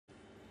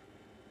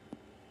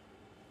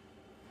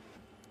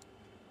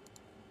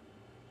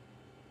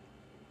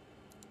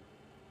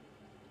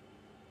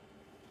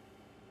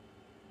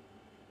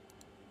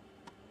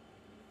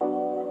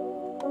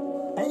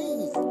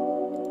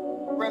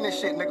Run this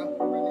shit,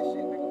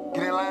 nigga.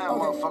 Get in line,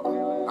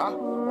 motherfucker. Huh?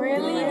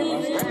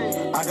 Really?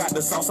 I got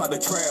the sauce out the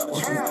trap.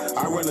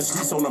 I run the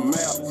streets on the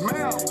map.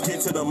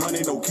 Get to the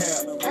money, no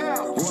cap.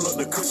 Roll up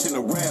the cushion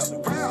and rap.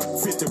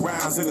 50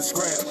 rounds in the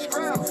scrap.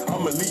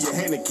 I'ma leave you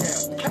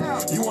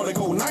handicapped. You wanna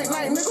go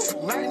night-night,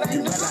 nigga? You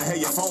better have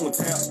your phone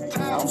tapped.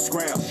 I'm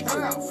scrapped.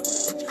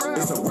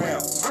 It's a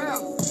rap.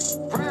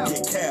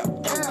 Get capped.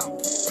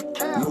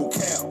 No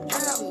cap.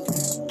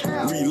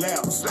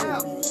 Relapse.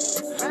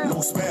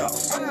 No spell.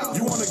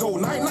 You wanna go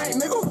night-night,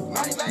 nigga?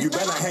 You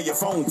better have your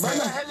phone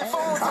tapped.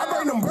 I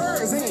bring them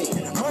birds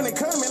in. Money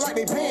coming like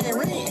they paying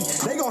rent.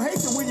 They gon'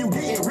 hate you when you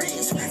getting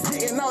rich.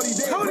 Getting all these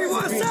damn Cody,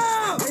 what's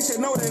up? They should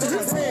know that I'm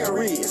a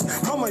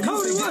terrorist. Mama used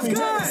to give me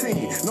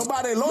medicine.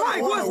 Nobody loves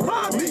Mike, what's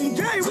poppin'?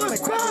 Jay,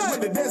 what's up?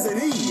 With the desert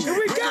heat. Here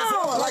we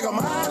go. Like a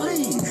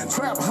Miley.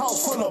 Trap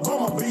house full of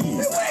bumblebees.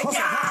 Here we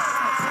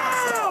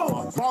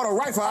go. Bought a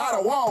rifle out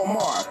of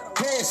Walmart.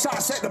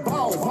 Headshots at the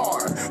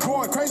ballpark.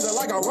 Going crazy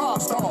like a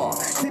rock star.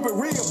 Keep it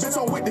real, bitch,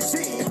 I'm with the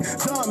shit.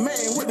 Done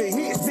man with the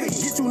hit stick.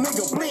 Get you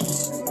nigga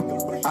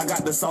blink. I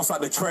got the sauce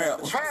out the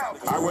trap.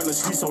 I run the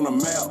streets on the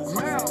map.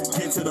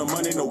 Get to the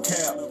money, no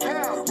cap.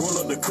 Roll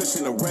up the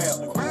cushion and rap.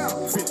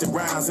 50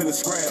 rounds in the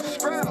scrap.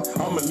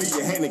 I'ma leave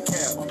you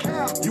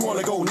handicapped. You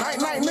wanna go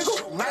night-night,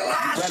 nigga? Better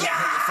have your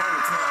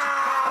phone tapped.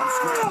 I'm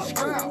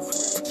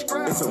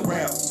scrapped. It's a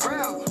rap.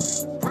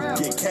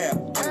 Get capped.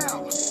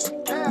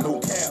 No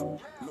cap.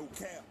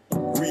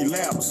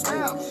 Relapse.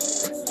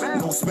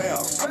 No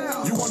spell.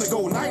 You wanna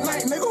go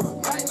night-night, nigga?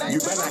 You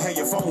better have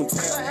your phone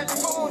tapped.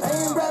 I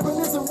ain't rapping,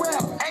 it's a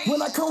rap.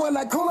 When I come in,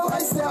 I call it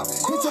lights out.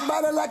 Hit your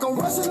body like I'm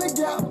rushing the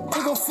gap.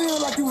 It gon' feel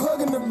like you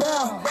hugging the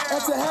bow.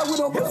 After how we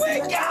don't bust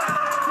it.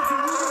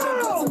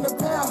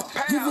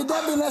 Give it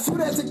that, then I shoot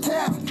at the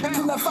cap.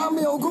 Can I find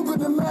me on Google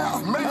the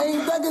map? I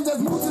ain't begging, just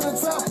move to the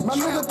trap. My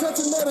nigga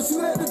catching metal,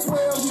 shoot at the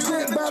 12. You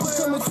get battles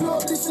coming through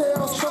up these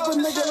shells. Jump a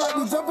nigga like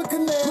we jump a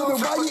canal. Put a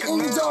wire in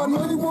your jaw,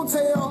 no you won't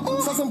tell.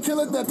 Saw some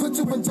killers that put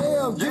you in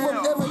jail. Give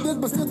up evidence,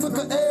 but still took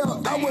a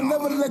L. I would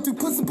never let you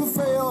pussy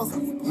prevail.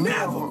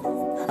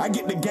 Never. I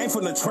get the game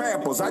from the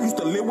trappers. I used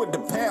to live with the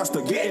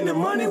pastor. Getting the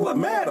money what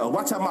matter.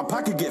 Watch how my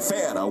pocket get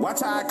fatter.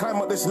 Watch how I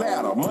climb up this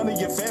ladder.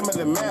 Money and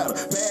family matter.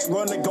 Bag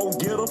run to go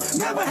get her.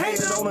 Never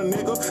hated on a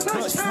nigga.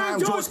 Lunchtime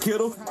George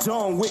Kittle.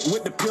 John Wick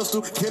with the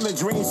pistol. Killing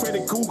Dream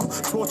Freddy Cougar.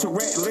 Torture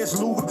Rat Les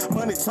Luger.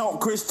 Money Talk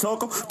Chris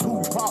Tucker.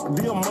 Tupac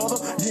dear mother.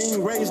 You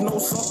ain't raised no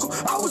sucker.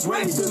 I was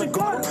raised in the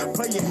gutter.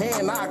 Play your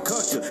hand, I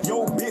cut you.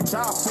 Yo bitch,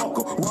 I fuck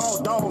her. Raw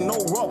dog, no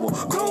rubber.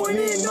 Going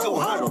in, no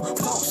huddle.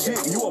 Fuck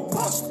shit, you a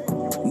buster.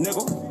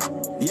 Nigga,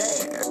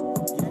 yeah,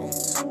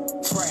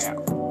 trap,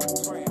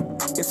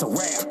 it's a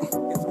rap,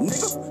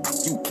 nigga,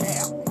 you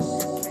cap.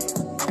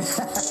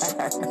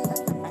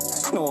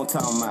 Know what I'm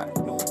talking about,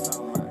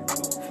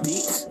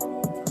 bitch,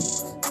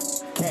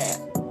 cap,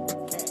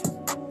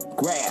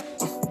 grab.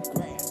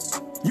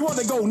 You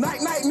wanna go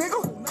night-night,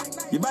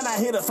 nigga? You better not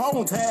hit a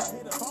phone tap.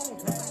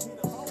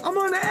 I'm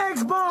on the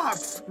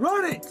Xbox,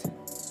 run it.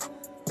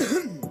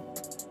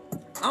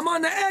 I'm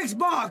on the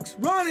Xbox,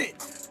 run it.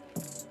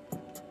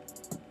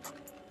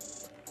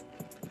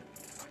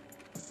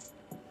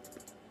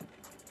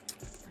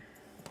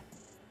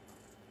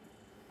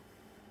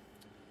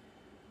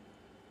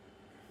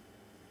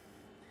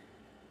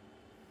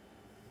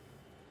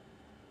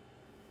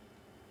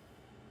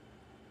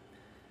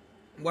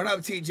 What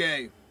up,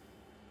 TJ?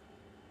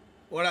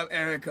 What up,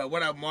 Erica?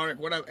 What up, Mark?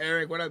 What up,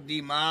 Eric? What up,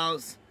 D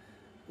Miles?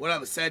 What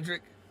up,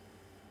 Cedric?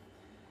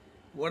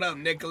 What up,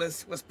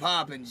 Nicholas? What's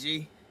poppin',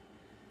 G?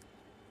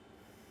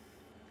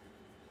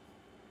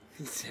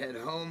 He said,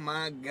 oh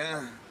my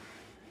God.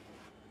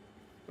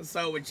 What's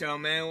up with y'all,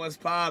 man? What's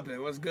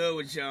poppin'? What's good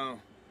with y'all?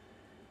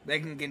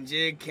 Bacon can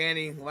jig,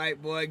 Kenny,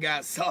 white boy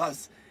got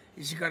sauce.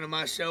 You should come to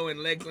my show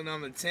in Lakeland on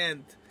the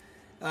 10th.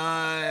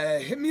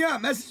 Hit me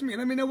up, message me,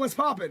 let me know what's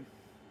poppin'.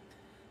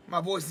 My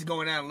voice is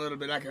going out a little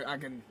bit. I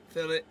can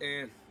feel it,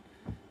 and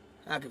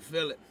I can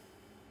feel it.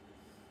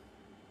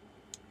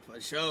 For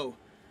sure.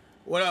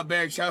 What up,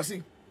 Barry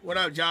Chelsea? What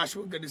up,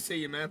 Joshua? Good to see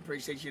you, man.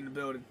 Appreciate you in the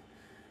building.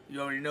 You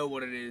already know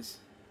what it is.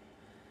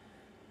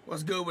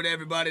 What's good with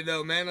everybody,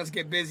 though, man? Let's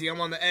get busy. I'm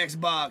on the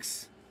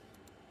Xbox.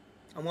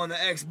 I'm on the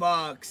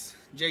Xbox.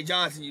 Jay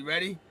Johnson, you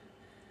ready?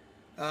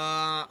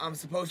 I'm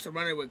supposed to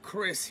run it with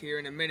Chris here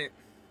in a minute.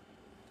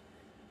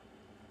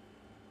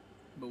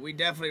 But we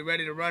definitely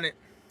ready to run it.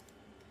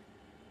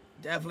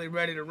 Definitely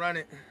ready to run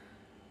it.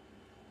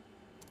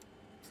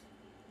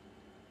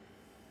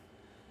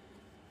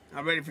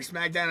 I'm ready for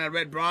SmackDown. I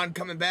read Braun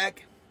coming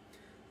back.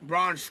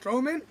 Braun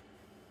Strowman.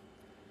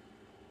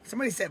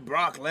 Somebody said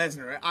Brock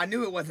Lesnar. I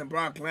knew it wasn't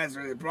Brock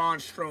Lesnar. It's Braun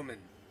Strowman.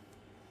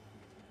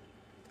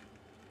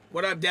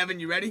 What up, Devin?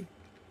 You ready?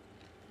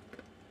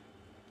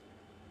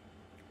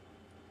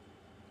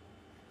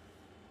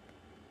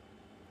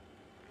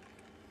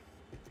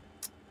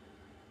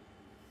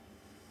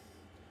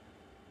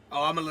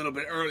 Oh, I'm a little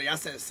bit early. I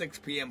said 6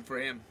 p.m. for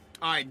him.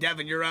 All right,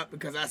 Devin, you're up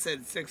because I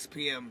said 6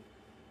 p.m.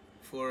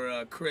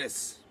 for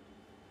Chris.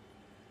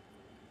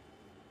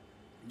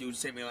 Dude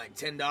sent me like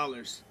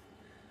 $10.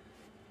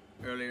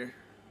 earlier.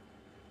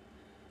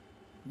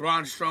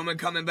 Braun Strowman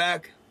coming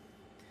back.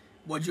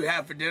 What'd you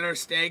have for dinner?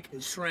 Steak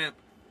and shrimp.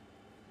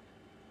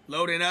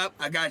 Loading up.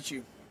 I got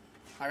you.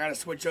 I gotta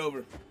switch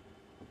over.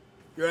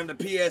 You're on the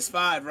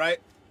PS5, right?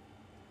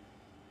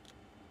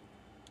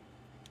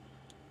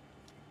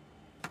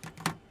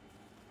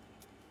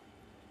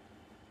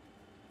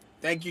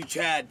 Thank you,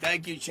 Chad.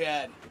 Thank you,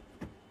 Chad.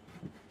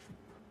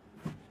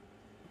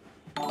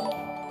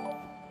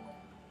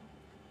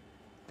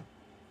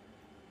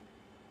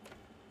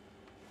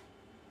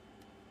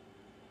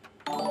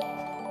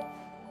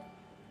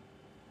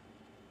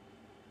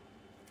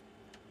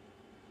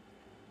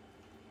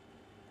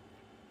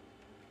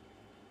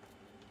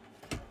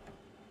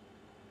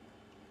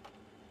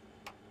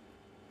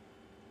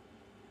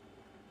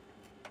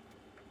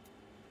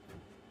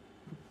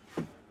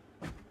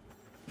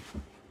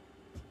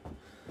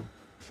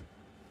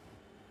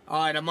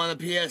 Alright, I'm on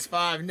the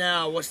PS5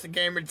 now. What's the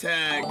gamer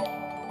tag?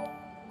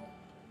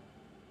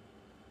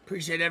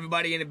 Appreciate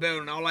everybody in the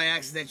building. All I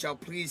ask is that y'all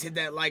please hit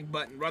that like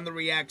button. Run the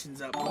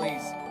reactions up,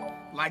 please.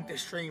 Like the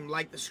stream,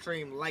 like the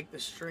stream, like the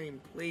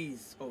stream,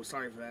 please. Oh,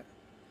 sorry for that.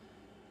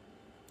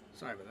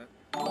 Sorry for that.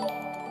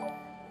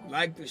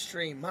 Like the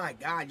stream. My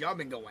God, y'all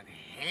been going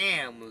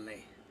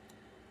hamly.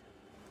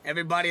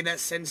 Everybody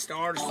that sends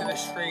stars to the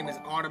stream is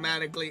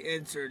automatically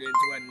entered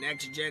into a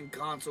next-gen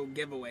console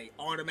giveaway.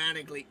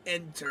 Automatically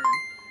entered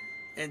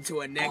into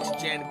a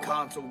next-gen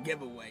console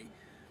giveaway.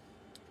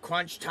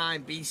 Crunch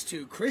Time Beast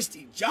 2.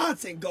 Christy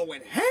Johnson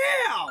going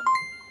ham!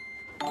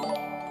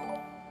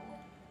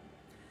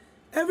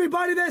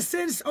 Everybody that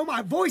sends... Oh,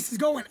 my voice is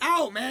going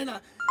out, man.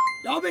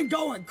 Y'all been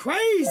going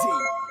crazy.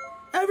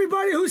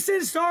 Everybody who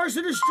sends stars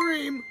to the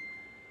stream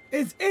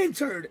is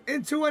entered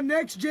into a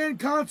next-gen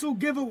console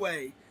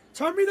giveaway.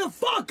 Turn me the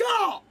fuck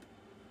up!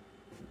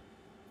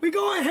 We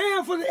going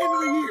ham for the end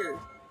of the year.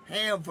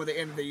 Ham for the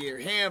end of the year.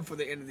 Ham for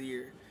the end of the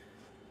year.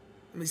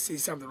 Let me see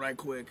something right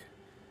quick.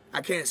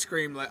 I can't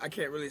scream I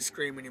can't really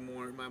scream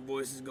anymore. My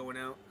voice is going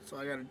out, so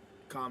I gotta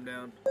calm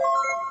down.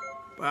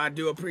 But I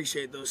do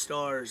appreciate those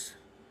stars.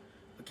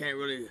 I can't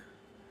really.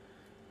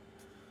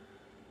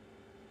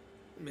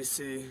 Let me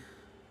see.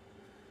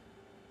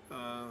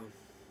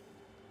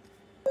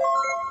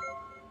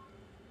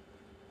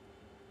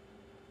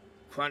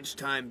 Crunch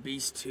Time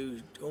Beast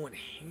 2 going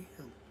ham.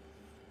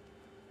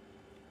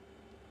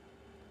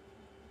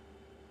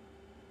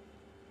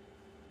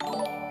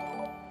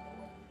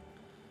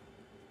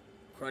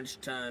 Crunch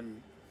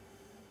Time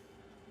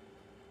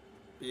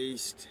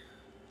Beast.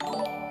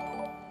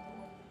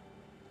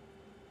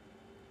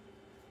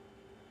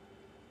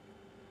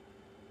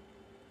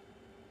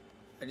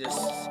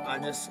 I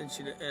just sent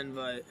you the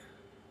invite.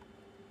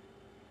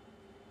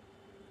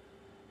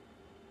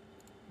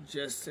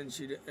 Just sent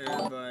you the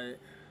invite.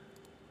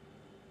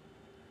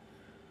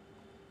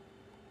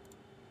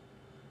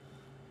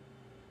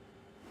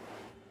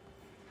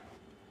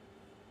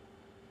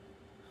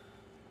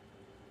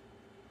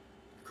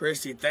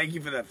 Christy, thank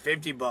you for the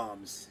 50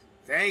 bombs.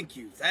 Thank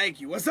you,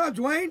 thank you. What's up,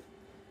 Dwayne?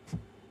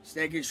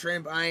 Steak and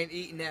shrimp. I ain't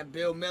eating at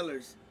Bill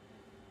Miller's.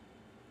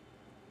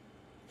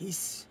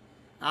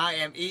 I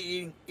am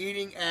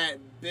eating at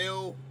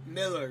Bill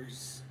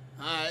Miller's.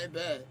 I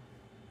bet.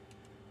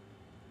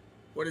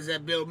 What is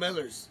that, Bill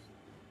Miller's?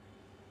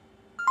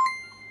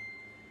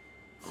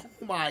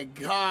 Oh my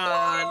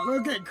God!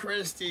 Look at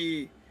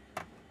Christy.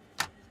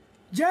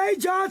 Jay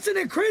Johnson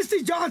and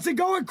Christy Johnson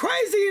going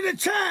crazy in the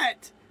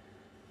chat.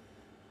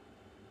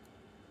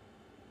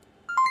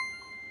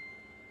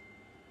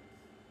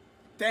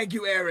 Thank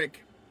you,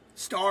 Eric.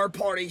 Star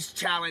Parties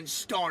Challenge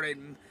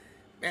started.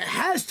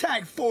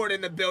 Hashtag Ford in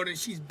the building.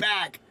 She's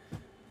back.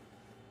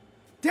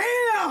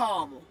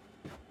 Damn!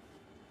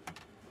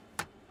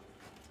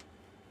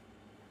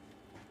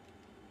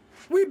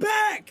 We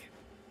back!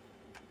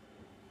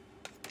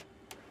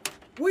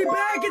 We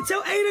back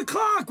until 8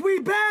 o'clock. We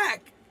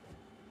back!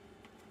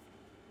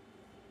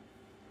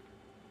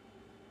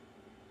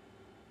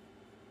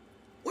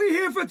 We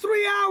here for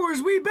 3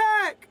 hours. We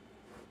back!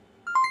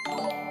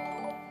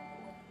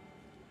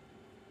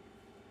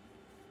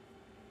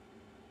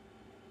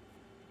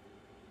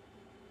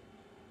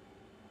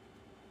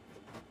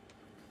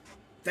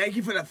 Thank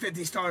you for the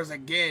 50 stars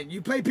again. You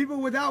play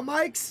people without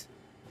mics?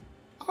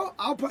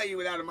 I'll play you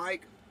without a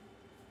mic.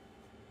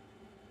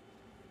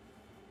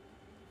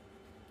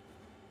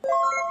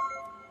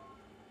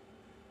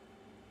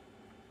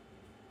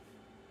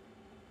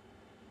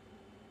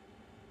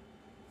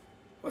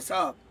 What's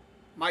up?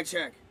 Mic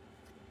check.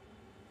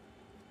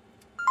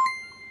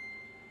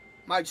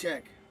 Mic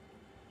check.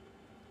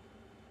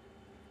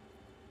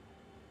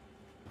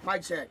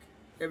 Mic check.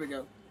 Here we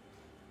go.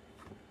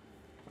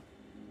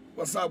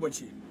 What's up with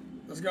you?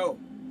 Let's go.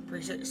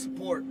 Appreciate your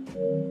support.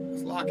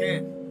 Let's lock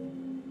in.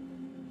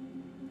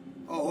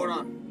 Oh, hold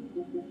on.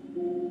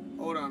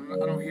 Hold on.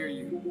 I don't hear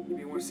you. Give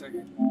me 1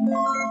 second.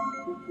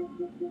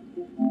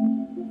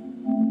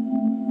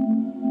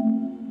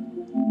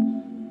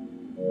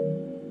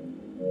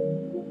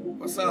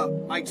 What's up?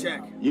 Mic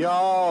check.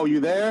 Yo, you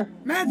there?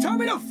 Man, turn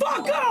me the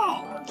fuck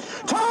up!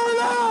 Turn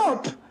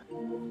up!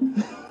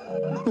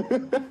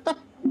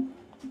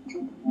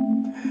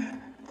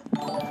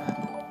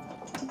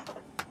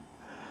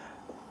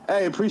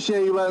 Hey,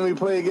 appreciate you letting me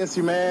play against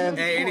you, man.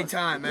 Hey,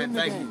 anytime, man.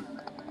 Thank you.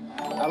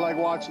 I like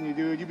watching you,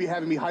 dude. You be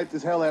having me hyped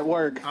as hell at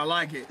work. I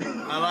like it.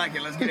 I like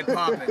it. Let's get it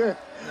popping.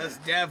 Let's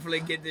definitely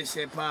get this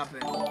shit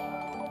popping.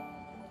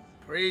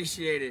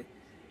 Appreciate it.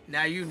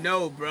 Now you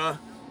know, bruh.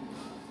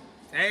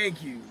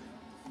 Thank you.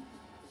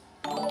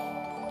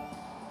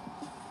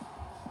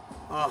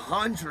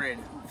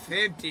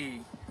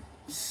 150.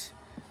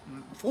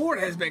 Ford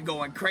has been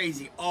going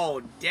crazy all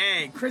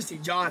day. Christy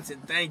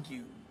Johnson, thank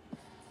you.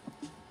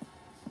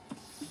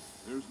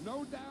 There's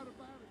no doubt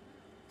about it.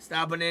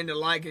 Stopping in to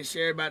like and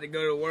share. About to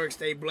go to work.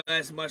 Stay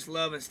blessed. Much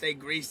love and stay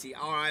greasy.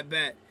 All right,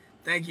 bet.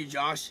 Thank you,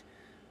 Josh.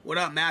 What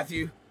up,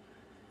 Matthew?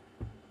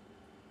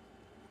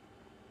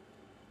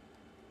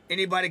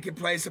 Anybody can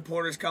play.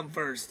 Supporters come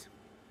first.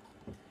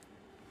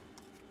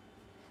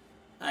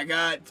 I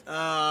got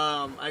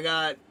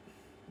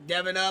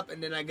Devin up,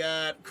 and then I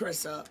got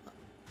Chris up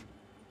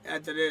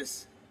after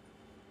this.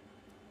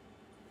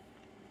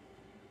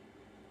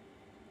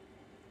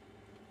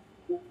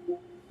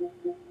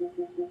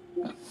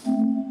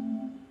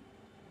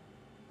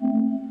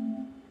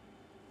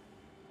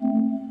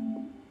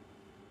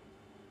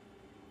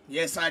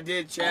 Yes, I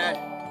did, Chad.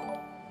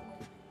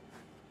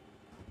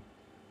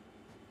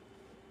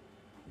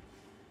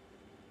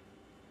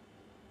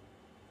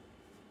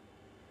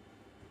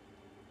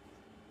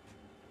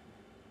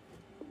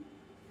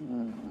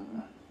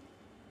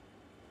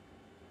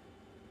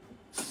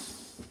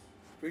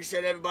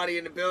 Appreciate everybody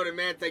in the building,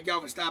 man. Thank y'all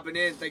for stopping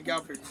in. Thank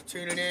y'all for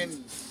tuning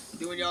in,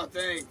 doing y'all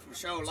thing. For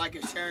sure,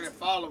 liking, sharing, and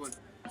following.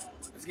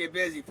 Let's get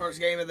busy.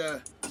 First game of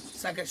the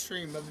second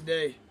stream of the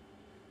day.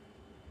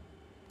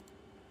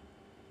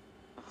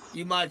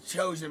 You my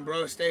chosen,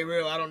 bro. Stay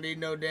real. I don't need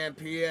no damn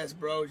PS,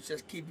 bro.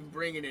 Just keep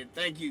bringing it.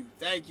 Thank you.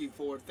 Thank you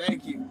for it.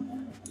 Thank you.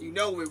 You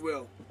know we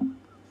will.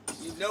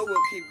 You know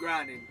we'll keep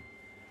grinding.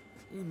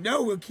 You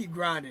know we'll keep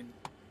grinding.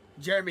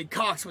 Jeremy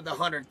Cox with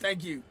 100.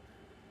 Thank you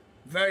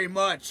very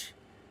much.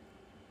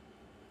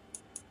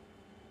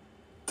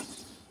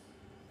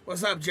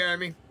 What's up,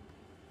 Jeremy?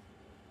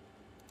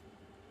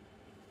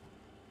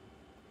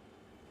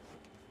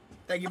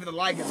 Thank you for the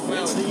like as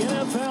well. It's the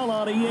NFL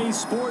on EA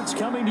Sports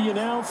coming to you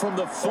now from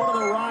the foot of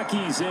the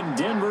Rockies in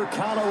Denver,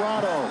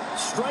 Colorado.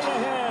 Straight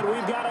ahead,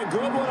 we've got a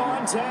good one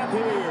on tap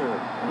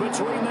here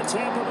between the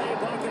Tampa Bay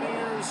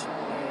Buccaneers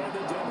and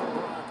the Denver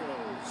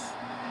Broncos.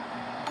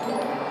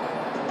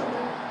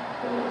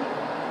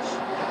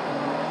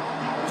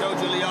 Joe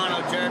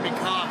Giuliano, Jeremy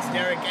Cox,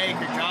 Derek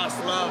Aker, Josh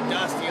Love,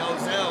 Dusty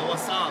Ozell.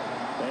 What's up?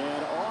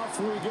 And off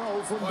we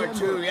go from Part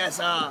Denver. 2, yes,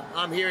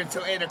 I'm here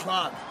until 8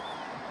 o'clock.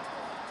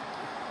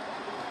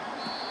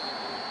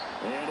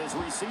 And as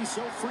we see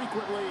so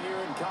frequently here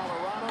in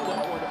Colorado,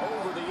 that one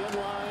over the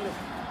inline,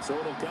 so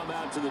it'll come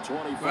out to the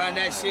 25. Run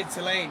that shit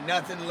till ain't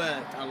nothing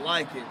left. I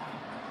like it.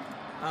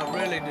 I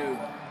really do.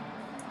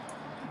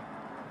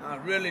 I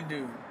really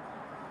do.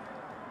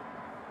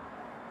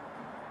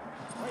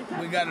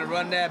 We got to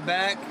run that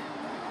back.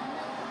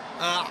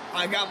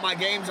 I got my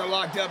games are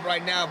locked up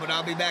right now, but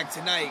I'll be back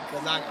tonight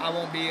because I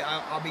won't be.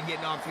 I'll be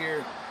getting off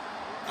here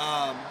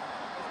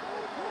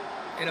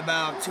in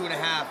about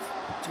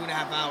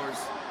 2.5 hours.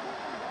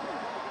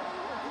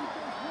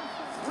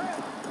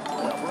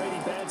 Now Brady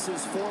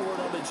bounces forward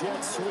on the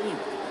jet sweep.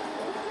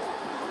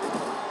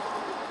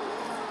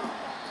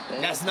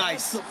 That's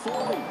nice. The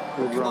 40.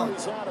 Good run.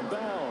 He's out of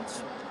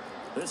bounds.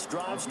 This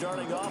drive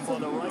starting off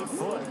on the right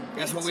foot.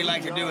 That's what we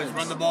like to do is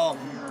run the ball.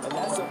 And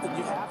that's something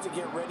you have to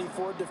get ready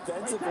for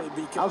defensively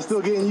because I'm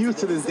still getting used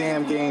to this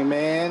damn game,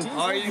 man.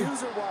 Are you?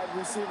 Use their wide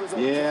receivers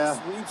on Yeah.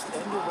 sweeps,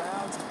 end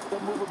arounds, they'll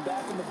move them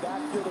back in the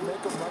backfield and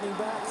make them running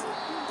backs.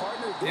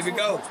 Partner, Here this we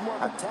was go. much more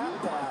of a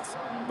tap pass,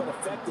 but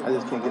effective. I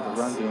just can't get the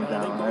run game I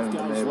down. think I both haven't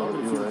been guys able love to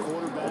it. If do you're a it.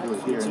 quarterback, I do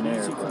it here it's and an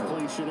there, easy but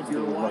completion. If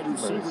you're a wide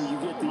receiver, you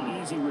get the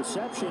easy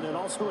reception and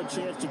also a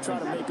chance to try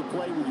to make a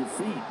play with your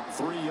feet.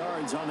 3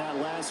 yards on that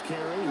last carry.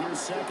 Here's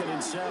 2nd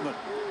and 7.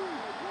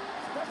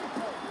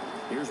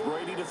 Here's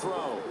Brady to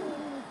throw.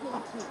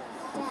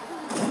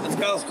 Let's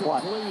go.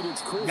 Complete.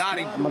 It's Chris Got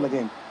him. I'm on the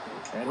game.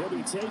 And he'll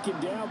be taken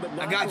down, but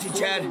not I got you,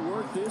 before Chad. they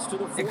work this to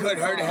the It could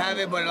hurt to 45. have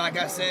it, but like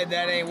I said,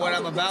 that ain't what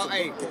I'm about.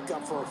 Hey,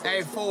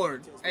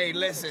 Ford. Hey,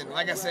 listen.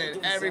 Like I said,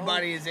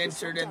 everybody is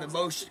entered in the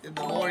motion.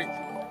 The more,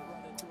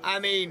 I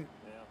mean,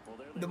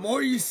 the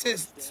more you sin,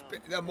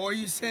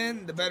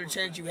 the better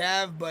chance you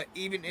have. But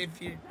even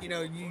if you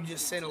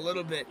just sin a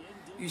little bit,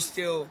 you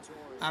still.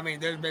 I mean,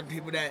 there's been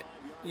people that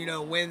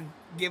win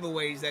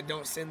giveaways that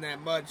don't sin that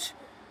much,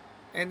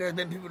 and there's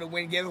been people that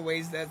win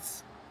giveaways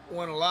that's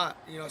won a lot,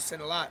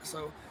 sin a lot.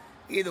 So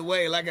either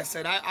way, like I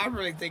said, I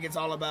really think it's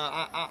all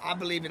about, I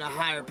believe in a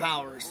higher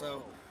power.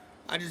 So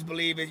I just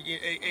believe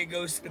it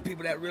goes to the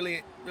people that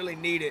really, really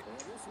need it.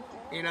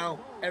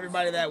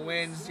 Everybody that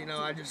wins,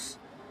 because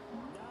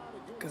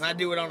I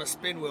do it on a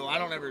spin wheel. I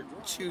don't ever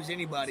choose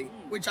anybody,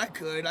 which I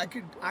could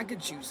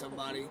choose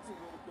somebody.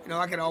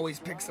 I could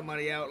always pick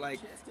somebody out, like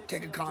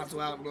take a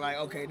console out and be like,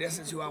 okay, this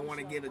is who I want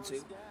to give it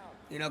to.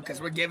 You know,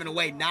 because we're giving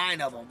away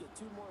 9 of them.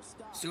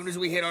 As soon as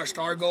we hit our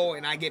star goal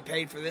and I get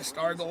paid for this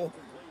star goal,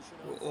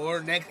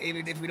 or next,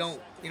 even if we don't,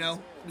 you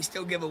know, we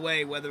still give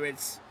away, whether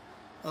it's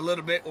a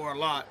little bit or a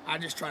lot. I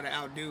just try to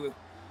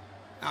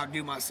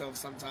outdo myself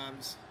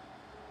sometimes.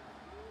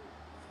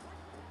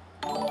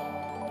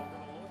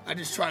 I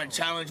just try to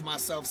challenge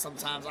myself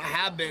sometimes. I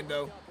have been,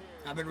 though.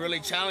 I've been really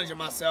challenging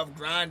myself,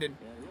 grinding.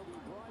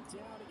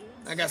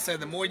 Like I said,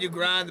 the more you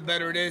grind, the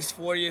better it is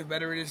for you,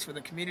 better it is for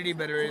the community,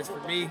 better it is for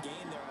me.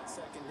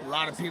 A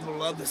lot of people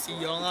love to see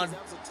you on.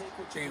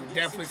 They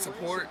definitely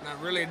support, and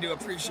I really do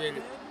appreciate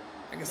it.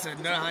 Like I said,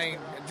 no, I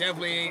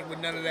definitely ain't with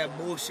none of that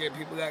bullshit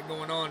people got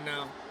going on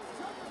now.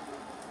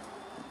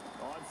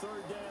 On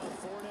third down,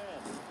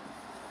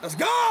 Fournette. Let's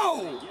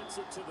go! Gets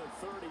it to the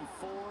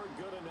 34.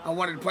 Good enough. I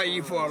wanted to play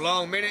you for a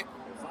long minute.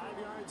 5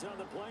 yards on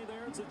the play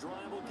there. It's a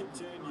drive will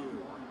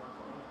continue.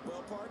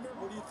 Well, partner,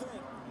 what do you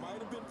think? Might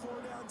have been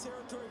 4-down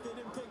territory if they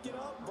didn't pick it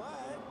up, but...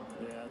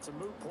 Yeah, it's a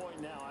moot point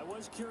now. I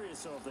was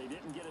curious, though, if they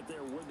didn't get it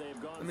there, would they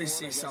have gone Let me for it?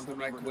 see something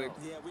right quick.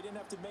 Yeah, we didn't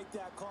have to make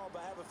that call,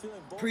 but I have a feeling...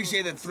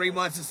 Appreciate the 3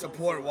 months of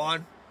support,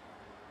 Juan.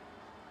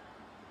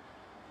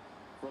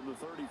 From the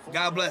 34.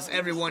 God bless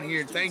everyone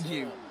here. Thank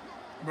you.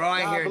 Bro, I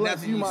ain't God hearing bless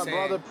nothing you, you my saying.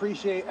 brother.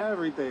 Appreciate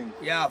everything.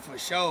 Yeah, for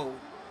sure.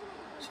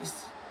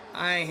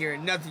 I ain't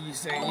hearing nothing you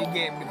saying. You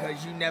getting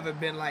because you never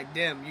been like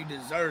them. You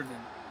deserving.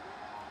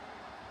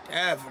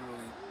 Definitely.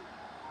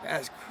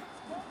 That's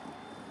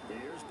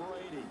Here's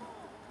Brady.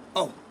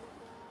 Oh.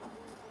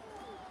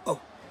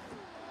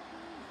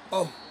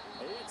 Oh.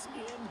 It's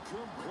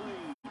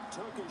incomplete.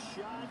 Took a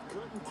shot,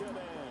 couldn't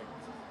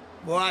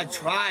connect. Boy, I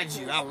tried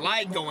you. I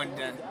like going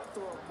down. That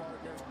throw,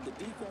 partner, the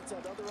defense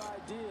had other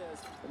ideas,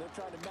 and they're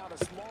trying to mount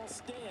a small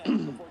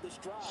stand before this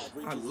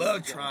drive. I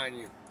love trying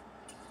you.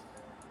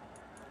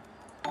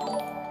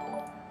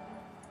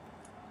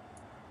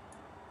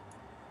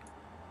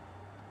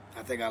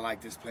 I think I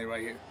like this play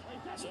right here.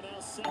 So now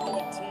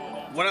 2nd and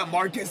 10. What up,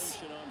 Marcus?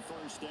 On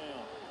first down.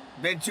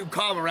 Been too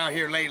calm around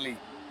here lately.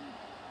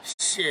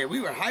 Shit,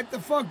 we were hyped the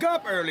fuck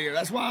up earlier.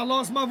 That's why I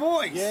lost my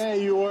voice. Yeah,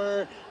 you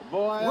were.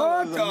 Boy, that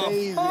What was the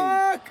amazing.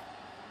 fuck?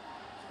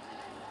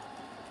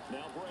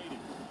 Now Brady.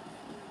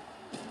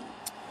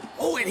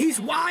 Oh, and he's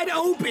wide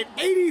open.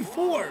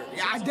 84.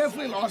 Yeah, I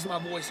definitely lost my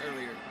voice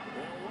earlier.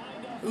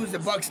 Who's the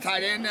Bucks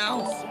tight end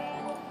now?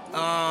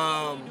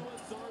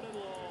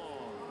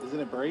 Isn't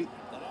it Brate?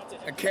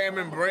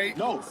 Cameron Brate.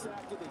 No.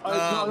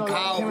 Kyle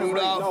Cameron Brate,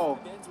 Rudolph.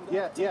 no.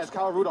 Yeah, it's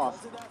Kyle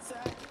Rudolph.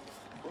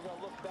 We're going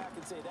to look back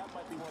and say that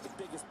might be one of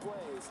the biggest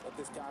plays of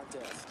this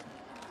contest.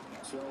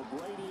 So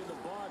Brady and the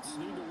Bucks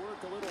need to work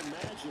a little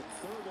magic.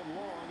 3rd and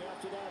long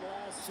after that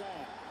last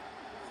sack.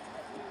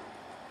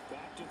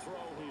 Back to throw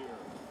here.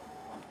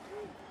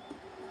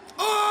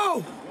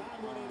 Oh!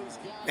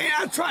 Man,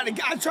 I'm trying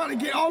to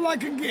get all I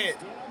can get.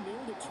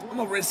 I'm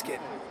gonna risk it.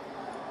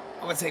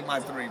 I'm gonna take my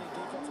 3.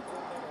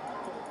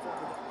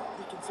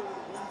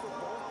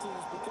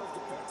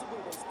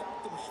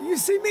 You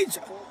see me?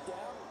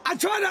 I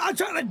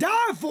try to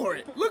die for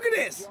it. Look at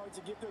this.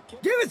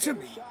 Give it to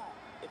me.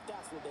 If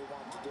that's what they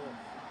want to do.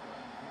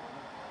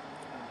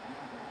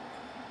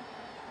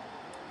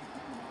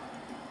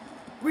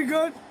 We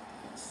good?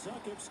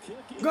 Suckup's kick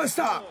is Go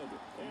stop.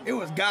 good. It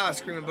was God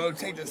screaming, bro.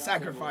 Take the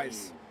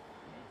sacrifice.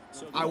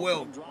 I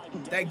will.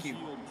 Thank you.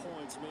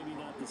 Points, maybe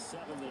not the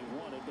 7 they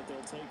wanted, but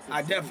they'll take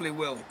I definitely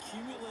will.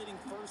 Accumulating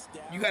first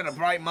downs. You got a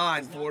bright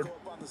mind, Ford. Go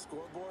up on the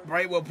scoreboard.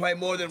 Bright will play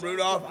more than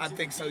Rudolph? I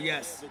think so,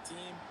 yes. The team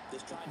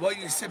is trying What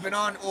you sipping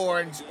on?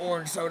 Orange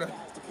soda. to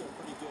feel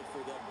pretty good for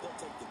them. They'll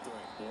take the 3.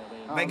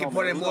 Yeah, They can know,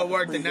 put man. in more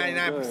work than Pretty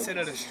damn 99%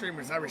 of the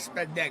streamers. I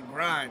respect that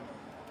grind.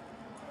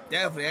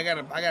 Definitely,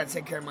 I gotta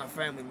take care of my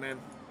family, man.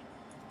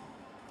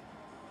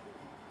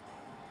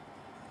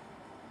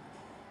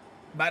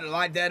 About to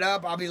light that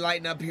up. I'll be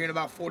lighting up here in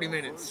about 40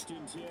 minutes. 1st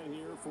and 10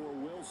 here for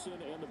Wilson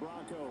and the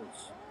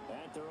Broncos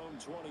at their own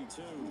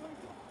 22.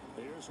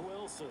 Here's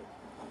Wilson.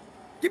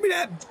 Give me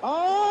that.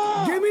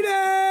 Oh! Give me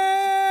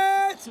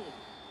that.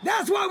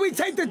 That's why we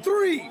take the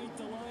 3. Man,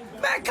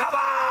 come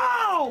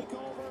on.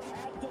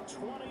 At the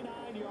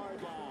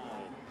 29-yard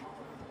line.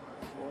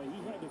 Boy,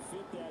 he had to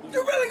fit that in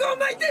You really gonna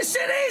make this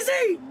shit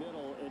easy? the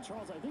middle. And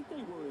Charles, I think they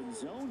were in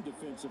zone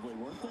defensively,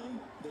 weren't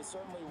they? They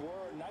certainly were.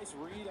 Nice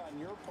read on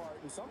your part,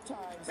 and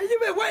sometimes And you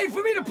been waiting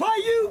for me to play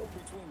you?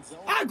 between zone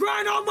I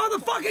grind all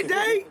motherfucking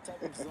day.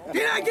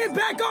 Then I get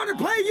back on and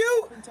play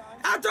you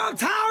after I'm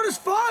tired as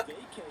fuck,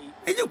 vacate.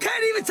 and you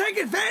can't even take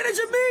advantage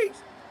of me? In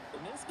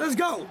this Let's case,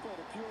 go. he played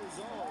a pure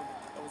zone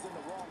that was in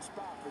the wrong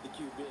spot for the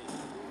QB.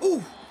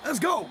 Ooh, let's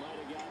go. Might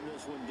have gotten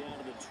this one down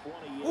to the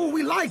 28. Ooh,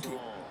 we like it.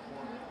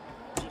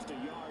 Just a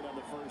yard on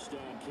the first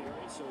down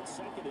carry, so it's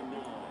 2nd and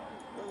 9.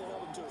 Really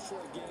held him to a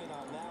short gain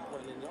on that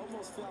one, and it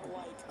almost felt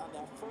like on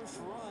that first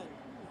run,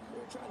 they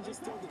were trying to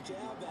just throw the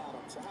jab at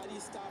him. So how do you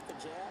stop a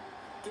jab?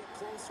 Get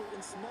closer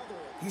and smother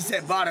it. He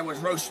said Vada was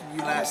roasting you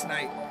last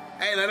night.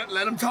 Hey,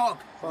 let him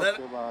talk. Let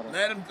you, Vada.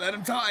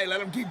 him talk. Hey, let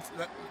him keep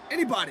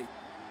anybody.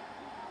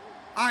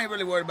 I ain't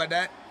really worried about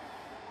that.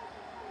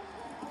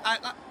 On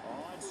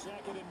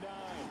 2nd and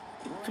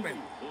 9. Come here. Brady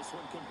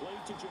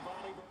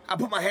I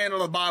put my hand on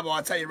the Bible.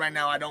 I'll tell you right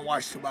now, I don't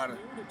watch Tabata.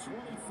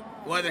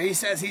 Whether he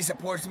says he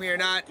supports me or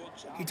not,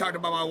 he talked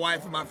about my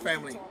wife and my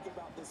family.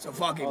 So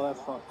fuck him. Oh,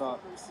 that's fucked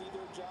up.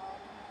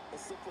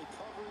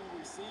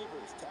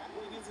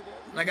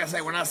 Like I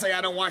say, when I say I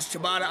don't watch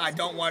Tabata, I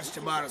don't watch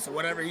Tabata. So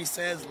whatever he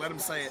says, let him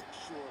say it.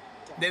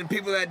 Then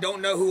people that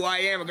don't know who I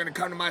am are going to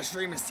come to my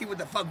stream and see what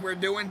the fuck we're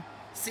doing,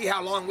 see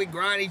how long we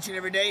grind each and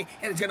every day,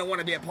 and it's going to want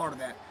to be a part of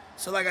that.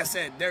 So like I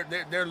said,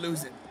 they're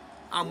losing.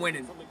 I'm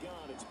winning.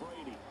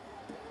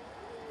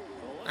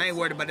 I ain't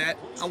worried about that.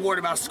 I'm worried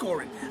about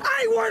scoring.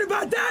 I ain't worried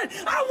about that.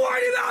 I'm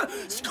worried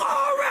about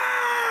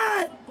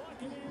scoring!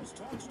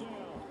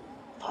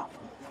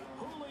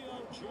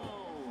 Julio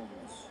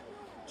Jones,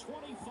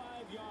 25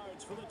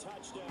 yards for the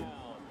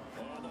touchdown.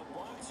 And the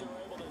Bucs are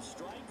able to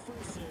strike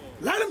for 6.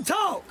 Let him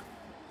talk.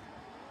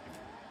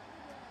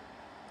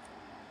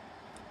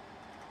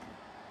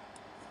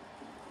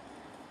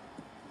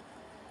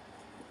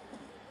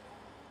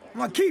 I'm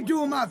gonna keep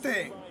doing my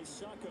thing.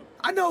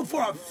 I know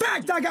for a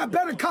fact I got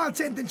better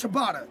content than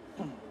Tabata.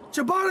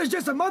 Tabata's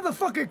just a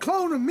motherfucking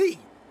clone of me.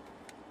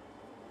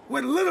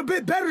 With a little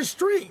bit better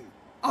stream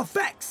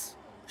effects.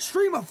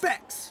 Stream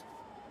effects.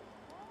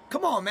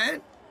 Come on,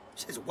 man.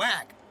 Shit's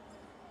whack.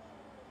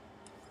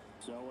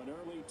 So an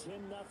early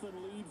 10-0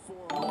 lead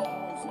for them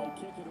as they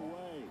kick it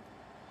away.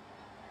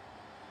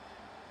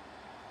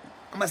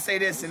 I'm gonna say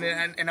this and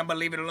I'm gonna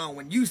leave it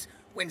alone.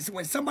 When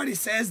somebody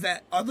says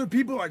that other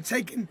people are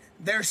taking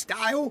their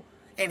style,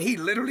 and he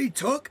literally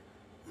took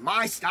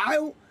my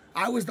style,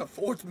 I was the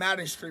 4th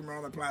Madden streamer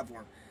on the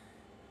platform.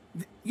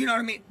 You know what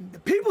I mean? The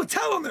people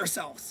tell them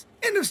themselves.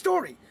 End of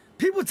story.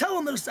 People tell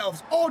them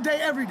themselves all day,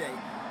 every day.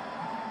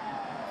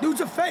 Dude's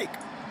a fake.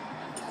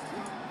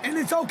 And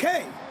it's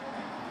okay.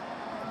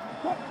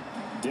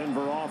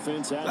 Denver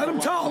offense at Let the him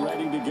talk. line,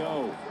 ready to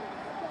go.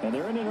 And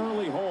they're in an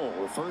early hole.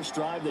 The first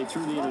drive, they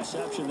threw the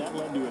interception. That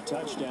led to a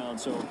touchdown.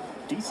 So,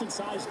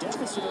 decent-sized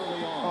deficit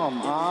early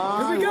on. Come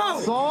on. Here we go.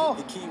 Saul.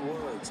 The key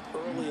words,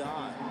 early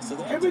on. So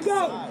they Here have we to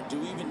go. decide, do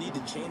we even need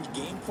to change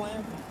game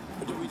plan?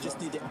 Or do we just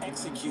need to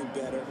execute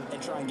better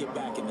and try and get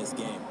back in this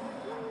game?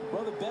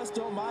 Well, the best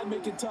don't mind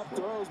making tough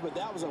throws, but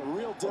that was a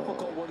real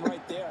difficult one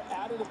right there.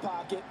 Out of the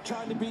pocket,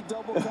 trying to beat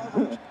double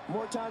coverage.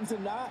 More times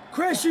than not.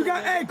 Chris, you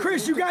got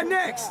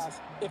next.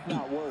 If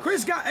not worse.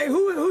 Chris got, hey,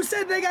 who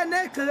said they got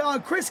next?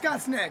 Chris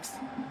got next.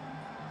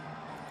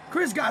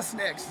 Chris got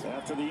next.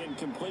 After the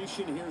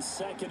incompletion, here's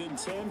 2nd and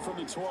 10 from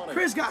the 20.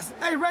 Chris got,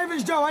 hey,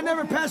 Ravens Joe, I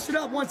never passed it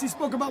up once he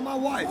spoke about my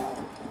wife.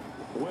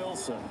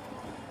 Wilson.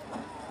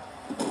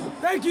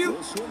 Thank you.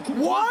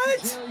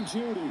 What? Jerry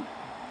Jeudy.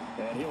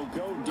 And he'll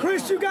go down.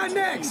 Chris, you got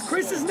next.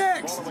 Chris is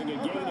next. Following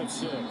a gain of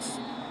 6.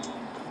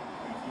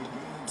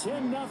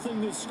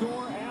 10-0 the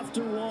score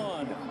after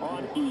 1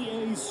 on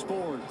EA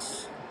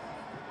Sports.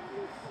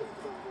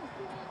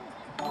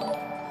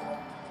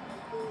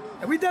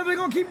 And we definitely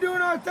gonna keep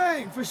doing our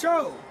thing, for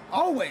sure.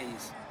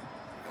 Always.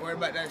 Don't worry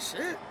about that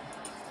shit.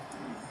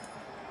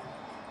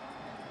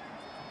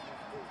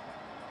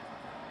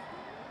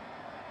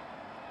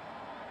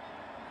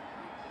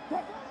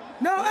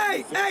 No,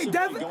 hey,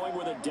 Devin.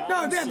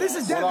 No, Devin, this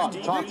is Devin. Hold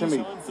on, talk to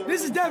me.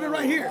 This is Devin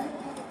right here.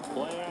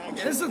 Yeah,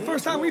 this is the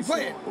first time we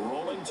play it.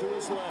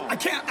 I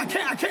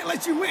can't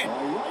let you win.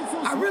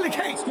 I really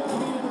can't.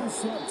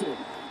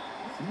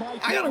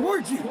 I gotta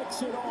work you.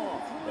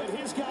 And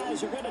his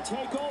guys are going to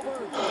take over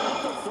at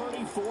the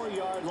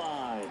 34-yard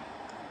line.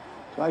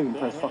 I even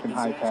press fucking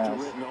high pass.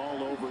 Written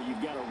all over.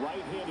 You've got a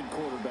right-handed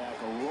quarterback,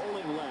 a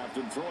rolling left,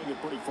 and throwing it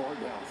pretty far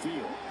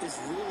downfield. It's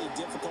really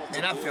difficult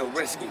to Man, I feel do,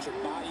 risky. get your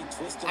body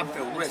twisted I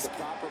feel around into risky. the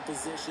proper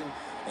position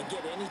and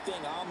get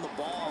anything on the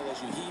ball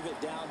as you heave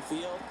it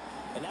downfield.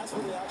 And that's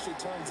what it actually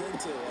turns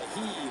into, a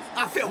heave.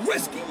 I feel That's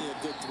risky. not really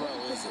a good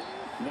throw, is it?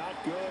 Not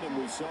good, and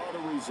we saw the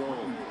result.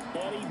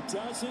 And he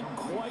doesn't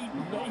quite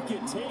make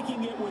it,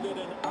 taking it within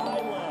an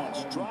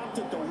eyelash. Dropped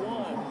at the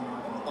 1.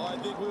 Oh, I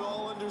think we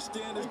all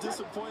understand his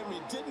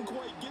disappointment. Didn't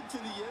quite get to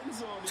the end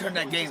zone. Turn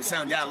that game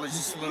sound down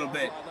just a little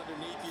bit.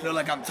 Feel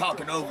like I'm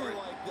talking over it.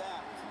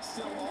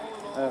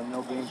 I have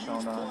no game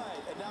sound on.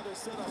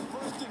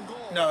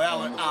 No, that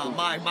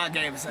was my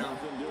game sound.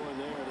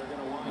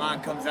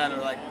 Mine comes out of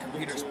like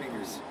computer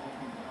speakers.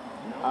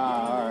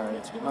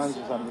 Alright. Mine's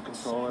just out of the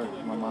controller.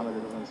 My monitor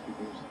doesn't have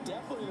speakers.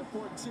 Definitely an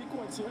important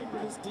sequence here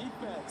for this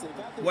defense.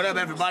 What up,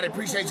 everybody?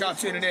 Appreciate y'all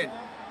tuning in.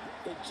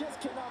 They just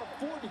cannot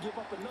afford to give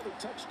up another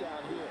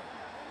touchdown here.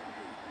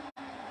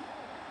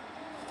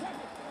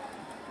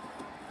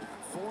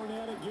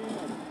 Fournette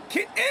again.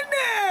 Get in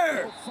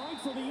there! Fight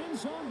for the end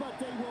zone, but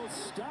they will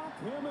stop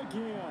him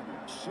again.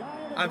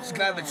 I'm just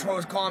glad the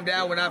trolls calmed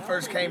down. When I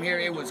first came here,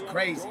 it was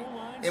crazy.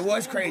 It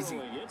was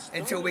crazy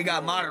until we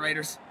got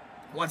moderators.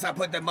 Once I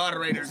put the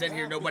moderators in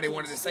here, nobody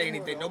wanted to say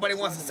anything. Nobody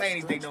wants to say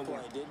anything no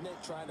more.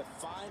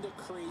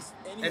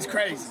 It's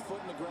crazy.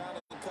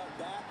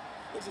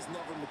 It just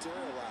never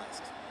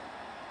materialized.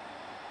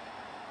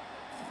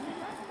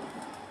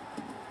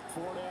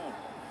 Fournette.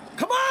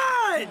 Come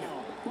on!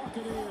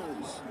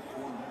 Buccaneers.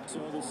 So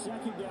the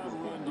second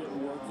down run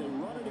didn't work. They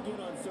run it again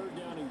on third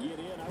down and get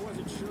in. I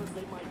wasn't sure if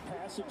they might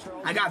pass it,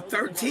 Charles. I got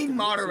 13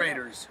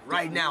 moderators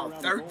right now.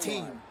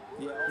 13.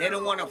 They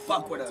don't want to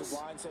fuck with us.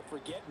 I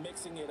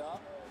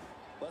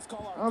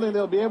don't think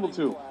they'll be able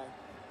to.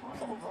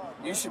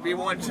 You should be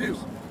one too.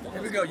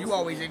 Here we go. You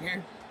always in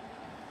here.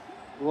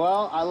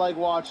 Well, I like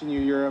watching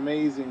you. You're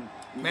amazing.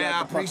 You Man, I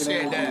got the fucking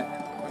appreciate energy.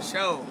 that. For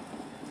sure.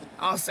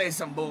 I'll say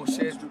some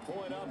bullshit.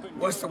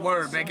 What's the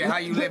word, Becky? How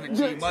you living,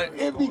 G?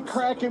 It be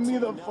cracking me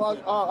the fuck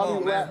up. I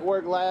be at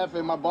work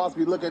laughing. My boss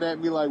be looking at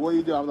me like, what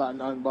you do? I'm like,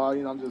 nothing, boss.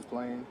 You know, I'm just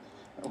playing.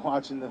 I'm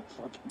watching the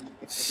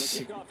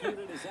fucking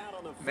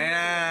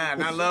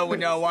Man, I love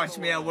when y'all watch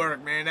me at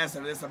work, man. That's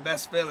the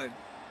best feeling.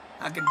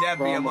 I can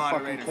definitely be a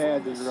moderator.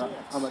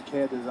 I'm a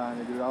CAD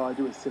designer, dude. All I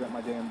do is sit at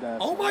my damn desk.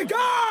 Oh my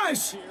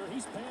gosh!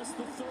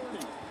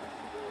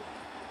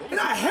 And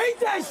I hate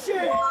that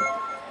shit!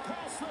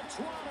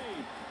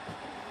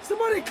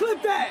 Somebody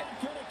clip that!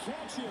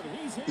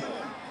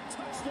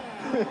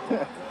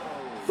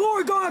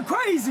 Thor going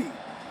crazy!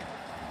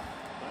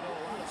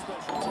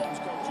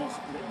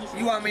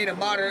 You want me to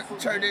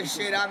monitor this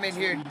shit? I'm in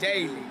here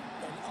daily.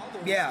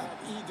 Yeah.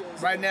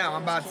 Right now.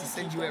 I'm about to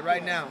send you it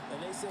right now.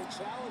 And they say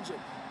challenge him.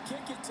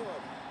 Kick it to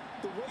him.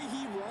 The way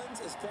he runs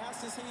as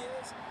fast as he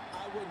is,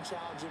 I wouldn't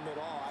challenge him at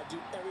all. I do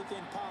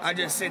everything possible. I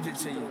just sent it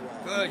to you.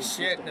 Good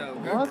shit, though.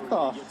 What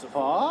the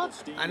fuck?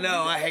 I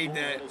know, I hate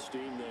that.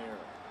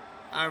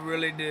 I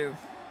really do.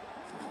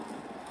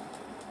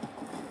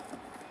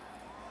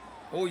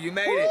 Oh, you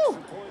made it.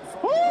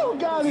 Woo!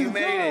 God, You he's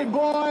made good, it.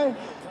 boy.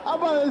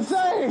 I'm about to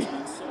say.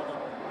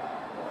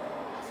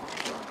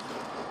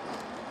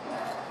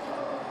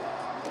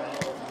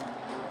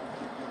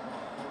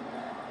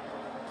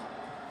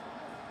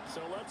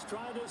 So let's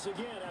try this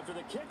again. After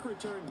the kick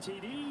return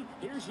TD,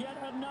 here's yet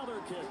another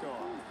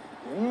kickoff.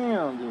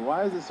 Damn, dude.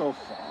 Why is it so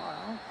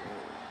far?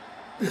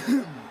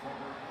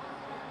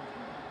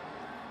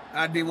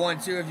 I'd be one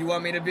too if you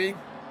want me to be.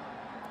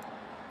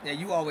 Yeah,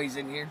 you always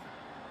in here.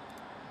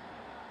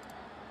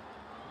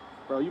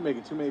 Bro, you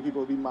making too many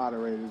people be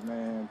moderators,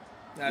 man.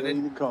 I You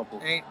need a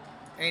couple. Ain't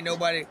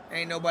nobody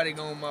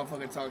gonna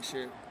motherfucking talk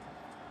shit.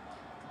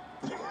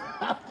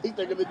 I think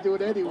they're gonna do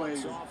it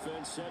anyways.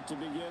 Offense set to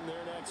begin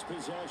their next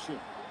possession.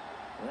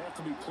 They have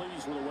to be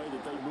pleased with the way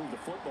that they moved the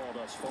football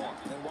thus far.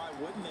 And why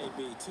wouldn't they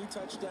be? 2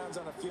 touchdowns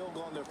on a field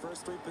goal in their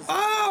first 3 possessions.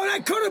 Oh,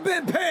 that could have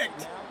been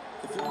picked. Now,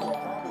 the field goal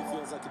probably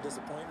feels like a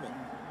disappointment.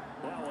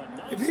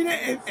 If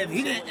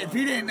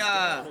he didn't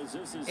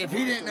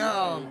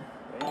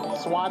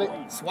Swat it.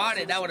 swat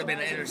it, that would have been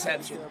an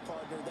interception.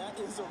 That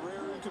is a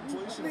rare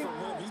incompletion from him.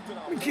 He's been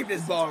Let me keep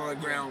this ball on the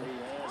ground.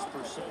 As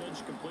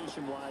percentage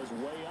completion-wise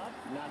way up,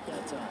 not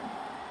that time.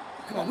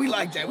 Come on, we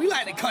like that. We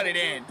like to cut it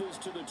in.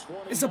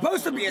 It's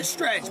supposed to be a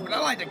stretch, but I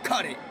like to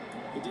cut it.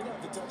 He did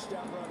have the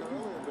touchdown run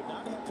earlier, but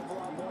not have to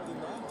block more than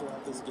that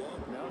throughout this game.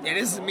 Yeah,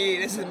 this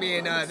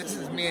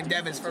is me and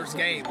Devin's first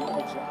game.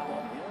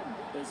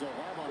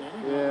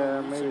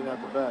 Yeah, maybe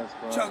not the best.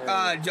 But Chuck,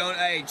 Joan,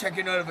 hey, check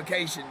your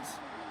notifications.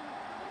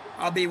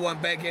 I'll be one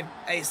bacon.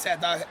 Hey,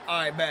 Seth, all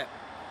right, bet.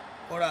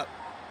 Hold up.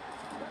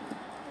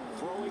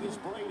 Throwing is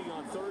Brady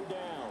on third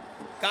down.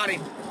 Got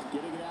him.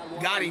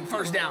 Got him.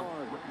 First down.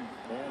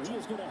 And he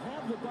is going to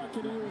have the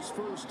Buccaneers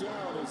first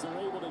down as they're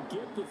able to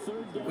get the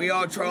third down. We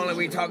all trolling,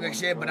 we talking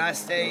shit, but I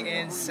stay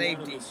in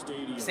safety.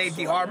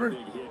 Safety harbor.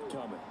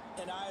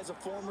 And I, as a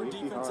former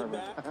defensive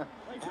back,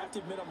 have to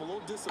admit I'm a little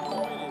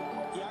disappointed.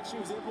 He actually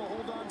was able to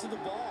hold on to the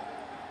ball.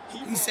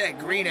 He said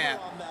green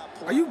app.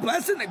 Are you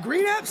blessing the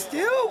green app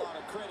still?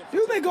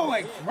 You've been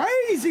going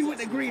crazy with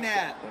the green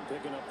app.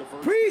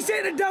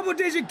 Appreciate the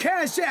double-digit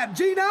cash app,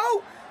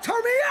 Gino.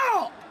 Turn me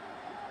out.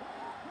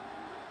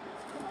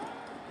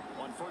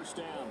 On first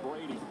down,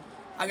 Brady.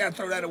 I gotta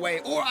throw that away,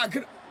 or I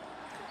could.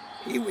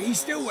 He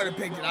still would have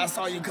picked it. I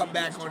saw you come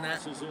back on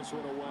that.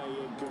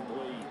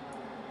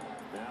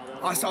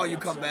 I saw you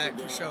come back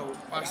for sure.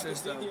 Watch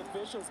this though. The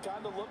officials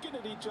kind of looking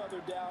at each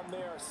other down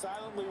there,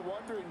 silently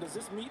wondering, does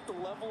this meet the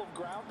level of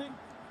grounding?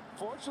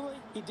 Fortunately,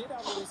 he did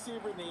have a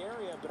receiver in the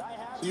area, but I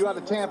have. So you out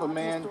of Tampa,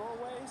 man.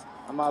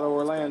 I'm out of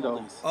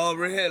Orlando. Oh,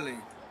 really?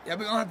 Yeah,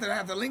 we're gonna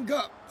have to link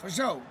up for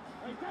sure.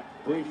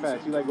 Big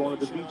facts. You like going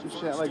to the beach and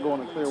shit? I like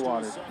going to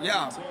Clearwater.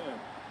 Yeah.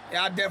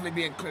 Yeah, I'd definitely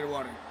be in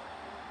Clearwater.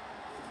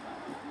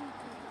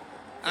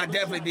 I'd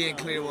definitely be in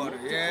Clearwater.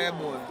 Yeah,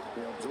 boy.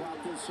 They'll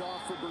drop this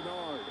off for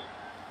Bernard.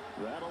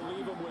 That'll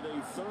leave them with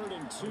a 3rd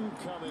and 2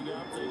 coming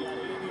up. They got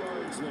 8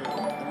 yards there.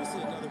 And we see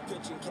another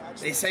pitch and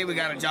catch. They say we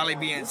got a Jolly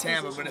Bee in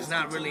Tampa, but it's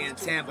not really in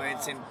Tampa.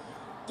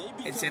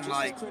 It's in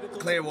like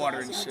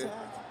Clearwater and shit.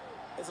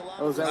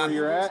 Oh, is that where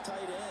you're at?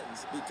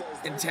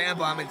 In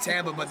Tampa, I'm in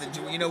Tampa, but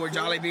you know where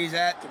Jolly Bee's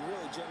at?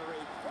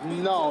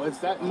 No,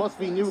 that must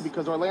be new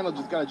because Orlando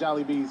just got a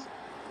Jolly Bees.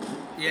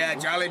 Yeah,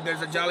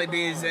 there's a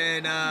Jollibee's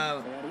in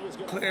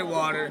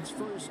Clearwater,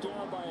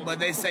 but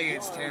they say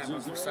it's Tampa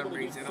for some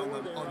reason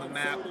on the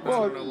map.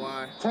 Well, I don't know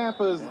why.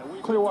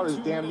 Clearwater's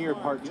damn near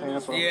part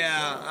Tampa.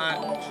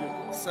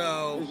 Yeah,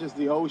 so it's just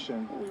the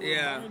ocean.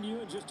 Yeah.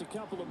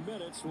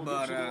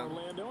 But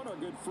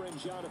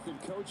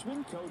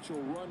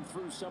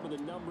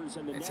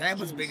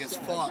Tampa's big as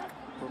fuck.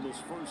 From his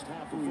first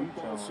half of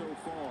football so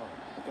far.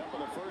 A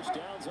couple of first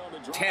downs on the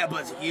drive.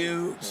 Tampa's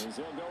huge.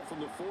 They'll go from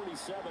the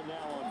 47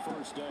 now on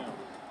first down.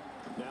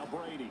 Now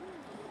Brady.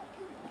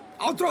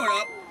 I'll throw it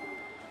up.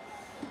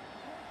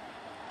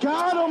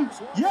 Got him!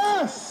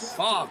 Yes!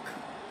 Fuck.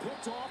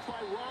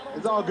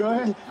 It's all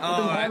good. You've been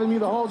having me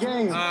the whole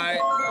game. All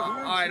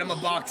right, I'm a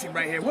boxing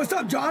right here. What's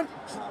up, John?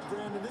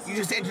 You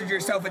just entered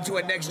yourself into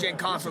a next-gen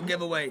console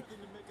giveaway.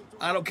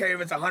 I don't care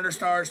if it's 100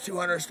 stars,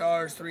 200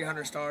 stars,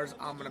 300 stars.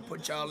 I'm gonna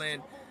put y'all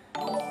in.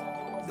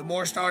 The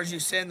more stars you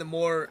send, the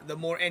more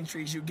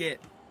entries you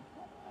get.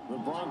 The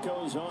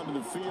Broncos onto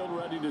the field,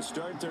 ready to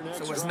start their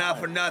next So it's not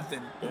for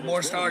nothing. The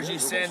more stars you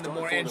send, the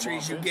more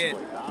entries you get,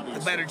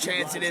 the better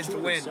chance it is to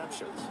win.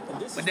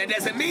 But that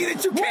doesn't mean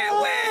that you can't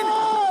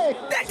win.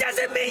 That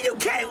doesn't mean you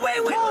can't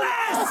win with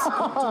less.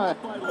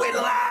 With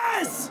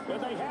less.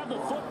 And they have the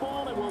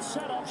football and will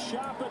set up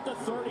shop at the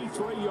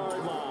 33-yard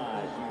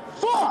line.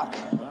 Fuck!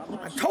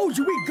 I told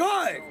you we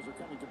good.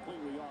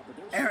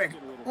 Eric,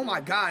 oh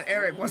my God,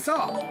 Eric, what's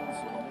up?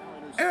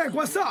 Eric,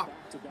 what's up?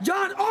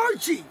 John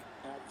Archie.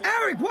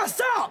 Eric,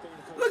 what's up?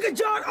 Look at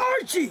John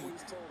Archie.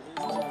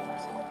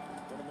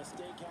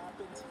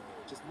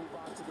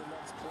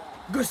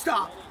 Good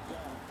stop.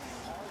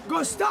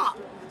 Good stop.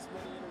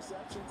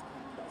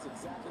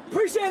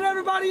 Appreciate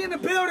everybody in the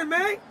building,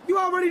 man. You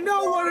already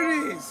know what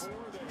it is.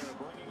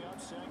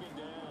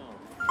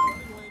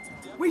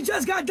 We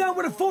just got done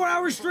with a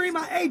 4-hour stream.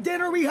 I ate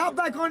dinner. We hopped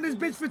back on this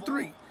bitch for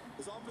 3.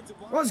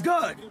 What's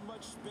good?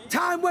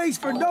 Time waits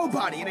for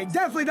nobody, and they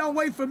definitely don't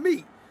wait for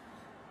me.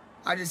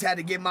 I just had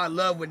to give my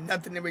love with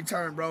nothing in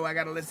return, bro. I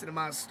got to listen to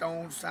my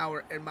Stone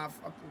Sour in my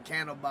fucking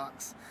candle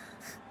box.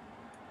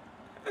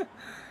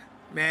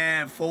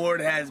 Man, Ford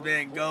has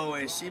been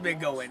going. She been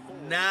going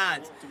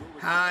nuts.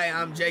 Hi,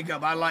 I'm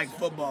Jacob. I like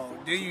football.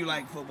 Do you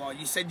like football?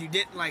 You said you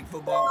didn't like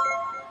football.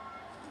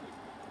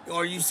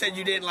 Or you said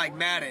you didn't like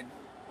Madden.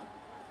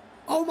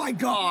 Oh my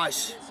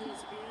gosh.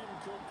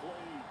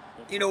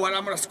 You know what?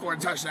 I'm going to score a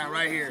touchdown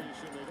right here.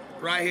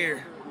 Right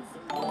here.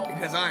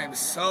 Because I am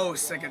so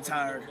sick and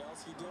tired.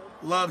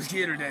 Love's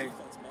here today.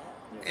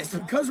 It's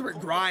because we're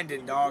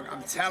grinding, dog.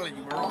 I'm telling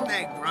you, we're on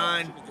that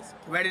grind,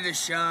 ready to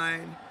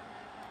shine.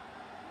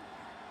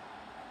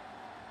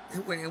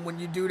 And when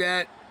you do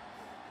that,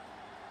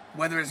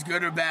 whether it's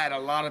good or bad, a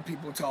lot of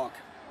people talk.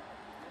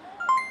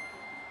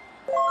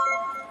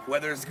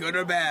 Whether it's good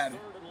or bad,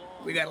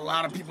 we got a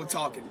lot of people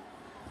talking.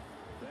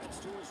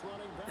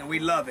 And we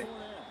love it.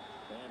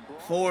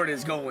 Ford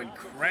is going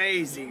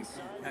crazy.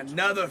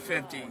 Another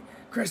 50.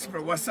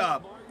 Christopher, what's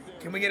up?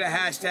 Can we get a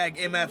hashtag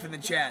MF in the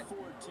chat?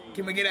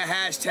 Can we get a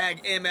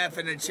hashtag MF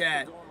in the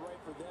chat?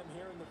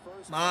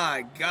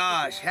 My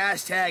gosh,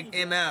 hashtag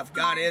MF.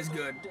 God is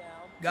good.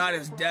 God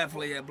is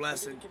definitely a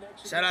blessing.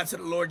 Shout out to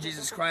the Lord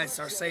Jesus Christ,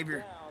 our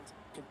Savior.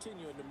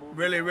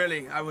 Really,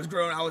 really. I was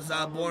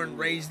born,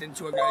 raised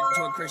into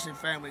a Christian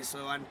family,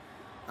 so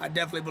I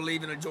definitely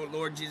believe in the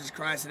Lord Jesus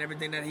Christ, and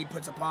everything that He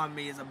puts upon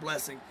me is a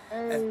blessing.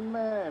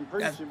 Amen.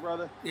 Preach it,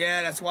 brother.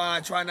 Yeah, that's why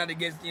I try not to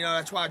get,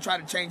 that's why I try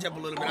to change up a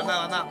little bit.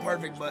 I'm not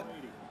perfect, but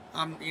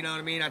you know what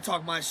I mean? I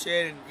talk my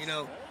shit and,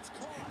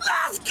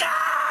 let's go!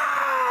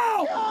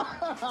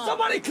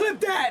 Somebody clip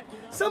that!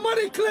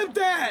 Somebody clip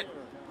that!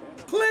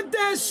 Clip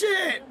that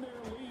shit!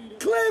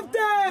 Clip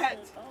that!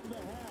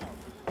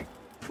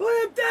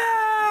 Clip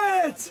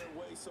that!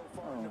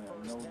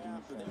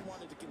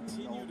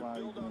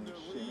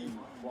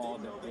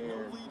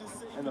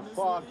 In the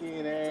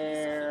fucking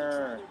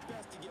air.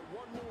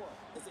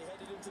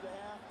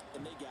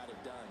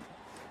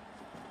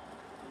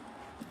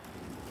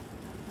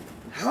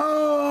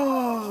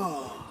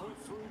 Oh.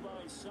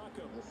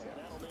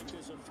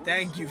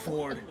 Thank you,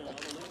 Ford.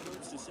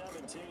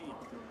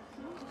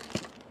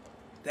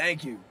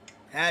 Thank you.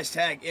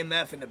 Hashtag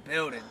MF in the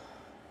building.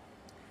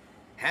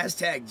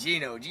 Hashtag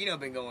Gino. Gino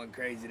been going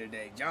crazy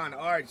today. John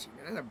Archie.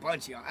 There's a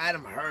bunch of y'all.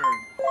 Adam Hurd.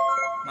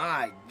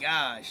 My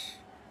gosh.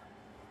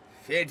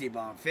 50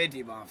 bomb,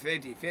 50 bomb,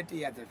 50,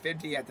 50 after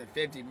 50 after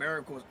 50.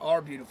 Miracles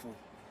are beautiful.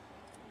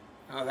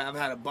 I've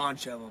had a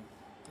bunch of them,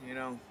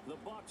 The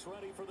Bucs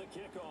ready for the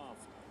kickoff.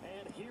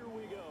 And here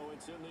we go.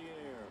 It's in the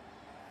air.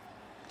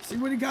 See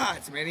what he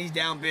got, man. He's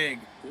down big.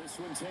 This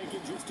one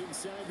taken just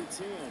inside the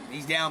 10.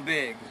 He's down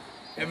big.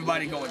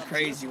 Everybody going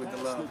crazy with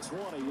the love.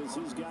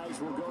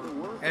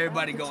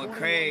 Everybody going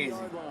crazy.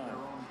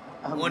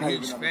 One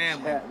huge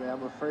family. Chat, man.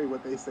 I'm afraid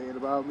what they saying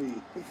about me.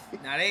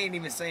 Now, they ain't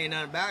even saying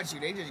nothing about you.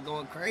 They just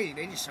going crazy.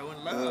 They just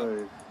showing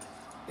love.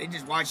 They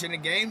just watching the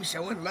game,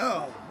 showing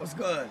love. What's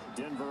good?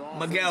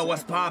 Miguel,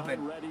 what's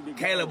popping?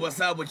 Caleb, what's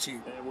up with you?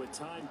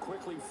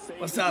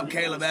 What's up,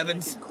 Caleb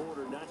Evans?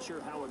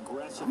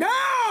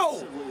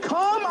 No!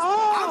 Come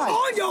on! I'm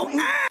on your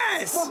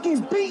ass.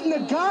 Fucking beating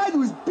the guy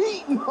who's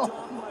beating him.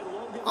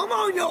 I'm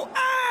on your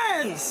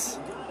ass.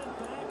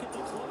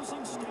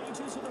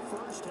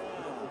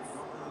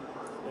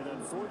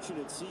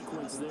 Unfortunate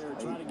sequence there,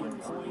 trying to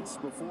get points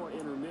before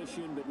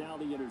intermission, but now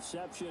the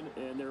interception,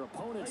 and their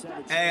opponents have a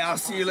chance. Hey, I'll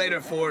see you later,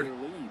 Ford.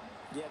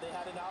 Yeah, they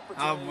had an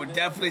I opportunity. will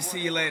definitely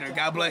see you later.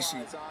 God bless you.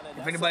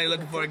 If anybody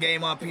looking for a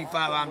game on P5,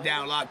 I'm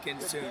down. Lock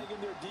in soon.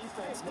 Begging their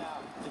defense now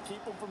to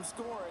keep them from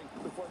scoring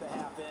before the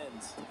half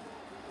ends.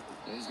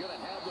 He's going to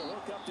have the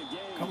hook up to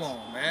Gage. Come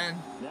on,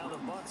 man. Now the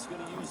Bucks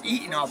going to use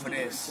Eating off of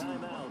this.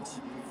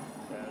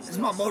 This is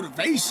my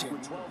motivation.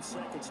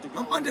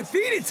 I'm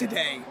undefeated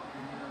today.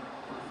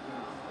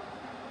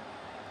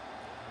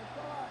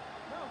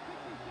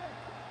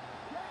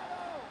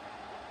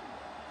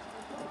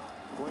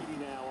 Brady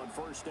now on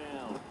first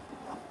down.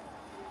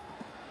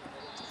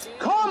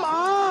 Come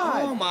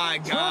on! Oh my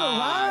Turn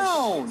gosh.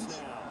 around! You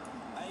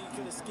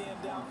could have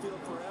scanned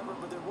downfield forever,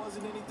 but there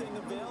wasn't anything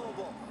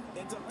available.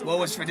 What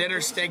was for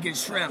dinner? Steak and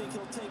shrimp.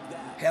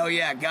 Hell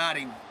yeah, got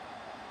him.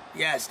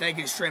 Yeah, steak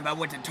and shrimp. I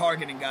went to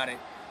Target and got it.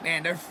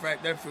 Man, their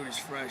food is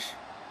fresh.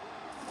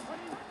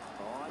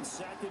 On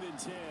 2nd and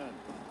 10,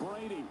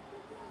 Brady.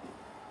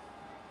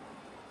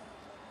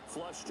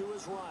 Flush to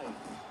his right.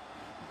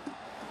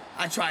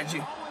 I tried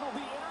you. Oh, it'll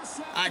be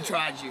intercepted. I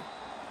tried you.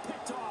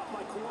 Picked off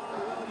by Kwan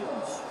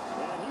Williams.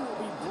 And he will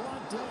be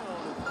brought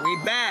down. We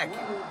back.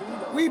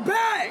 We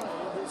back.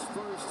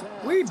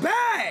 We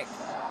back.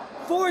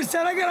 Ford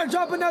said I gotta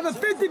drop another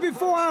 50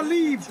 before I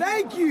leave.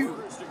 Thank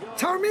you.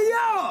 Turn me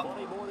up.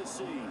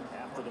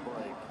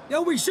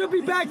 Yo, we should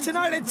be back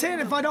tonight at 10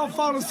 if I don't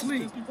fall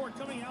asleep.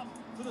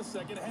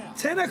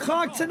 10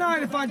 o'clock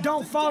tonight if I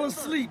don't fall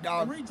asleep,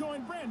 dog.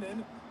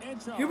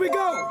 Here we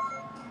go.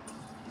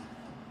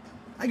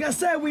 Like I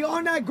said, we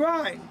on that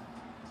grind.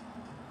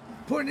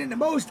 Putting in the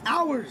most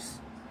hours.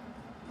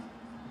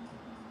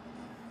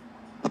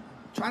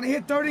 Trying to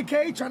hit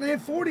 30K, trying to hit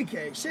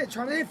 40K. Shit,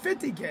 trying to hit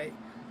 50K.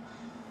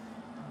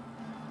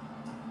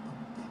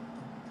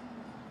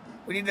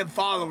 We need them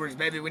followers,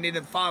 baby. We need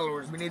them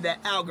followers. We need that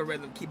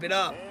algorithm. Keep it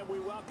up. And we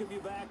welcome you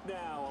back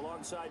now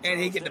alongside. And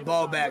he get the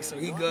ball back, so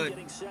he good.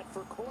 Getting set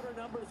for quarter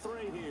number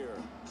 3 here.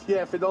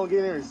 Yeah, if it don't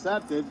get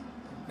intercepted.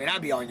 Man, I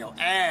be on your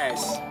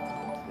ass.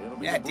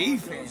 That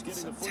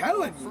defense, I'm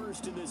telling you.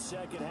 First in the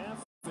second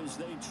half as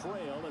they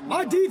trail.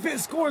 My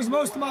defense scores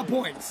most of my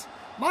points.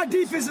 My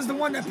defense is the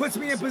one that puts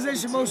me in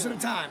position most of the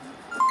time.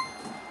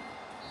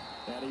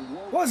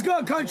 What's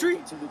good,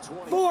 country?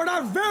 Ford,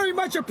 I very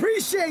much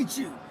appreciate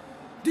you.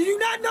 Do you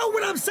not know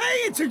what I'm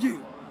saying to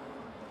you?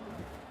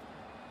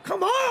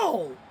 Come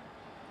on.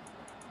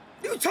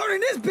 You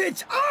turning this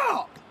bitch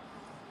up.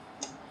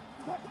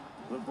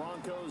 The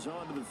Broncos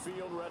onto the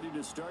field ready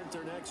to start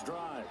their next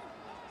drive.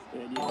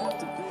 And you have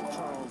to think,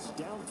 Charles,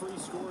 down 3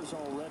 scores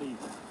already.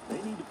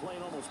 They need to play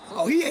an almost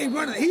Oh, he ain't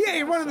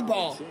running the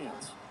ball.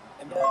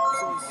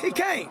 He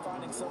can't.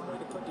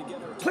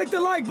 Click the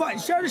like button.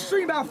 Share the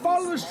stream out.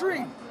 Follow the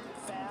stream.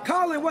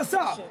 Colin, what's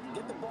up?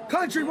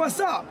 Country,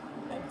 what's up?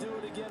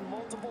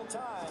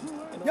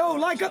 Yo,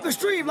 like up the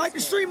stream. Like the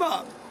stream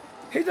up.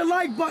 Hit the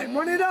like button.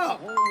 Run it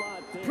up.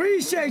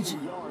 Appreciate you.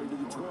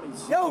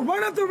 Yo,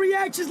 run up the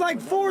reactions like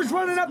Ford's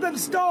running up them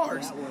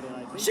stars.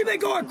 She been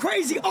going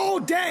crazy all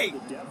day.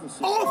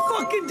 All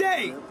fucking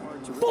day.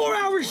 4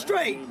 hours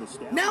straight.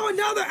 Now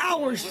another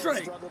hour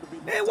straight.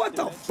 Man, what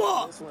the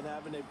fuck?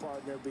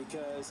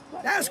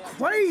 That's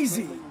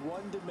crazy.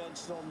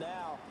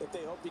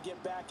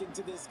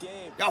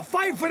 Y'all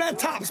fight for that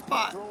top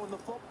spot.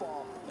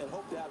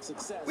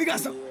 We got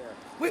some.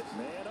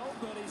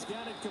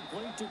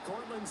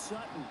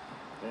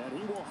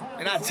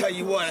 And I tell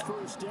you what,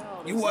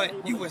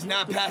 you was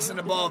not passing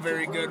the ball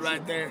very good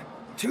right there.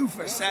 2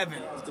 for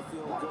 7.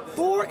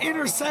 4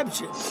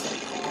 interceptions.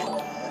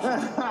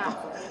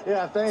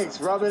 Yeah,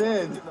 thanks. Rub it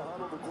in.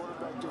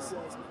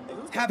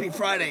 Happy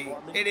Friday.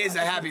 It is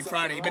a happy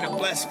Friday. It's been a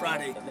blessed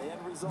Friday.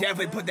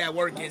 Definitely put that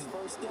work in.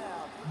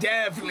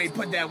 Definitely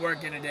put that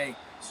work in today.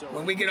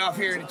 When we get off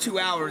here in 2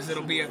 hours,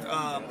 it'll be a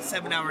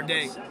 7-hour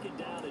day.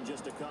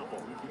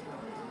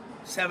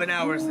 7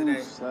 hours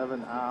today.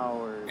 7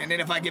 hours. And then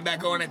if I get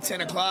back on at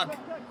 10 o'clock,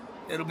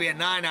 it'll be a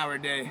 9-hour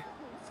day.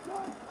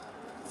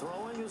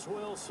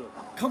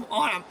 Come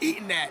on, I'm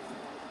eating that.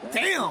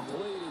 Damn.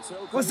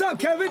 What's up,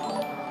 Kevin?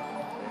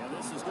 And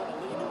this is going to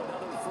lead to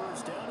another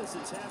first down as the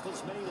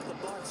tackle's made at the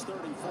Bucs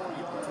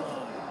 34-yard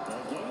line. A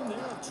gain there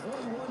of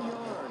 21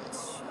 yards.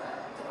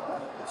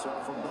 So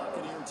from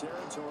Buccaneer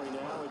territory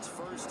now, it's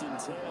 1st and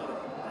 10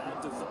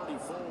 at the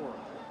 34.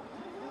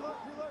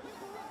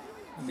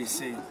 Let me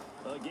see.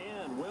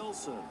 Again,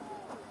 Wilson.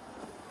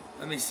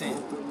 Let me see.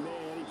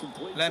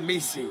 Let me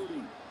see.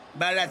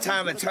 By that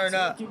time to turn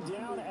up,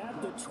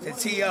 to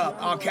tee up,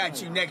 I'll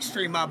catch you next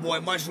stream, my boy.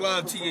 Much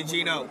love to you,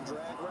 Gino.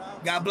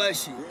 God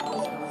bless you.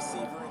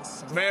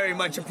 Very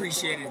much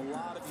appreciated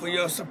for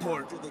your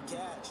support.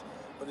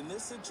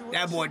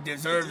 That boy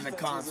deserves a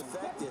console.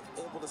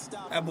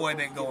 That boy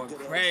been going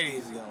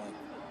crazy.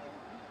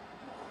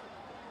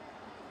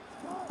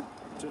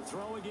 To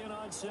throw again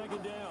on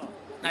second down.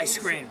 Nice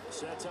screen.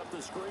 Sets up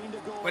the screen to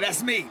go. But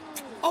that's me.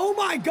 Oh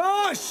my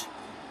gosh!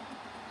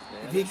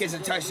 If he gets a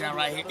touchdown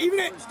right here, even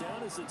if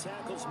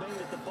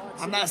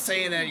I'm not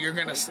saying that you're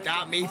gonna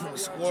stop me from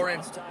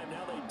scoring,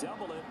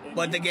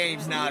 but the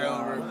game's not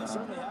over.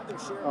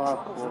 Of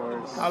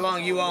course. How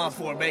long you on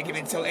for, Bacon?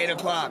 Until 8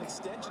 o'clock.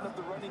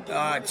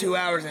 2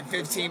 hours and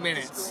 15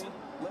 minutes.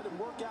 Let him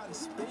work out in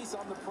space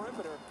on the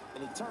perimeter,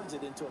 and he turns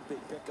it into a big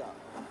pickup.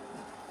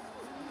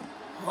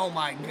 Oh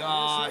my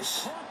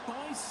gosh.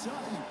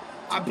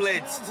 I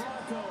blitzed.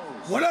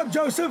 What up,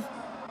 Joseph?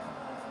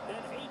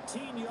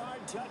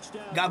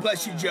 God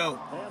bless you, Joe.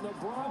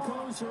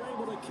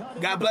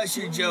 God bless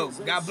you, Joe.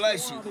 God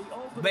bless you.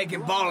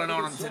 Bacon balling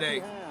on him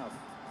today.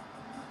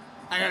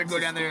 I gotta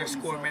go down there and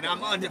score, man.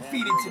 I'm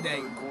undefeated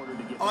today.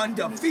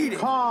 Undefeated.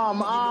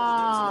 Come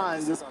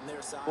on. This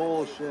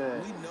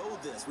bullshit. We know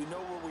this. We know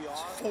where we are.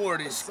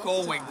 Ford is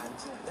going.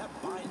 That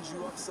binds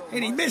you up so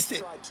And he much. missed it.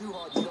 Try too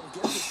hard, you don't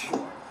get the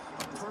score.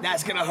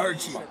 That's gonna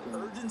hurt you.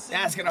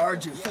 That's gonna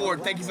hurt you.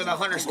 Ford, thank you for the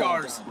 100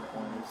 stars.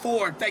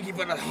 Ford, thank you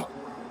for the...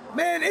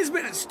 Man, it's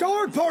been a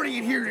star party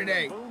in here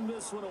today. Boom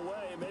this one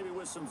away, maybe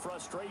with some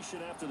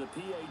frustration after the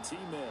PAT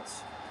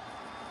miss.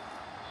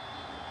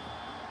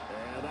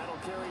 And that'll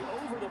carry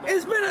over the...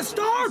 It's been a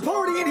star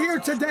party in here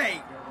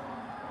today.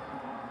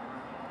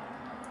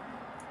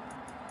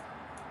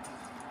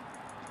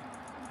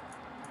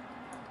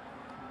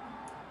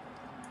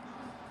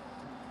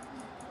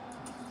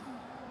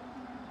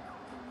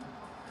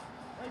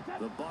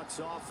 The Bucs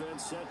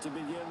offense set to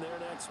begin their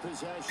next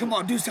possession. Come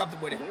on, do something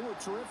with it. They were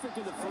terrific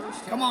in the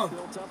first Come half, on.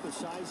 built up a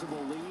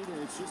sizable lead,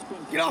 and it's just been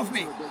Get off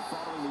me.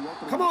 following the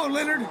opening Come on,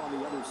 Leonard. on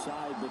the other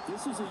side, but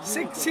this is a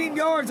 16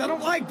 yards. I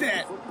don't like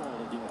that. football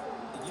again.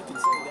 You can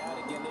say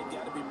that again. They've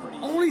got to be pretty...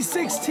 Only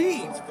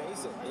 16. Let's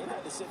face it. They've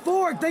had to sit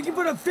Ford, thank you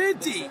for the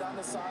 50. on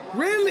the sideline.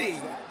 Really?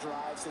 That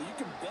drive, so you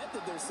can bet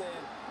that they're saying,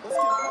 let's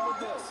get on with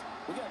this.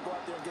 We got to go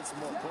out there and get some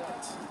more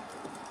points.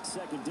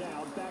 Second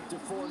down, back to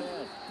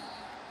Fournette.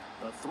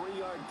 A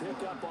 3-yard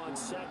pickup on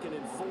 2nd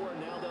and 4.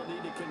 Now they'll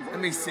need to convert.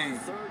 Let me see. On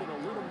 3rd and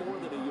a little more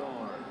than a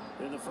yard.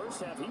 In the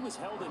first half, he was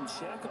held in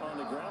check on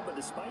the ground, but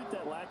despite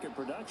that lack of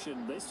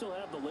production, they still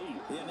have the lead.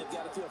 Yeah, and they've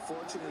got to feel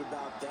fortunate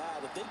about that.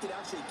 If they could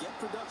actually get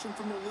production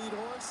from their lead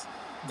horse,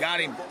 Got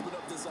him. open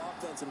up this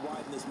offense and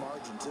widen this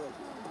margin too.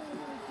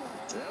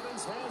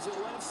 Evans has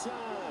it left side.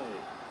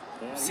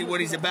 And See what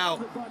he's about.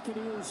 the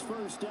Buccaneers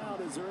first down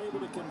as they're able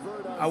to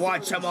convert on I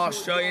watched 3rd some and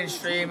Australian 6.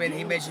 stream and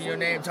he mentioned your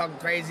name talking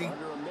crazy.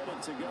 Under a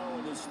minute to go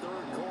in this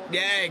 3rd quarter.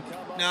 Yeah,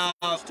 no,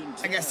 First and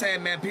like I 10.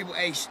 said, man, people,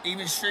 hey,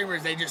 even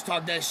streamers, they just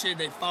talk that shit.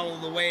 They follow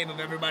the wave of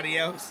everybody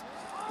else.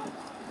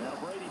 Now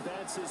Brady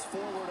bounces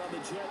forward on the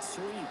jet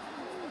sweep.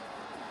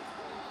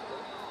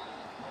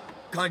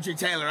 Country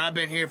Taylor, I've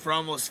been here for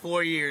almost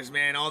 4 years,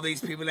 man. All these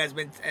people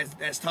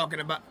that's talking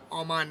about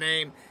on my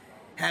name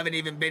haven't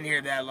even been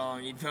here that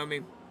long. You feel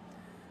me?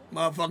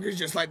 Motherfuckers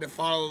just like to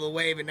follow the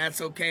wave, and that's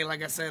okay.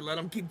 Like I said, let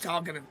them keep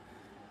talking.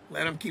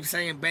 Let them keep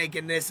saying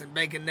bacon this and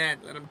bacon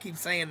that. Let them keep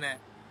saying that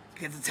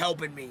because it's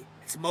helping me.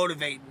 It's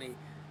motivating me.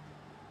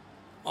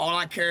 All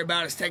I care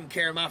about is taking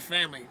care of my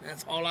family.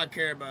 That's all I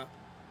care about.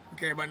 I don't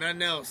care about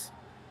nothing else.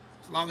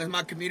 As long as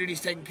my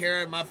community's taken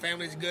care of, my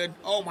family's good.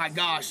 Oh my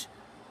gosh.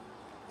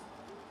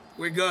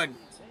 We're good.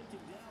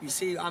 You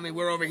see, I mean,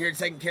 we're over here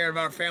taking care of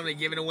our family,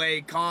 giving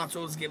away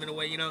consoles, giving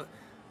away, you know,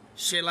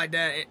 shit like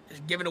that.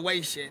 Giving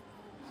away shit.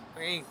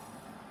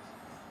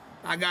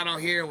 I got on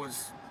here and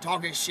was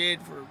talking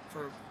shit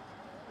for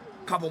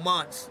a couple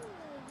months.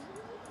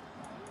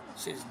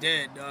 Shit's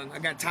dead, dog. I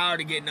got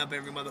tired of getting up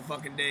every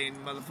motherfucking day and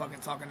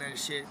motherfucking talking that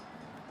shit.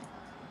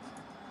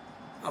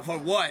 For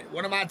what?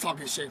 What am I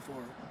talking shit for?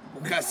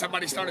 Because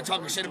somebody started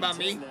talking shit about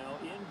me? Now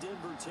in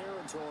Denver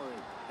territory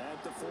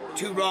at the 40.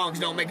 Two wrongs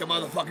don't make a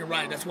motherfucking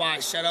right. That's why I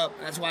shut up.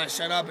 That's why I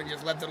shut up and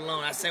just left it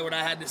alone. I said what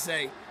I had to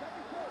say.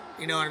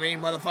 You know what I mean?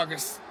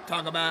 Motherfuckers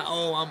talk about,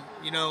 oh,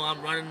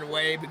 I'm running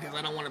away because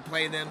I don't want to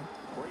play them.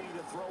 Brady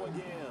to throw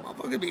again.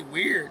 Motherfuckers be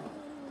weird.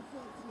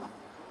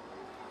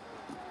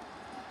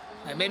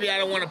 Like maybe I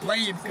don't want to play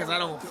you because I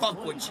don't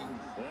fuck with you.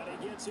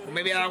 And he gets it. Or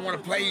maybe I don't want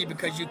to play you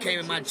because you came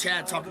in my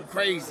chat talking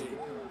crazy.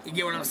 You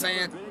get what I'm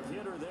saying? Big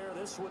hitter there.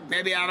 This one.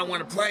 Maybe I don't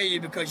want to play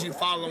you because you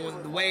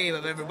following the wave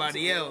of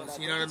everybody else.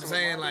 You know what I'm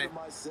saying? Like,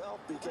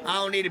 I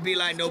don't need to be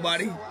like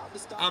nobody.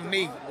 I'm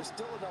me.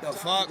 The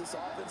fuck?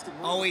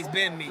 Always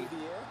been me.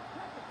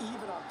 Even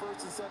on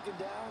first and second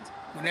downs.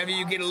 Whenever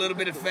you get a little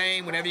bit of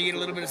fame, whenever you get a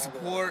little bit of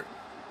support,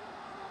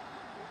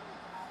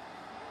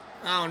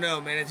 I don't know,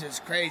 man. It's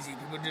just crazy.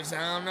 People just,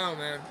 I don't know,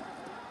 man.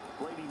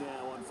 Brady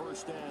now on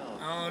first down.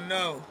 I don't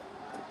know.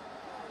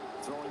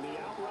 Throwing the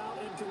out route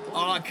incomplete.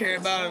 All I care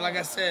about is, like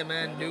I said,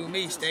 man, do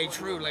me. Stay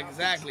true. Like,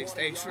 exactly.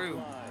 Stay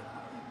true.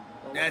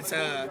 That's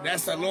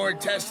the Lord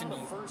testing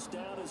you. First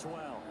down as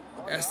well.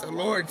 That's the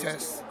Lord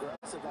test.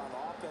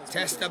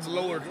 Test of the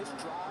Lord. This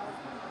drive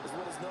is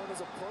what is known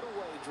as a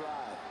put-away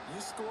drive.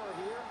 You score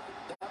here,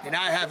 And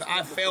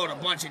I failed a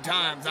bunch of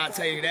times, I'll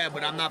tell you that,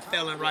 but I'm not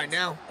failing right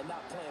now.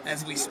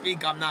 As we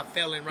speak, I'm not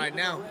failing right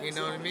now. You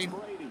know what I mean?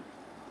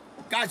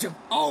 Gotcha.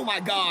 Oh my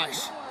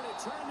gosh.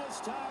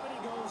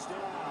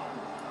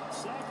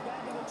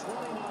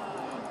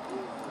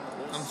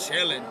 I'm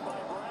chilling.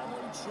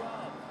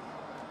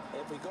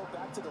 If we go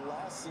back to the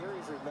last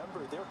series,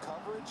 remember their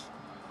coverage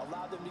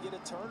allowed them to get a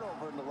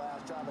turnover in the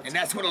last drive. And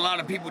that's what a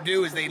lot of people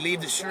do is they leave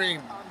the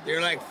stream.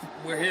 They're like,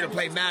 we're here to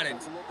play Madden.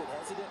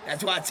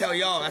 That's why I tell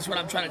y'all. That's what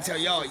I'm trying to tell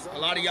y'all. A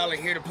lot of y'all are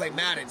here to play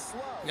Madden.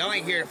 Y'all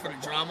ain't here for the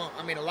drama.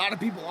 I mean, a lot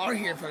of people are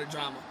here for the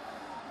drama.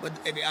 But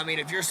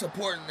if you're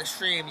supporting the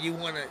stream,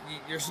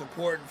 you're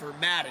supporting for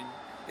Madden.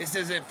 This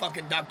isn't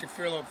fucking Dr.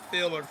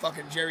 Phil or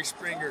fucking Jerry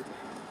Springer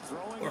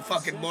or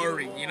fucking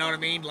Murray. You know what I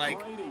mean? Like,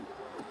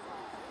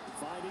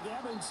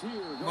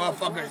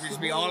 motherfuckers just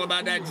be all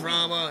about that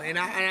drama. And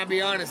I'll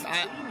be honest,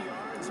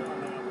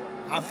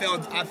 I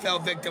fell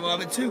victim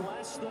of it too.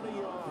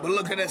 But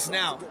look at us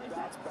now.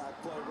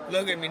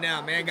 Look at me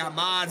now, man. Got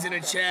mods in the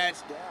chat,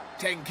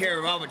 taking care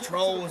of all the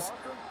trolls.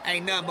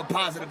 Ain't nothing but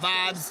positive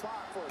vibes.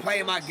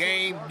 Playing my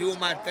game, doing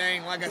my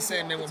thing. Like I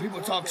said, man, when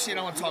people talk shit,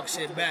 I want to talk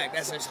shit back.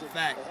 That's just a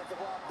fact.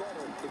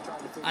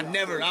 I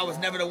was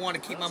never the one to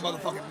keep my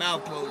motherfucking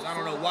mouth closed. I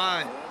don't know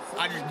why.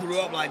 I just grew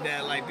up like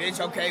that. Like, bitch,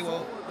 okay,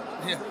 well,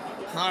 yeah,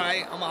 all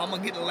right, I'm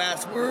going to get the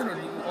last word,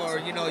 or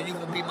you know, you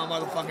going to beat my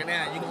motherfucking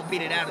ass. You going to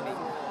beat it out of me.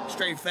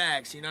 Straight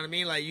facts, you know what I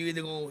mean? Like, you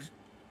either going to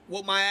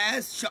whoop my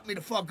ass, shut me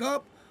the fuck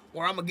up,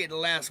 or I'm going to get the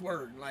last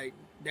word. Like,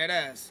 dead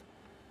ass.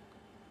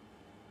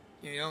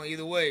 You know,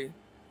 either way.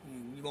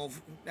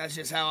 That's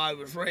just how I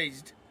was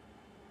raised.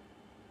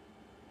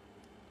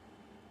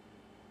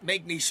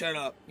 Make me shut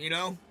up, you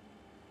know?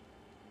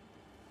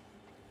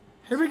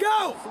 Here we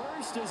go!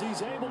 First, as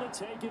he's able to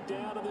take it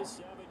down to the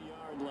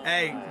 7-yard line.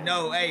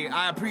 Hey,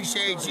 I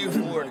appreciate you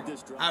for it.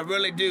 I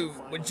really do.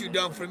 What you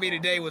done for me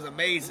today was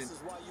amazing.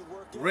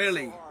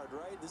 Really.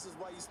 This is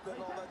why you spend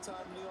all that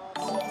time in the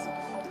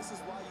offseason. This is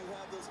why you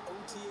have those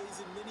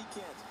OTAs and mini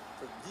camps.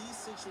 For these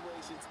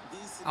situations,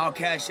 I'll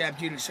cash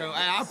app you to show.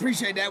 I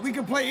appreciate that. We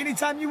can play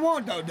anytime you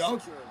want, though,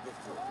 dog.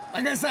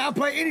 Like I said, I'll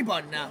play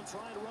anybody now.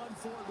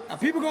 Now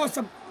people going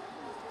some.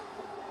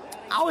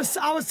 I was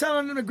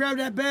telling them to grab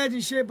that badge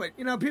and shit, but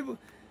you know, people,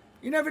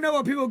 you never know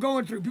what people are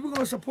going through. People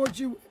gonna support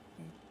you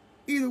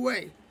either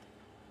way.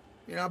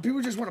 You know,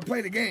 people just want to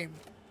play the game.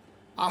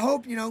 I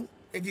hope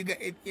if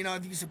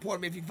you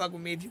support me, if you fuck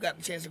with me, if you got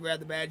the chance to grab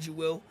the badge, you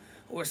will,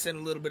 or send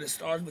a little bit of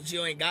stars, but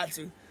you ain't got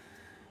to.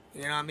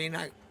 You know what I mean?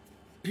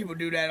 People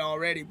do that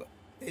already, but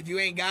if you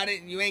ain't got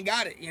it, you ain't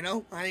got it, you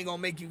know? I ain't gonna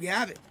make you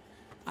have it.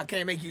 I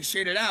can't make you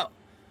shit it out.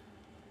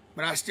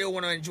 But I still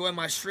want to enjoy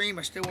my stream.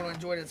 I still want to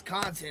enjoy this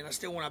content. I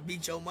still want to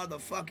beat your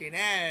motherfucking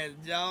ass,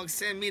 dog.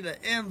 Send me the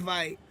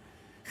invite.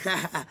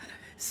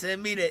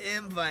 Send me the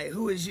invite.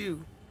 Who is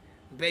you?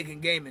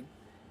 Bacon Gaming.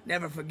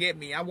 Never forget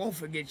me. I won't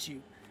forget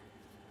you.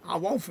 I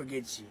won't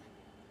forget you.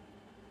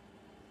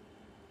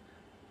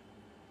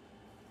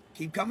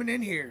 Keep coming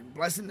in here,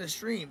 blessing the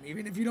stream.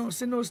 Even if you don't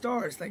send no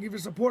stars, thank you for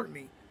supporting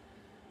me.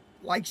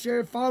 Like,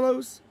 share,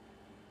 follows,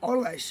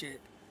 all that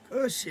shit.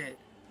 Good shit.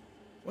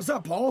 What's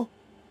up, Paul?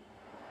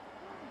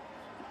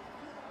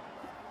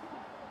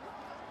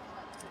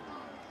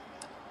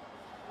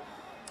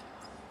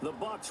 The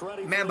Bucs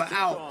ready Member for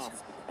out.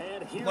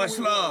 And here Much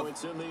love.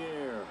 It's in the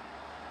air.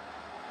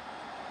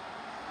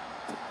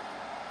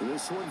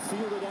 This one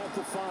fielded at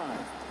the 5.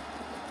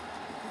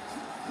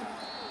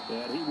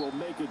 And he will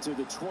make it to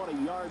the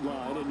 20-yard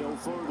line and no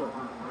further.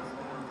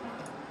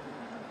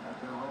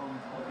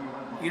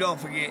 You don't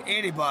forget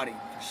anybody.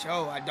 For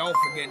sure, I don't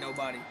forget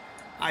nobody.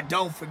 I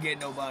don't forget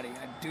nobody.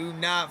 I do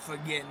not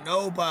forget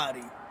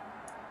nobody.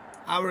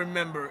 I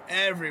remember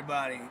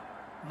everybody.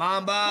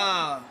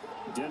 Mamba.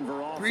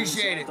 Denver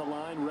appreciate it. The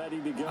line,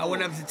 ready to go. I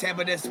went up to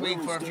Tampa this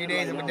week for a few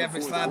days. I'm gonna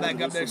definitely slide back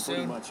up there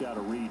soon. Much out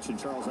of reach. And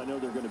Charles, I know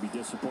they're going to be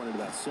disappointed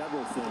about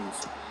several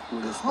things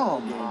with this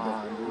game,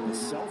 but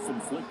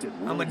self-inflicted.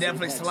 I'm gonna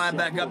definitely slide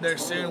back up there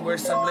soon.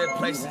 Where's some lit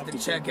places to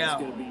check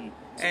out?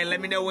 Hey, let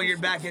me know when you're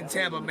back in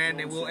Tampa, man,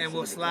 and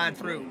we'll slide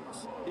through.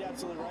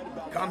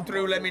 Come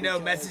through. Let me know.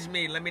 Message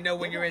me. Let me know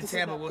when you're in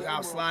Tampa.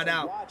 I'll slide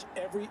out.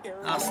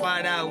 I'll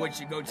slide out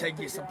with you. Go take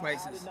you some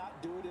places.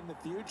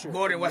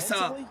 Gordon, what's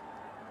up?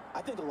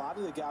 I think a lot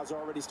of the guys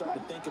are already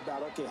starting to think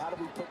about, okay, how do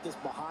we put this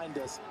behind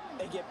us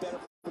and get better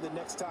for the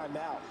next time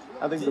out?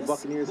 I think the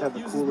Buccaneers have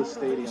the coolest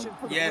stadium.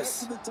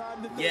 Yes.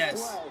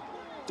 Yes.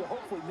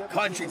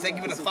 Country, thank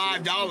you for the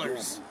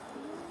 $5.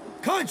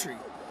 Country.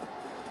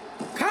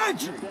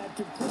 Country.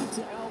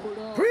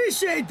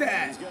 Appreciate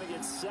that. He's going to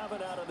get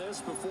 7 out of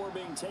this before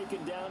being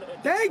taken down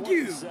at thank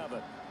you.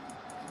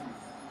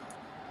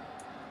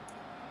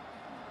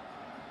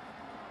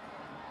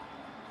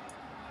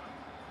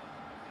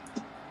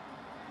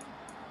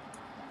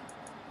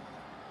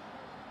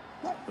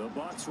 The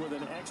Bucs with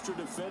an extra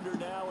defender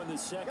now in the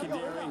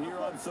secondary here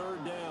on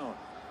 3rd down.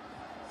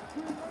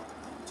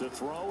 To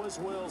throw is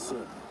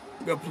Wilson.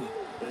 Good play.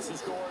 This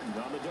is Gordon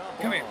on the dump.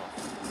 Come here.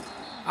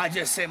 I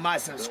just sent my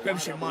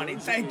subscription money.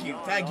 Thank you.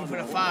 Thank you for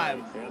the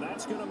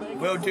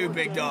 5. Will do,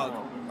 big dog.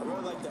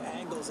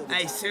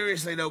 Hey,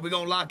 seriously, though, we're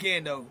going to lock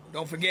in, though.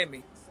 Don't forget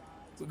me.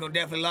 We're going to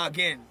definitely lock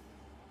in.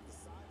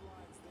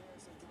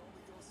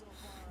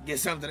 Get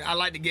something. I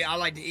like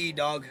to eat,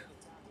 dog.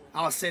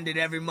 I'll send it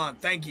every month.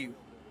 Thank you.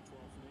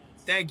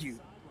 Thank you.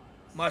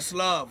 Much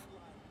love.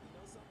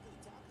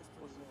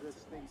 What's some good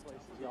steak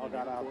places y'all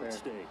got out there?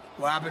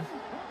 What happened?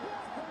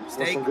 What's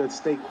Steak? some good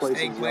steak places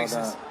Steak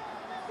places.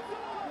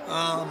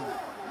 y'all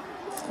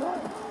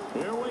got?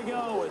 Here we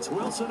go. It's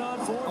Wilson on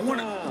fourth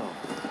down.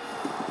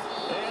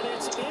 And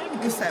it's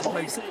What's that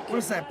place?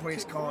 What's that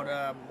place called?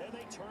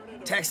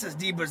 Texas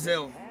de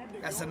Brazil.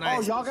 That's a nice.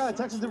 Oh, y'all got a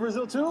Texas de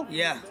Brazil too?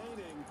 Yeah.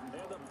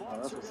 Oh,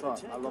 that's what's up.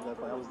 I love that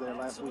place. I was there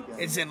last weekend.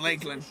 It's in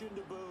Lakeland.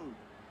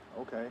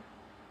 Okay.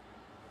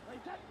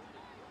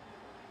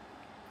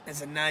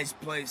 It's a nice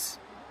place.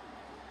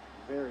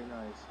 Very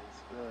nice.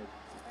 It's good.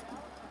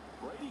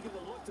 Brady going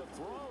to look to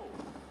throw.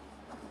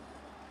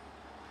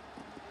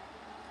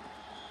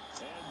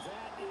 And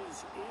that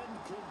is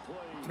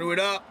incomplete. Threw it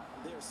up.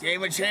 Gave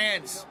him a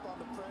chance.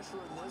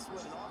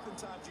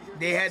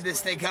 They had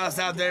this steakhouse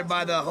out there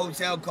by the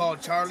hotel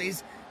called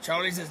Charlie's.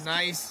 Charlie's is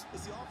nice.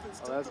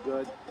 Oh, that's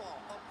good.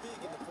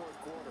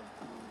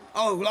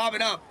 Oh, lob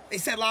it up. They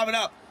said lob it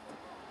up.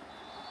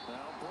 Now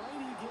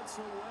Brady gets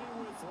away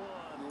with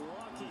one.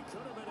 Lucky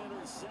could have been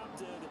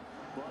intercepted,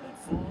 but it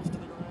falls to the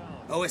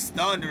ground. Oh, it's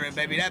thundering,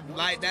 baby.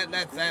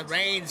 That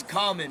rain's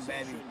coming,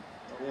 baby.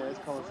 Yeah, it's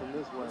coming from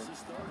this way.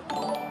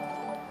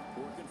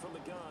 Working from the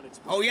gun. It's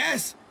Oh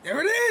yes,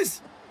 there it is.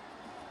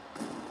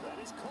 that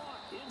is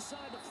caught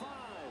inside the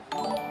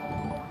 5.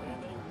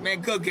 And they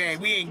Man, good game.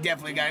 We ain't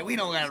definitely got it. We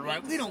don't gotta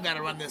run. We don't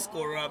gotta run this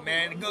score up,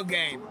 man. Good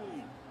game,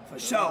 for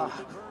sure. on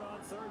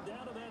third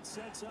down, and that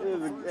sets up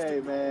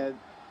Hey, man.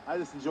 I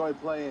just enjoy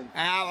playing.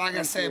 Like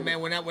I said, man,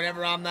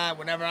 whenever I'm not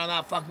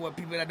fucking with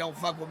people that don't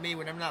fuck with me,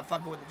 when I'm not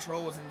fucking with the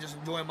trolls and just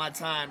enjoying my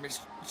time, it's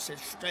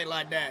straight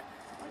like that.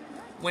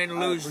 Win,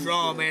 lose,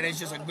 draw, man. It's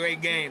just a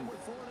great game.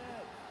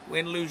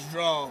 Win, lose,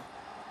 draw.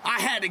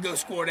 I had to go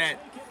score that.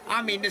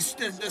 I mean, the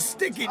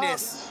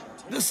stickiness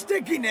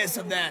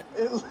of that.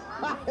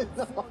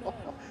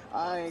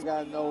 I ain't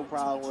got no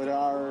problem with it. I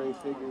already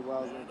figured what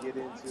I was going to get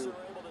into.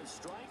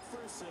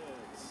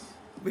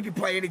 We can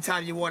play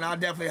anytime you want. I'll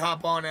definitely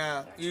hop on.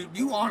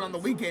 You on the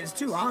weekends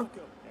too, huh?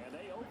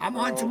 I'm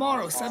on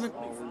tomorrow, 7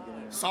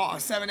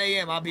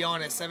 a.m. I'll be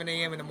on at 7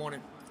 a.m. in the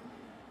morning.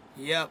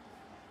 Yep.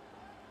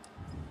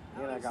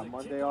 And I got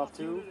Monday off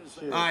too.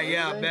 Shit, All right,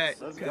 yeah, I Monday?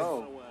 bet. Let's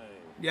go.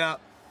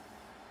 Yep.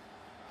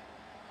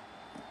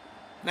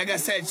 Like I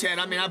said, Chad,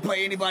 I mean, I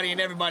play anybody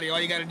and everybody. All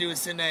you got to do is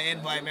send that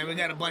invite, man. We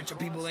got a bunch of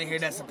people in here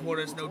that support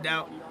us, no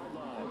doubt.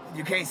 If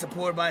you can't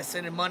support by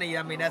sending money,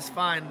 I mean, that's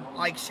fine.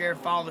 Like, share,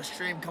 follow the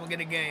stream, come get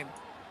a game.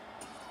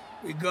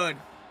 We good.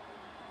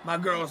 My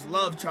girls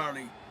love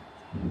Charlie.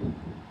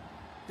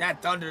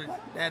 That thunder,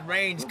 that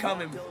rain's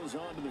coming.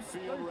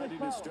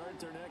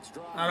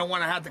 I don't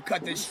want to have to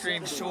cut this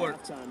stream short.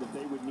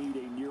 They would need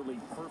a nearly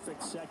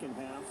perfect second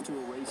half to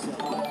erase that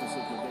deficit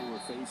that they were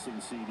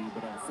facing, CD.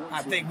 But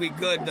I think we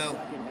good though.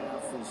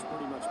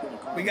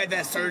 We got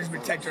that surge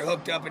protector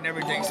hooked up and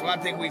everything, so I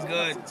think we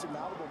good.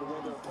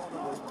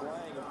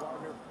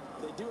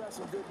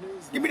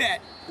 Give me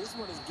that. This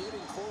one is getting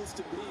close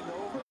to being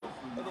over,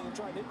 and they can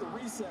try and hit the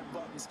reset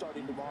button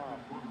starting tomorrow.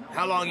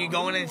 How long you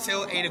going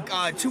until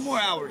 2 more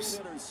hours?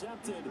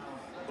 Intercepted,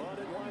 but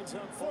it winds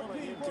up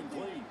falling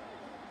incomplete.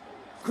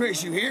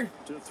 Chris, you here?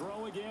 To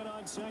throw again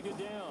on second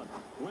down.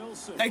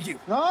 Wilson. Thank you.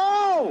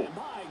 No!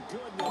 My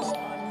goodness,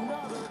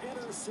 another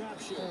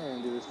interception.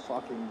 Man, dude, this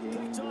fucking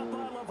game, dude. I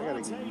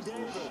gotta get used to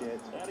this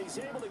shit. And he's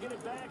able to get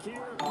it back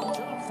here to the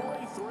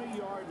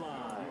 43-yard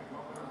line.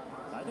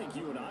 I think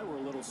you and I were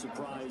a little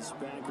surprised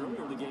back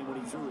earlier in the game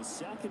when he threw his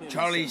second.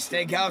 Charlie's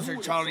Steakhouse or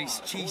Charlie's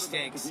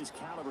Cheesesteaks?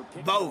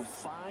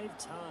 Both.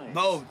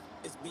 Both.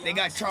 They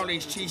got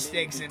Charlie's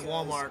Cheesesteaks in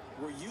Walmart.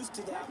 We're used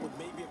to that with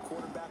maybe a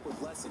quarterback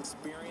with less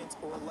experience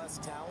or less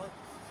talent,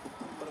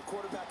 but a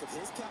quarterback of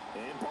his caliber.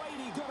 And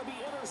Brady going to be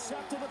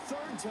intercepted a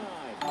third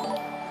time.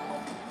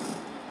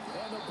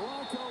 And the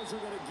Broncos are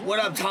going to get What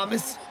up,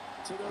 Thomas?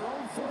 to their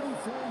own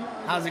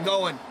 44-yard. How's it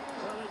going?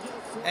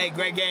 Hey,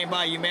 great game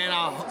by you, man.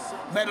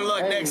 Better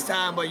luck next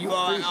time, but you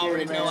all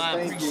already know I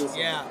appreciate it.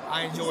 Yeah,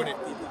 I enjoyed it.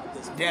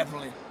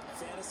 Definitely.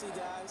 Fantasy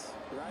guys,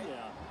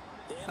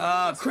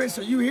 right? Chris,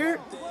 are you here?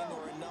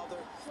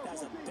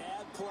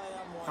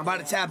 I'm about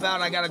to tap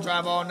out. I got to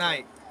drive all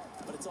night.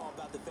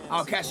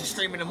 I'll catch the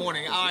stream in the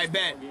morning. All right,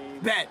 bet.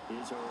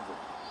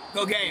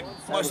 Go game.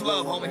 Much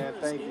love, homie. Man,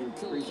 thank you.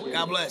 Appreciate it.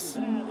 God bless.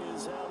 You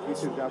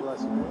too. God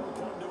bless you,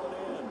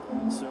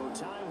 man. So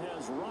time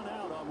has run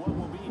out on what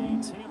will be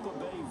a Tampa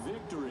Bay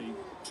victory.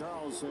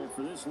 Charles,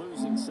 for this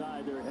losing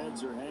side, their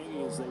heads are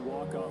hanging as they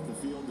walk off the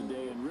field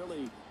today. And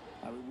really,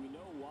 I mean, we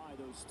know why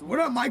those three. What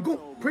up,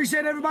 Michael?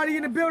 Appreciate everybody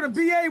in the building.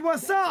 BA,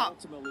 what's up?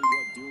 Ultimately,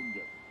 what doomed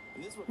them.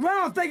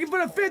 Ralph, thank you for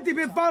the 50.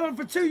 Been following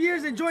for 2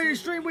 years. Enjoy your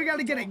stream. We got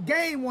to get a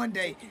game one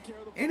day.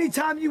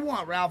 Anytime you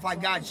want, Ralph, I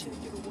got you.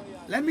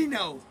 Let me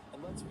know.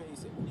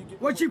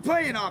 What you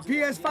playing on,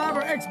 PS5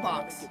 or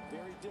Xbox?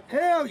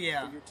 Hell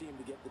yeah.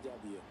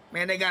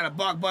 Man, they got a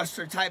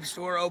Blockbuster type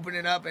store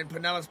opening up in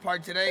Pinellas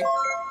Park today.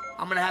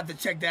 I'm gonna have to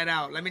check that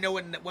out. Let me know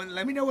what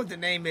the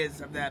name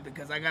is of that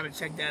because I gotta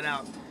check that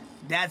out.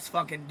 That's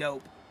fucking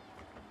dope.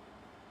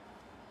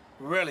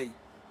 Really.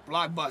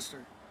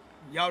 Blockbuster.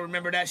 Y'all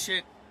remember that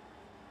shit?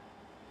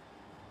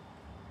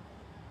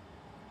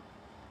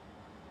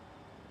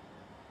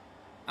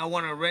 I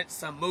want to rent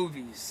some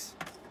movies.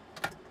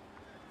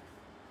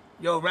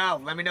 Yo,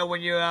 Ralph, let me know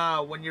when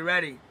you're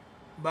ready.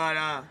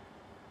 But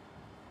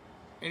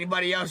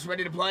anybody else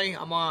ready to play?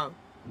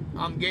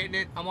 I'm getting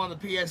it. I'm on the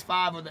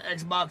PS5 or the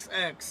Xbox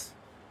X.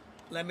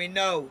 Let me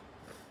know.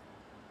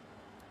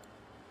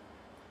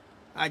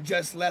 I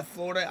just left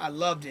Florida. I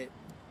loved it.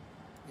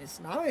 It's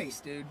nice,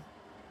 dude.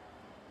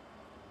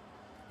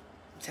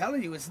 I'm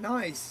telling you, it's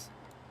nice.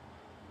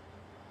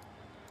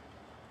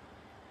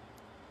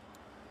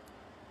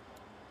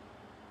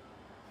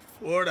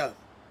 Florida.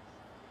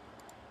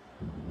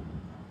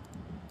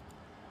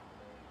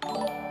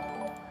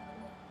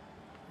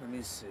 Let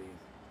me see.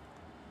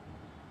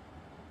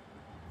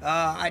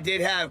 I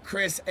did have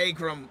Chris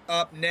Akram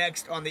up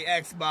next on the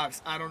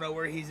Xbox. I don't know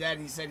where he's at.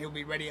 He said he'll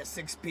be ready at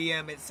 6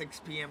 p.m. It's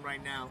 6 p.m.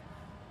 right now.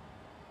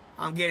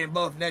 I'm getting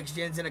both next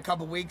gens in a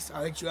couple weeks.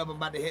 I'll hit you up. I'm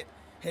about to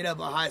hit up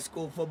a high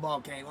school football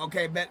game.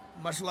 Okay, bet.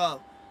 Much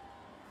love.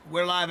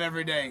 We're live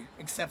every day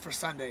except for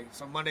Sunday.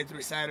 So Monday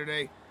through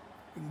Saturday,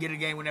 you can get a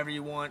game whenever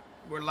you want.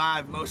 We're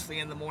live mostly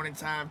in the morning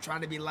time.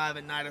 Trying to be live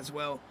at night as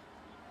well.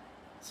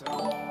 So,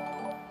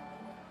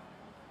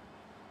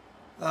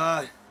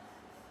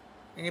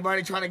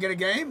 anybody trying to get a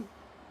game?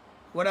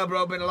 What up,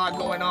 bro? Been a lot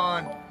going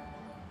on.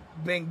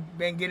 Been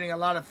getting a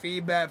lot of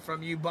feedback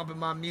from you bumping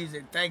my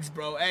music. Thanks,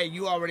 bro. Hey,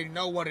 you already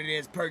know what it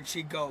is, Per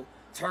Chico.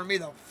 Turn me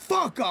the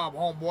fuck up,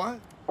 homeboy.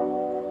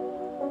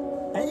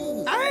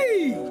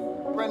 Hey!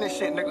 Run this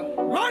shit, nigga.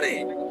 Run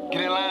it!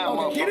 Get in line,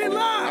 motherfucker. Get in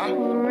line!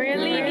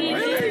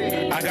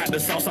 Really? I got the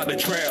sauce out the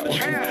trap.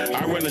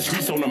 I run the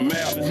streets on the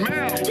map.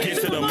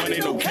 Get to the money,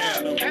 no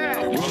cap.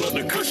 Roll up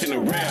the cushion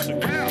and rap.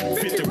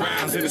 50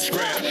 rounds in the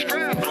scrap.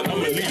 I'ma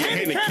leave you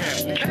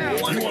handicapped.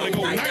 You wanna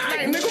go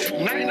night-night,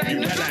 nigga? You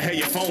better not have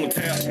your phone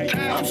tapped.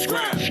 I'm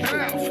scrapped.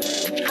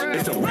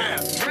 It's a rap.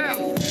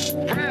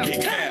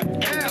 Get capped.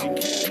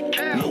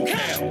 No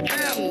cap.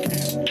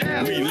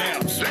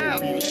 Relapse.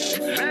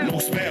 No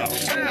spell.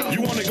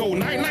 You wanna go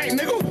night-night,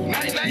 nigga?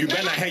 You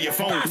better not have your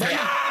phone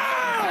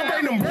tapped.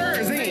 Bring them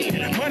birds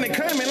in. Money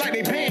coming like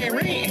they paying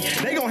rent.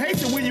 They gon'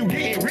 hate you when you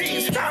getting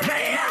rich.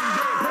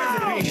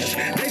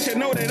 They should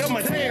know that I'm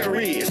a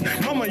terrorist.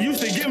 Mama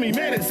used to give me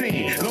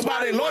medicine.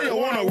 Nobody lawyer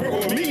wanna work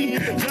with me.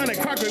 Johnny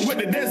Crockett with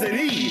the Desert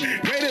E.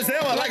 Greatest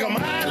ever like I'm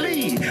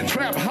Ali.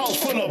 Trap house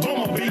full of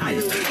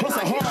bumblebees.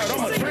 Hustle hard,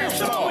 I'm a trap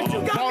star.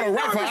 Bought a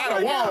rifle out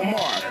of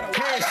Walmart.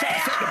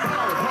 Headshots at the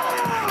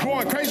ballpark.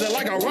 Going crazy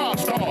like a rock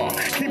star.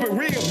 Keep it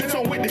real, bitch,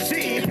 I'm with the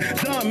shit.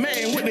 Done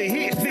Madden with the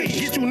hit stick.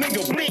 Get you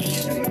nigga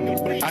bleed.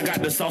 I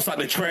got the sauce out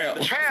the trap.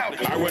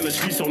 I run the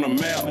streets on the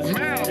map.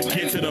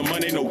 Get to the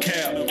money, no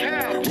cap.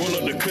 Roll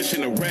up the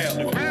cushion and rap.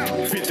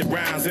 50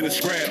 rounds in the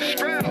scrap.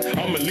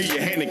 I'ma leave you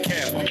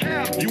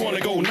handicapped. You wanna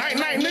go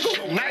night-night,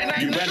 nigga?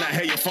 You better not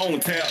have your phone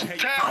tapped.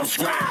 I'm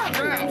scrapped.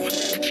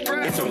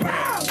 It's a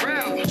rap.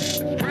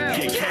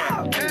 Get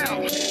capped.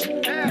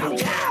 No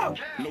cap.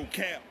 No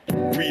cap.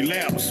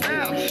 Relapse.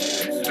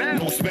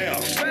 No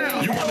spell.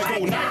 You wanna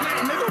go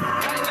night-night, nigga?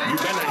 You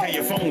better not have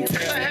your phone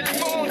tapped. I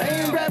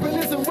ain't rapping,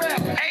 it's a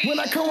rap. When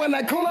I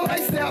come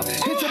like style,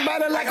 hit your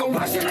body like a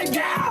Russian and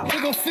gal. They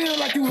gon' feel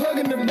like you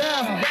hugging the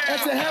bow.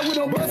 At your hat, we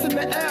don't bust in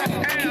the air.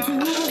 Keep you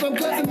rules, I'm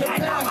cussing the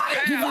pound.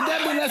 Give you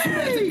that, but I shoot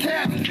at the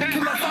cap.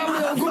 Till my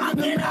family on Google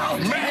the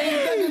mouth. I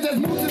ain't thinking, just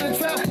move to the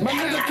trap. My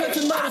nigga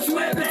catching out and shoot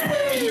at the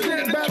 12. You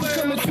get back,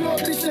 coming through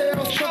up these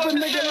shells. Fuck a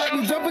nigga like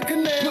we jumping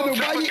canal. Put a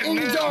wire in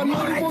your jaw,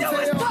 no you won't tell.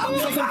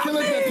 So some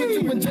killers that put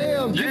you in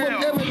jail. Give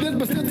up evidence,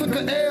 but still took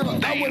a L.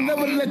 I would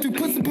never let you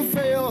pussy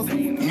prevail.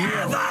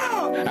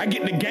 I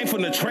get the game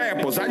from the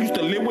trappers. I used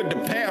to live with the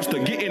pastor.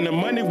 Getting the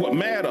money what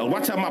matter.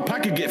 Watch how my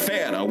pocket get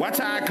fatter. Watch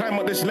how I climb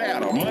up this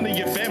ladder. Money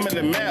your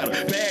family matter.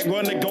 Bag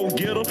run to go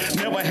get her.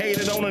 Never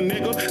hated on a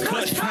nigga.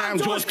 Clutch time,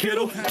 George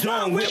Kittle.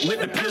 John Wick with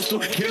the pistol.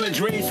 Killing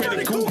dreams,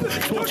 Freddy Cougar.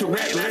 Torture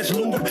rap, let's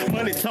Luger.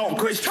 Money talk,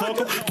 Chris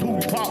Tucker.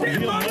 Tupac,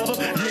 Bill Mother.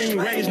 You ain't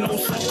raised no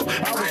sucker.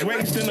 I was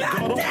raised in the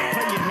gutter. Play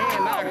your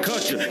hand, I'll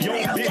cut you. Yo,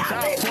 bitch,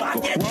 I'll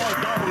fuck her. Raw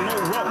dog, no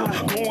rubber.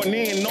 Going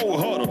in, no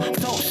huddle.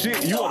 Talk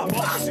shit, you a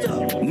buster.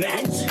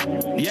 Nigga.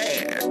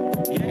 Yeah.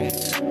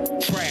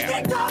 Trap.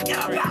 They talking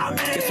about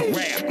me. It's a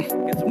rap.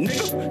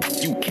 Nigga,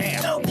 you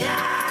cap.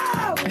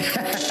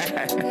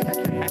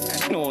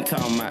 You know what I'm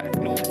talking about.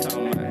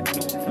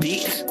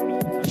 Bitch.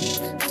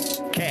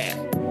 Cap.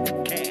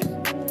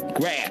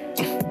 Grab.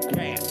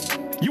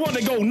 You want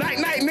to go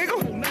night-night,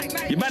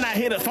 nigga? You better not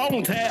hit a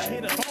phone tap. They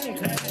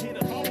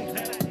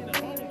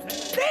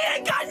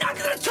ain't got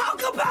nothing to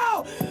talk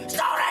about, so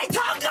they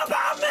talk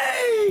about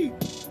me.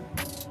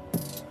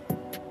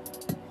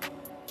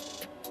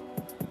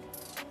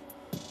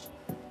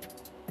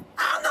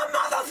 I'm the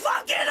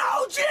motherfucking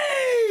OG!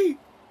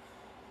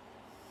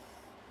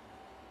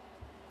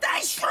 They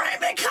stream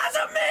because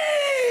of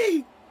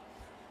me!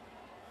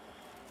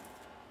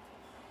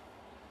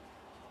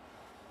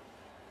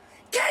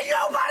 Can't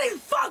nobody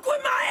fuck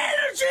with my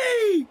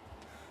energy!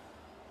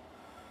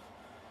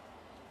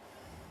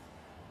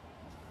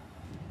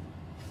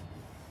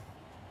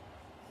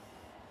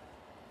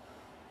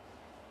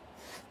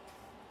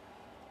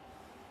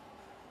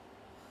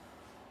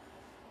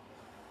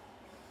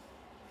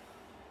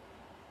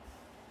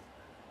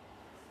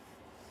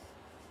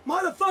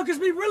 Motherfuckers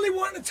be really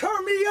wanting to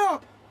turn me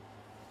up.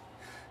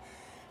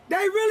 They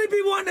really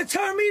be wanting to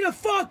turn me the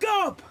fuck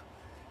up.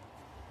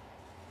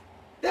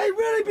 They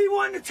really be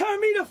wanting to turn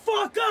me the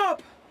fuck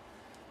up.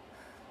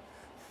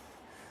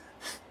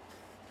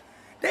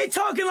 They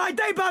talking like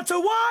they about to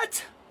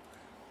what?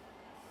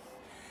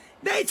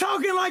 They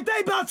talking like they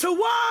about to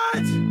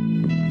what?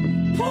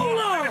 Pull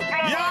up.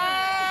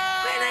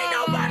 Yeah. Man, ain't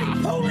nobody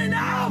pulling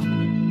up.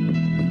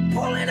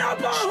 Pulling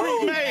up on who?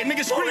 Street made,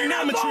 nigga, street Pulling up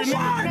number on two,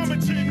 what?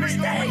 nigga.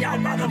 Stay in your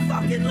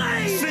motherfucking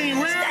lane. See,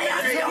 real Stay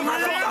under your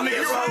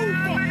motherfucking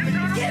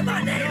roof. Get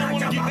my name out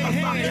your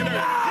motherfucking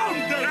mouth.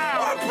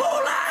 Or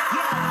pull up.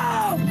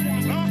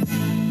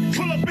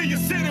 Pull up in your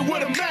city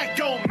with a Mac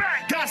on me.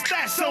 Got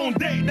stacks on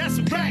deck, that's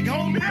a rack,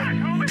 homie.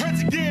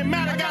 Rents again,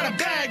 man, I got a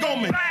bag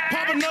on me.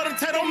 Pop another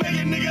tattoo, make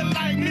a nigga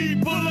like me.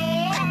 Pull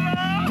up,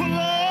 pull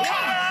up.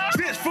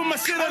 Bitch from my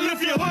shit, I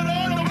lift your hood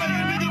up. Don't make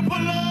a nigga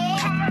pull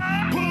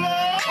up, pull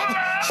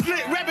up.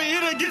 Slick rapping,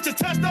 it'll get you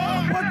touched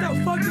up. What the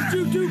fuck did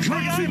you do,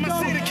 Niggas in my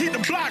city keep the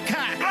block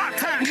high.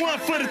 Take one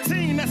for the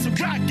team, that's a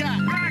rock guy.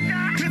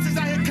 Bitches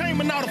out here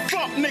claiming all the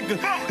fuck nigga.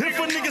 If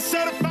a nigga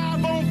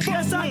certified, won't fuck.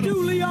 Yes, I do,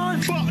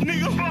 Leon. Fuck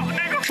nigga,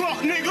 fuck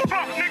nigga.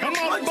 I'm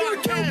all What you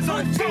about do, cash,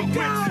 I'm fuck with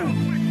you.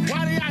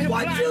 Why they out here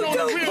What plotting you on the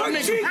do, real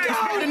nigga?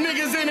 Perchico? The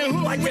niggas in the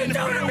hood. What you do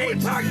to me,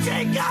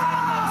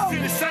 Perchico? See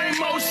the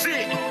same old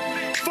shit.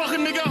 Fuck a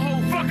nigga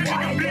hoe, fuck a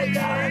nigga bitch.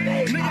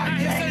 Nigga out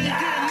here say you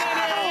get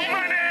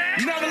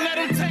money. Never let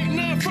them take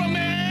none from me.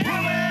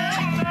 Pull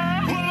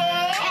up, pull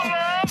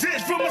up.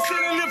 Just from a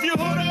city, lift your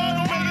hood up.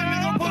 Don't make a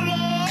nigga pull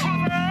up,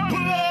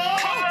 pull up.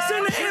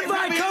 Send the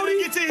invite, Cody.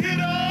 Get your hit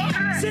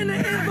up. Send the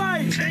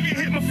invite. Nigga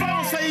hit my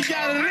phone, say he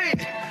got a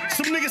lit.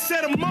 Some niggas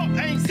set him up,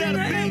 ain't got Send a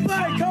the bitch.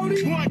 invite,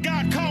 Cody. One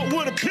got caught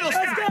with a pistol.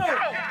 Let's go.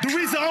 The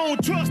reason I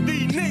don't trust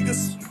these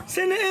niggas.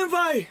 Send the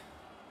invite.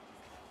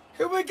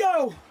 Here we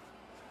go.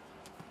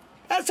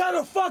 That's how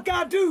the fuck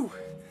I do.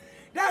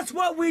 That's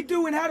what we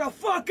do and how the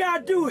fuck I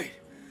do it.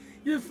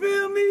 You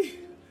feel me?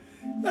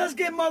 Let's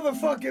get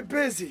motherfucking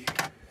busy.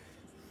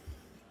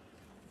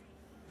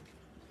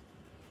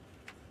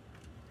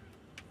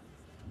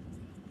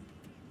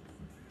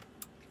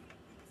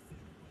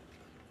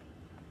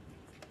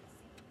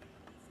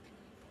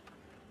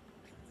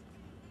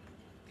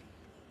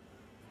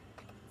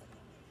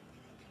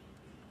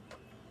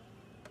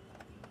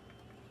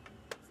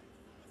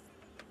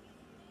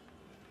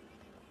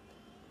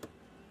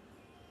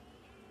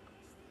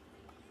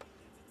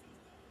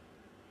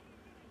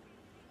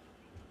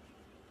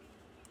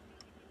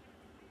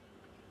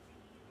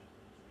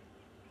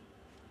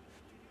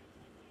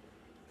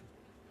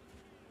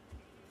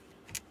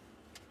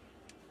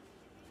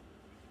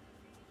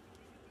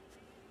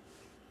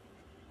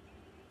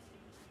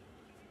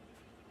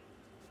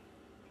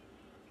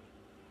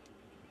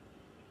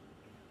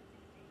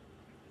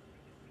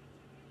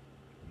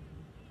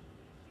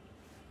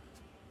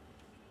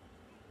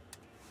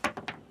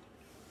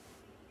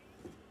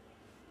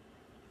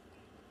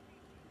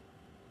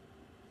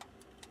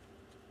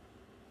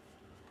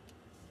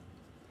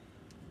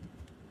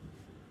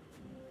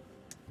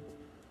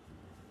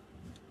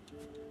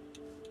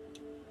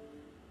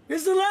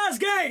 This is the last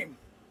game.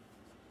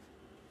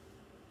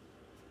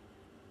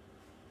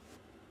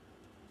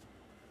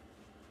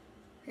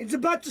 It's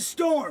about to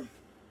storm.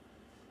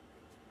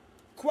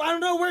 I don't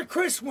know where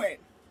Chris went.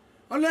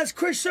 Unless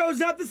Chris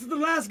shows up, this is the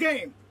last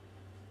game.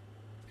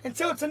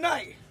 Until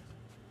tonight.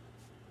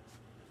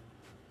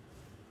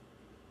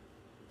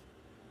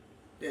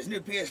 This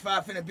new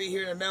PS5 finna be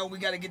here in the mail. We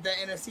gotta get that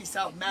NFC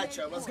South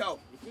matchup. Let's go.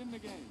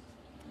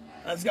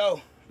 Let's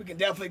go. We can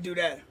definitely do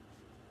that.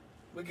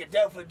 We can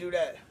definitely do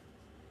that.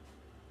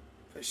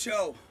 For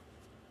sure.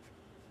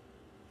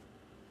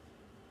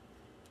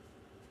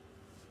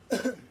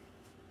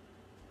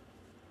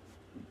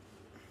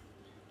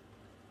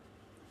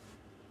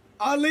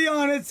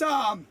 Leon, it's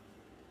I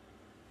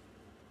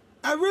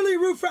really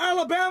root for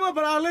Alabama,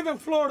 but I live in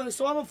Florida,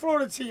 so I'm a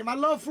Florida team. I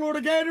love Florida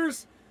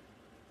Gators,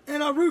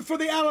 and I root for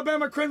the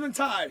Alabama Crimson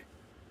Tide.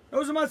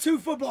 Those are my two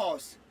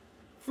footballs.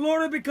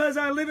 Florida because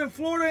I live in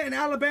Florida, and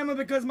Alabama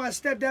because my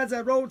stepdad's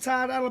a Roll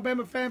Tide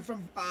Alabama fan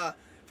from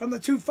the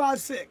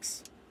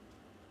 256.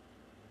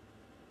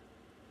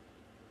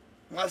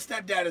 My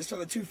stepdad is from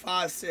the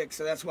 256,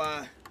 so that's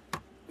why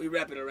we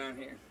rep it around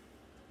here.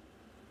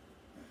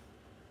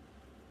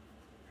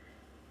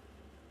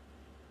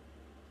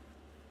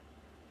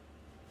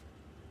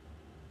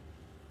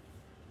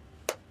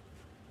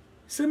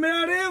 Send me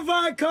that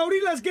invite, Cody.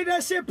 Let's get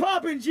that shit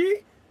popping, G.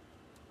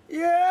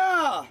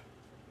 Yeah.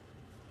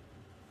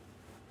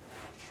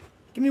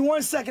 Give me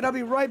 1 second. I'll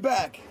be right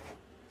back.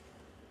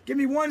 Give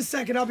me 1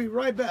 second. I'll be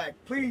right back.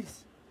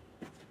 Please.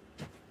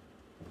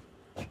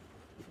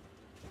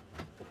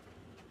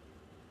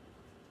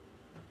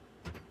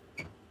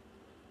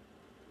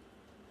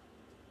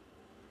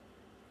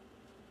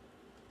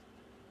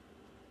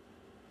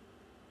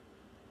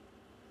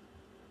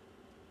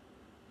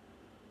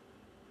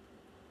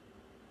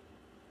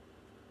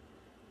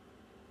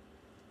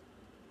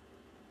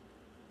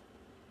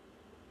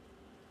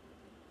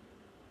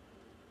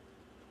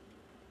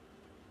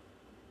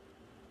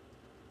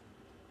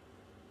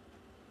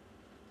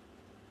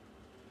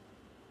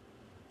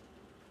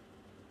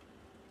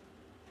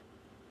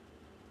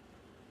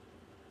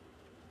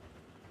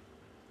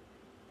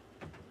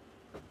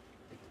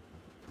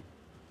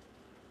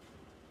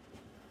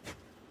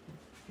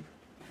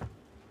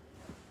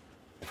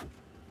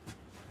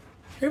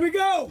 Here we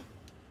go.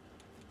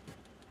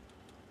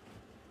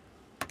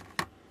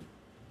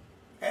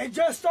 It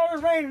just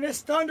started raining.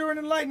 It's thundering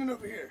and lightning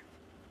over here.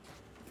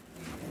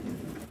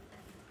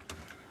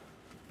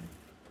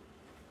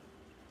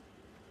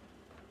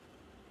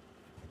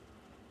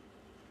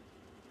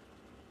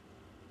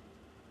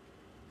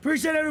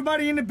 Appreciate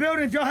everybody in the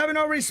building. If y'all haven't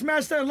already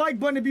smashed that like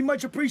button, it'd be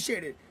much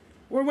appreciated.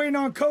 We're waiting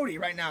on Cody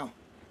right now.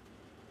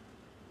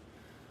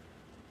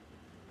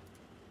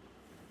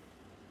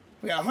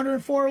 We got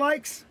 104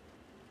 likes.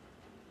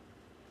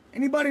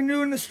 Anybody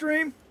new in the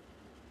stream?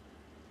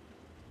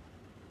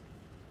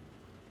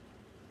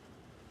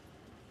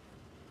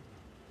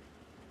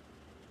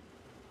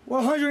 We're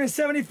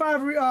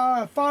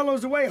 175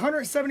 follows away,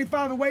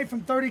 175 away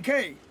from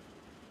 30K.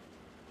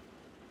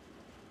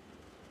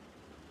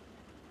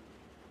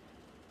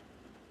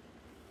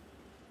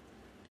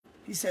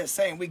 He says,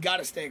 same, we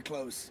gotta stay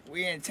close.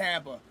 We in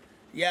Tampa.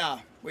 Yeah,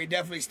 we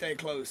definitely stay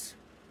close.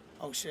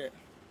 Oh shit,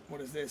 what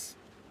is this?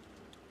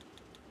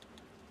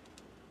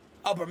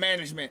 Upper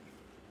management.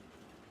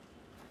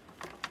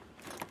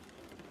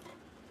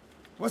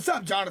 What's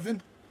up,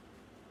 Jonathan?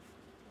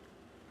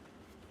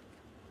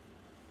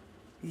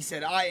 He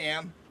said, I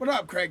am. What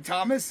up, Craig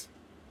Thomas?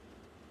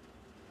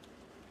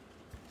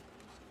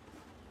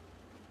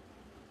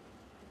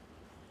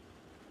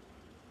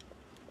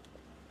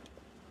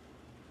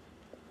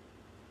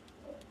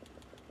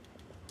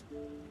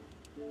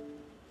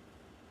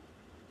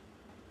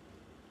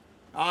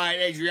 All right,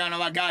 Adriano,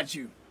 I got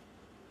you.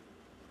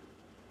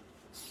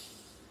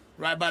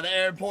 Right by the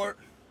airport.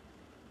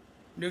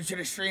 New to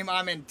the stream,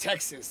 I'm in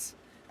Texas.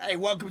 Hey,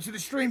 welcome to the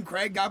stream,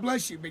 Craig. God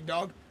bless you, big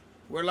dog.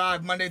 We're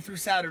live Monday through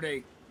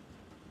Saturday.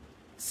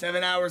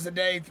 7 hours a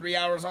day, 3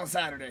 hours on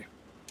Saturday.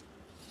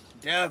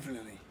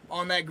 Definitely.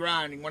 On that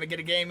grind. You want to get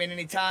a game in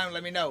anytime,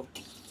 let me know.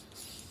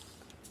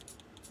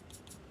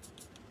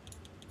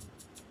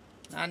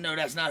 I know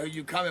that's not who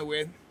you coming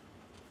with.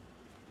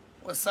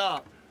 What's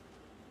up?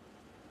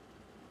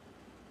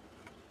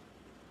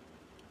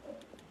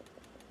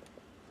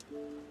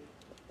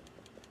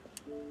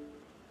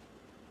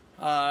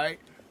 All right.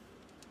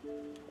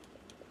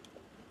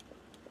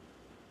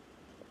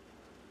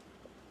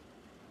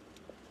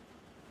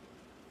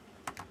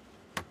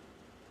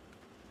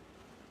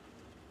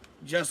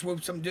 Just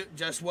whooped some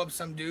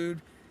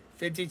dude.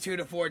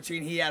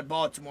 52-14. He had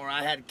Baltimore.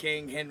 I had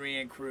King, Henry,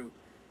 and crew.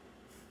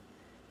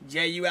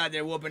 Jay, you out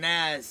there whooping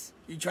ass.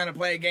 You trying to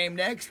play a game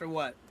next or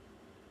what?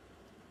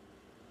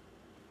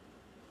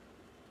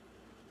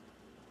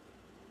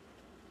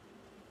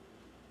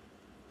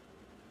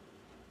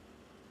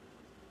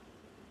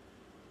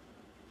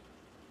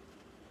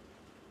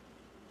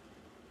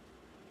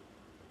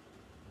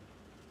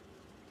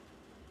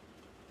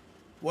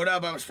 What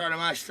up? I'm starting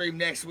my stream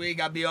next week.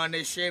 I'll be on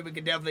this shit. We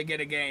can definitely get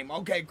a game.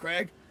 Okay,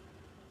 Craig.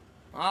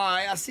 All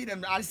right, I see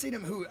them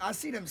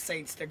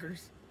Saint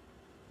stickers.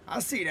 I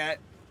see that.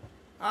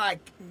 All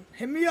right,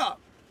 hit me up.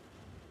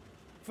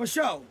 For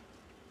sure.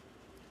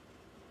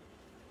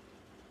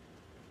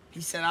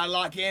 He said I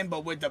lock in,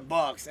 but with the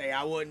Bucks. Hey,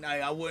 I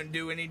wouldn't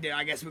do anything.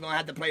 I guess we're gonna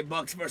have to play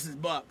Bucks versus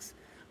Bucks.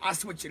 I'll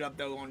switch it up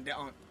though on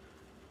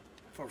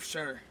for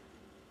sure.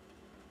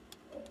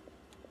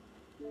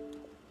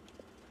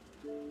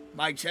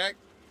 Mic check.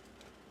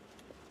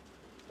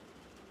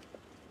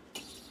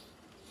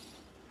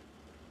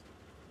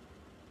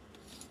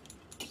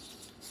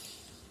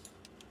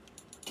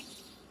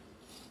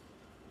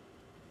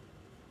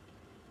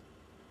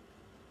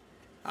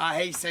 I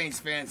hate Saints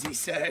fans, he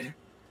said.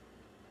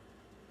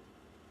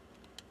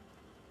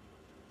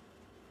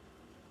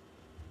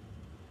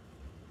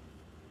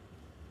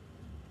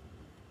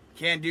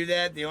 Can't do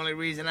that. The only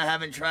reason I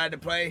haven't tried to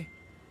play.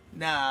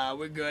 Nah,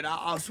 we're good.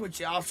 I'll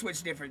switch. I'll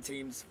switch different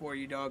teams for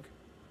you, dog.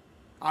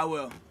 I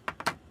will.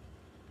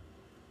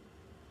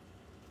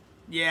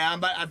 Yeah,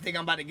 I think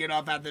I'm about to get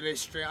off after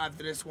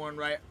this one,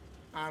 right?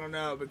 I don't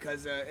know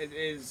because it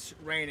is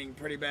raining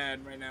pretty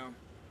bad right now.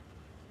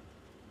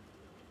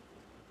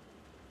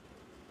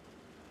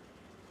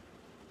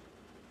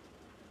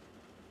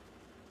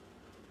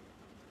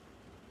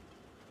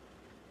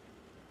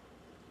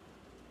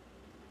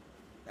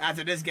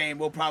 After this game,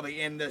 we'll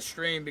probably end the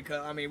stream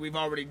because I mean we've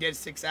already did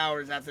 6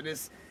 hours. After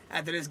this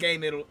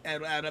game, it'll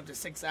add up to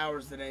 6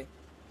 hours today.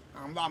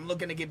 I'm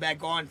looking to get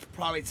back on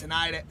probably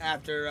tonight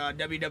after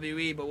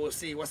WWE, but we'll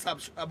see. What's up,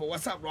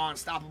 Ron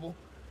Stoppable?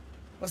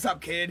 What's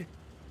up, kid?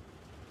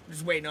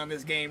 Just waiting on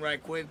this game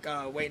right quick.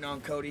 Waiting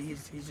on Cody.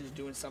 He's just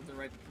doing something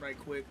right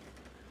quick.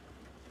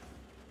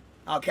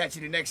 I'll catch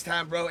you the next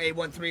time, bro.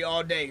 813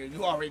 all day.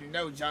 You already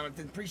know,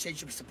 Jonathan.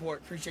 Appreciate your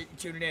support. Appreciate you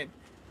tuning in.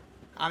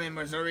 I'm in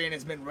Missouri and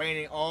it's been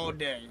raining all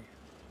day.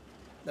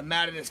 The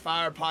Madden is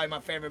fire. Probably my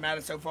favorite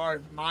Madden so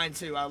far. Mine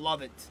too. I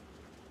love it.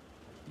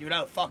 You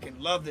know,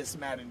 fucking love this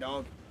Madden,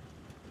 dog.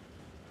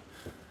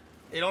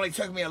 It only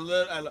took me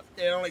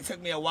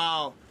a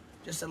while,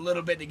 just a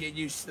little bit to get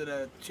used to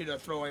the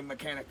throwing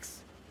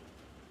mechanics.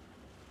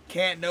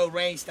 Can't no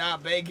rain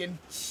stop bacon.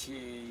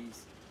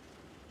 Jeez.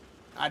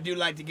 I do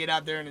like to get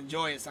out there and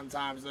enjoy it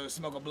sometimes though.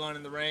 Smoke a blunt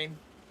in the rain.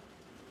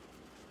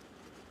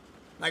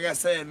 Like I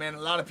said, man,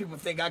 a lot of people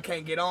think I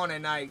can't get on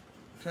at night.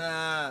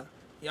 Y'all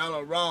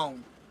are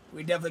wrong.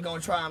 We definitely gonna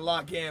try and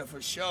lock in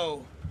for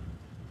sure.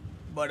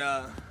 But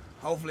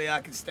hopefully I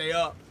can stay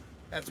up.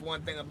 That's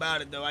one thing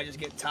about it, though. I just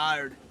get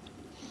tired.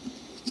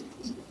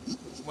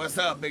 What's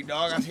up, big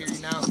dog? I hear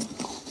you now.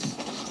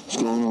 What's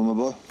going on, my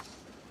boy?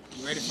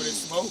 You ready for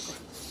this smoke?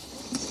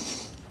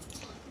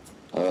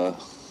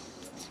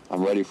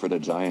 I'm ready for the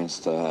Giants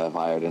to have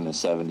higher than a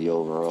 70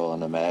 overall in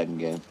the Madden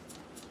game.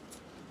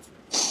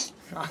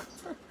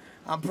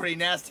 I'm pretty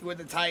nasty with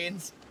the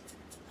Titans.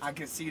 I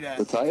can see that.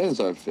 The Titans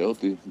are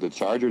filthy. The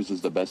Chargers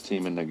is the best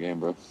team in the game,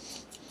 bro.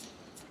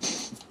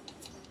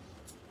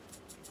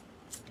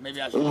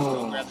 Maybe I should just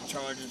go grab the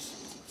Chargers.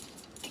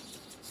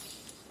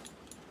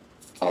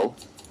 Oh?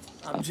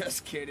 I'm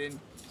just kidding.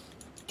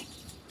 I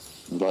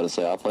was about to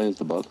say, I'll play as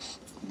the Bucks.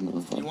 You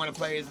want to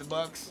play as the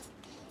Bucks?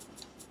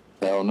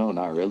 Hell no,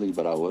 not really,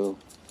 but I will.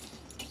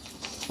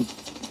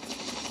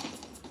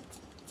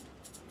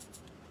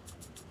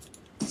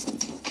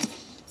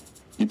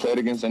 You played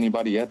against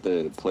anybody yet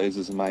that plays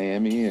as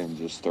Miami and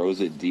just throws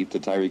it deep to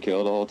Tyreek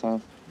Hill the whole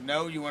time?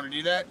 No, you want to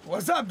do that?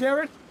 What's up,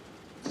 Darren?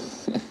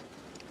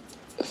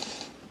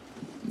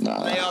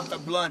 Nah. Lay off the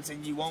blunts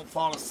and you won't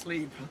fall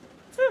asleep.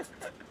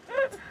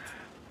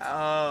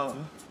 Oh.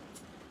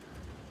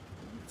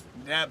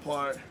 That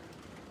part.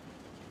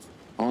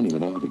 I don't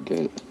even know how to get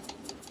it.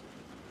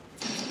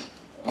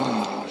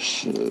 Oh,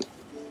 shit.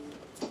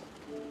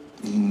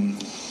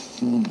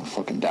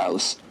 Fucking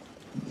Dallas.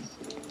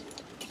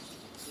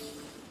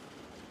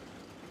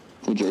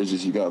 What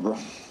jerseys you got, bro?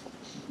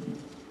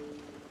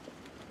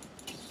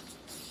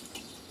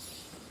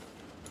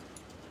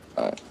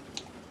 Alright.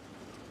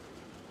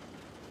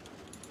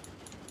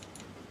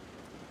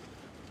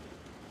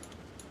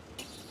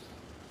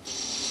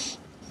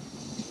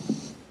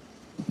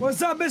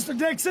 What's up, Mr.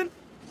 Dixon?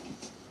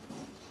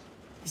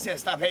 He said,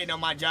 stop hating on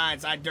my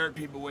Giants. I dirt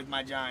people with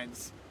my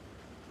Giants.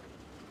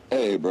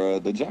 Hey, bro,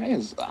 the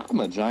Giants, I'm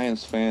a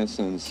Giants fan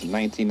since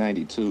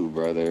 1992,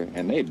 brother,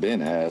 and they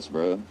been ass,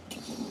 bro.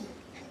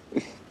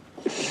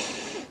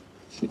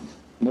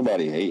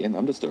 Nobody hating.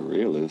 I'm just a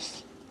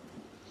realist.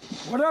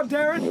 What up,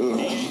 Darren?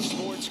 EA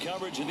Sports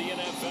coverage of the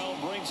NFL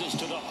brings us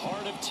to the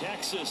heart of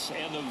Texas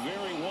and the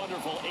very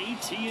wonderful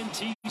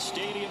AT&T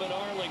Stadium in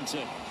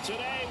Arlington.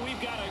 Today,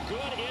 we've got a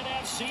good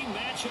NFC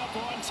matchup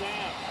on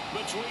tap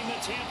between the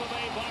Tampa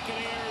Bay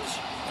Buccaneers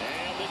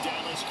and the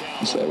Dallas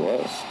Cowboys. You say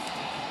what?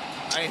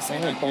 I ain't I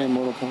saying ain't that. playing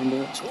Mortal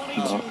Kombat.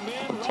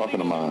 I'm talking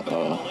to my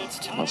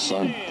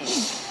son.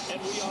 And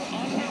we are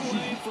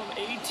underway from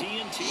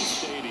AT&T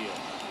Stadium.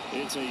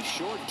 It's a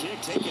short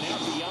kick taken out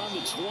beyond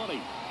the 20,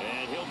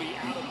 and he'll be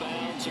out of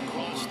bounds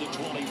across the 25.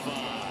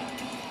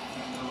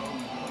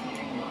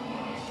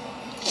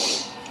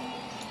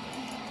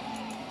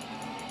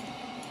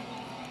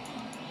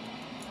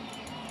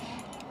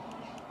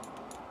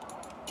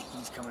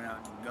 He's coming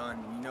out in gun.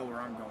 You know where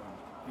I'm going.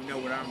 You know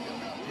what I'm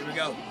doing. Here we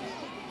go.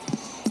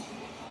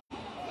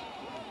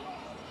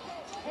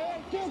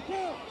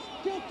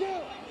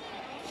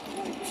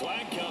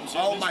 Flag comes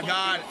in. Oh my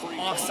God,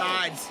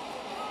 offsides.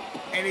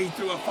 And he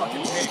threw a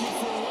fucking pick.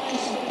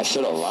 I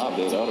should have lobbed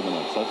it. That would have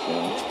been a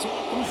touchdown.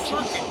 You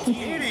fucking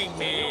kidding He'll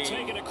me?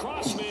 take it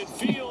across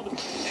midfield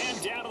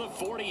and down to the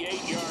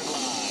 48-yard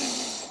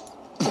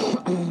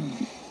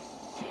line.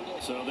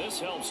 So this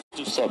helps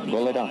to start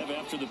Roll it down.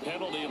 after the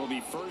penalty. It'll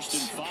be 1st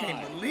and 5.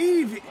 Can't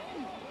believe it.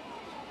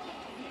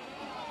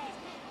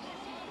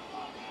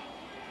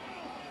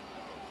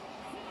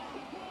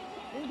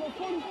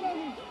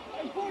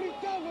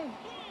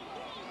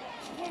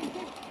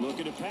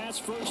 Looking to pass,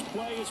 first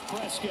play is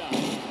Prescott.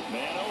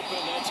 Man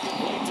open, that's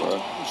complete to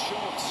Dalton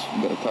Schultz.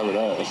 You better cover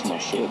that. That's my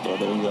shit,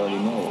 brother. You already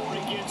know. Before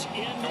he gets into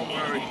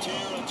enemy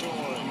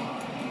territory.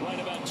 Right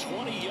about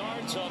 20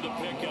 yards on the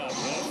pickup.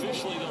 And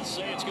officially, they'll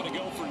say it's going to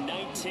go for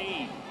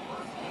 19.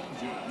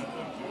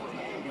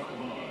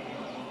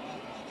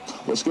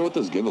 Let's go with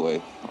this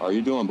giveaway. Are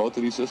you doing both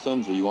of these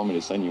systems, or you want me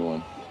to send you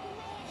one?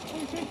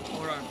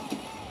 Hold on.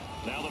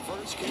 Now the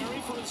first carry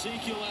for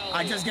Ezekiel Elliott.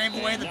 I just gave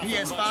away the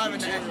PS5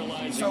 and that.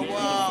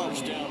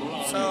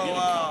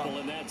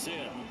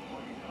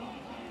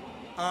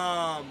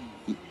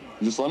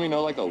 Just let me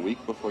know like a week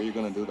before you're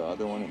gonna do the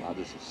other one, and I'll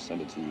just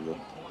send it to you, bro.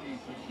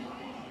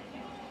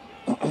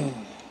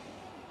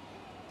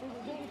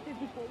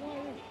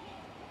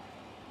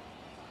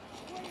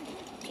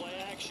 Play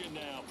action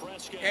now.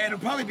 Prescott. Yeah, it'll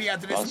probably be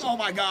after this. Awesome. Oh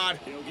my God.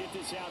 He'll get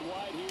this out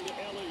wide here to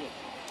Elliott.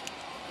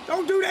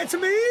 Don't do that to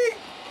me.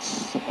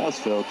 That's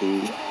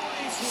filthy.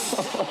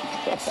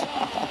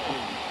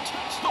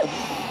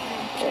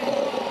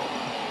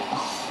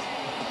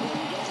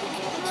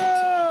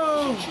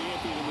 No.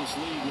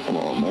 Come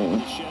on,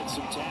 man.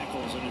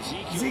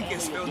 Zeke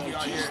is filthy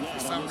out here for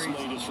some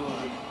reason.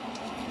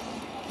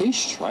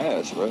 He's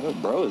trash, bro.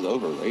 Bro is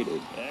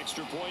overrated.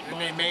 Extra point. And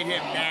they made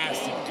him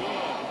nasty.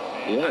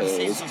 Yeah, I've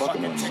seen it's some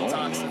fucking fucking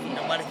TikToks. insane.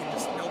 Nobody can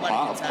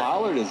tackle.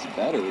 Pollard is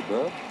better,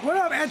 bro. What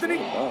up, Anthony?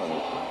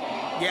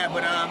 God. Yeah,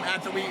 but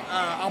after we,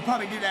 I'll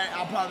probably do that.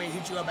 I'll probably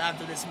hit you up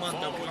after this month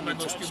though, because I'm gonna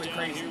go stupid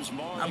crazy.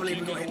 I believe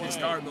we're gonna hit this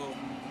star goal,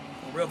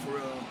 for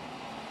real.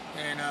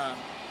 And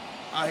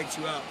I'll hit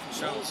you up for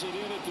sure about that.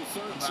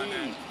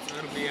 So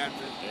it'll be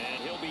after.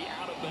 And he'll be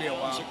out of It'll be a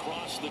while.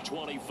 across the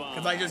 25.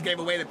 Because I just gave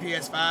away the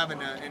PS5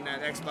 and the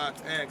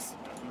Xbox X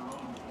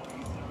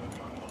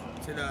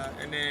to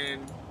and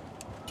then.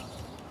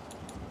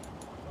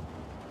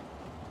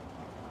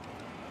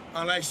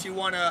 Unless you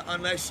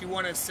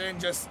wanna send,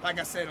 just like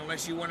I said,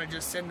 unless you wanna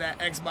just send that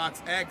Xbox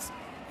X,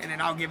 and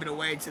then I'll give it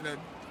away to the,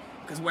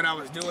 because what I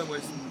was doing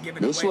was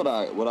giving this away.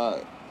 This what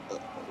I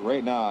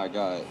right now I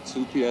got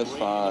 2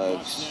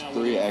 PS5s,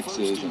 3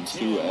 X's, and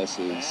 2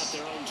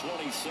 S's.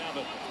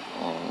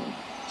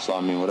 So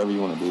I mean, whatever you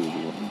want to do,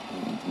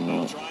 you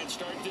know. Try and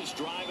start this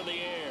drive in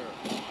the air.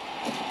 And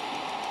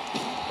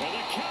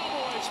the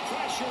Cowboys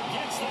pressure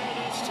gets there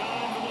this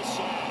time for the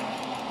sack.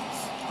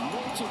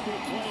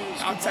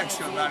 I'll text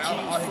you about it.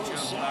 I'll hit you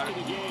up about it.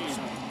 If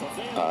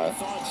they have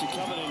thoughts of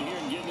coming in here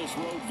and getting this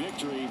road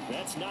victory,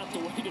 that's not the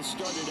way to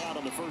start it out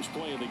on the first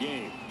play of the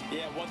game.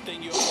 Yeah, one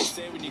thing you always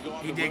say when you go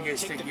on He did get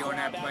sticky on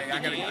that play. I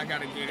gotta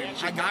get him.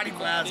 I got him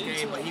last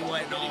game, but he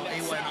wasn't all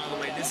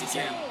the way. This is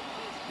him.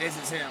 This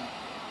is him.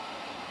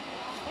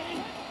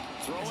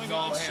 Throwing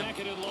on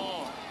second and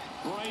long.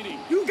 Brady.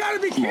 You gotta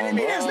be kidding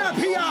me. That's not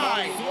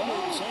PI.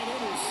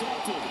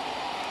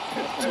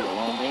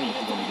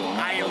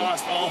 I ain't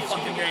lost all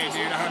fucking day,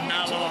 dude. I have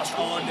not lost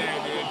all day,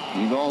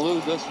 dude. You gonna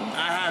lose this one.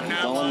 I have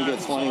not Don't lost let me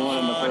get 21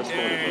 in the first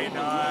quarter.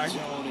 dog.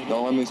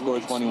 Don't let me score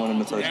 21 in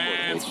the first quarter.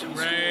 That's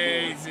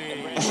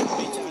crazy.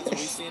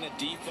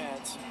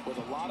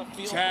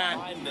 Chad,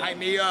 hype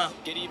me up.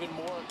 Get even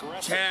more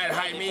aggressive. Chad,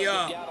 hype me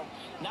up.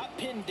 Not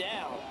pinned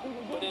down,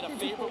 but in a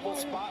favorable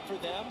spot for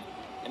them.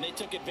 And they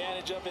took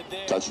advantage of it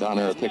there. Touchdown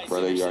or a pick,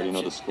 brother. You already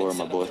know the score,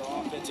 my boy.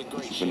 What you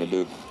finna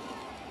do?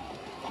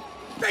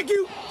 Thank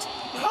you.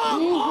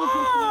 Come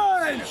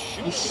on!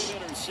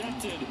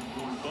 Intercepted,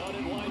 but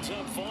it winds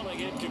up falling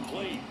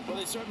incomplete. Well,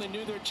 they certainly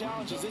knew their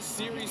challenges. This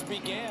series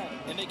began,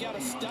 and they got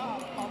to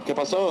stop. ¿Qué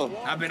pasó?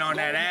 I've been on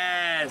that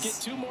Get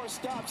ass. 2 more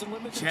stops and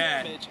limit the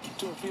Chad. damage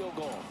to a field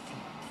goal.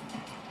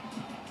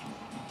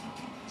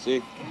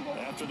 See?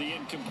 After the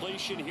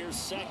incompletion, here's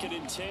 2nd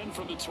and 10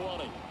 from the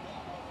 20.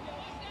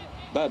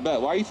 Bet.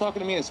 Why are you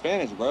talking to me in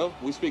Spanish, bro?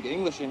 We speak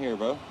English in here,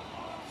 bro.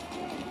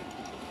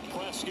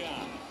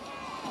 Prescott.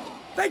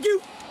 Thank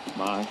you.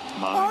 Mine.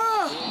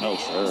 Ah. No,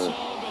 sir.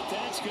 But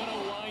that's going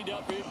to wind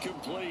up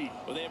incomplete.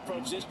 Well, they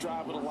approached this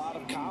drive with a lot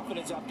of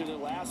confidence after the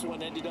last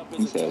one ended up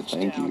He as a said,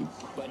 touchdown. thank you.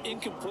 But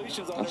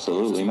incompletions on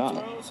Absolutely their not.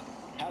 first 2 throws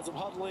has them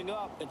huddling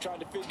up and trying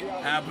to figure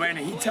out.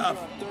 Brandon, he play tough.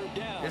 on 3rd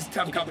down. This is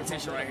tough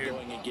competition right here.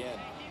 Going again.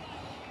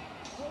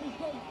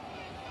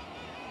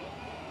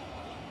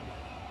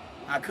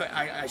 I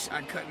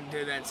couldn't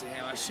do that to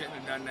him. I shouldn't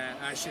have done that.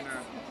 I shouldn't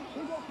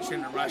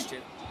have rushed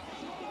it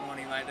on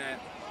him like that.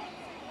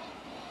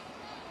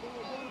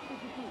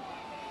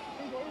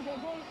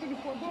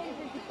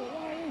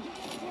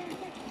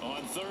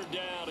 On 3rd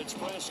down, it's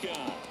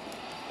Prescott.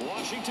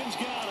 Washington's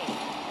got it.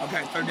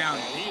 Okay, 3rd down.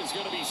 And he is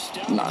going to be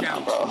stopped. Nah,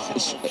 bro.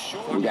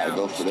 We gotta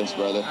go for this,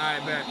 brother. All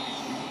right, bet.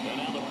 And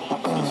now the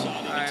Bucs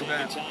decided to take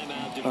a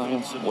timeout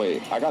defensively.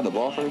 Wait, I got the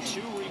ball first?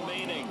 2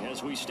 remaining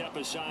as we step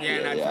aside Yeah,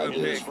 and I threw a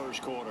in this pick.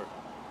 first quarter.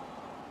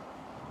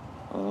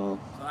 So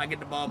I get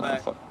the ball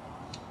back.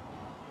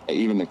 Hey,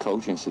 even the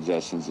coaching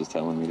suggestions is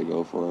telling me to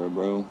go for it,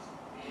 bro.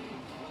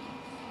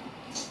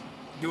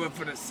 Do it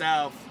for the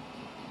South.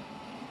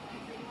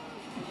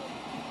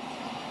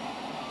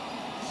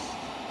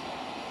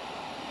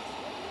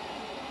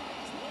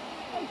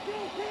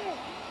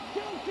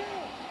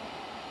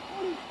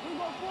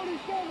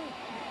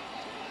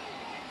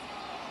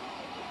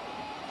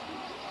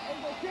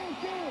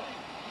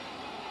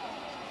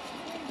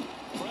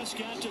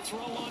 Prescott to throw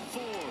on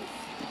 4th.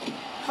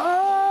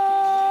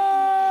 Oh!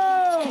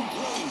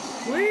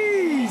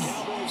 Please!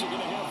 Cowboys are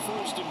going to have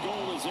 1st and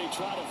goal as they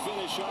try to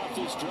finish off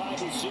this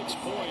drive with 6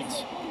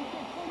 points.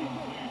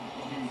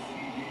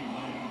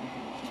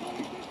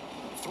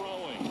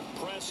 Throwing,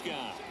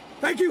 Prescott.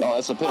 Thank you. Oh,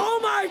 that's a pick. Oh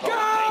my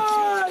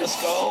God!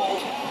 Let's go.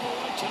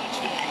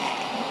 Touchdown.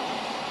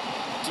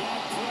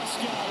 Dak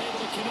Prescott able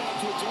to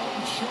connect with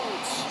Jordan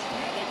Schultz.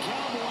 And the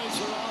Cowboys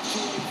are off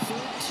to a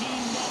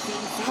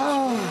 13-0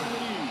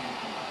 lead.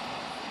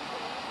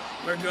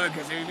 We're good,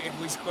 because if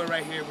we score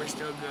right here, we're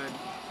still good.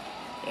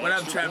 What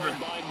up, Trevor?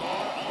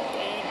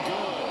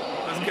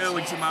 What's good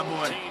with you, my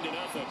boy?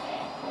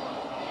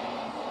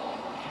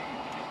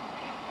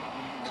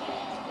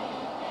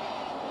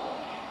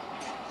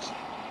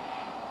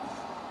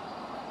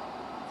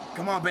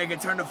 Come on, Baker,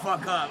 turn the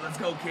fuck up. Let's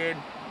go, kid.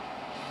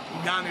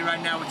 You got me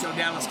right now with your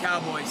Dallas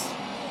Cowboys.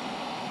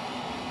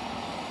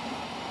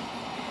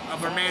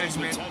 Upper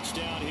management.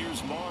 Touchdown.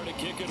 Here's Marr to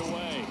kick it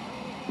away.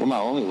 Well, my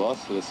only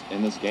loss to this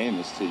in this game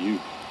is to you.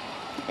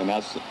 And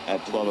that's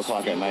at 12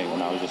 o'clock at night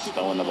when I was just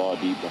throwing the ball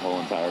deep the whole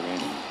entire game.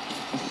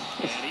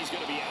 And he's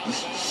going to be out of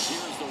bounds.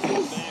 Here's the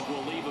run back.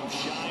 We'll leave him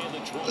shy of the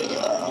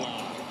 20-yard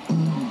line.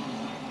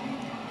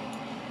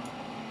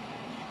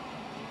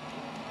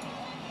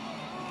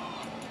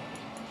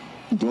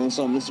 Doing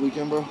something this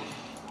weekend, bro?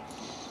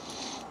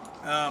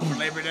 For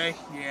Labor Day?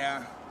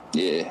 Yeah.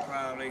 Yeah.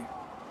 Probably.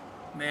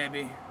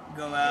 Maybe.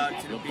 Go out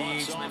to the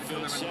beach, maybe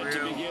go to the grill.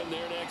 To begin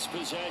their next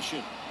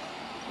possession.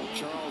 Well,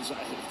 Charles,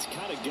 it's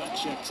kind of gut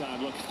check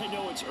time. Look, I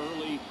know it's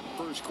early,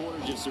 first quarter,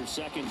 just their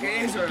second drive.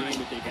 It is early. Game,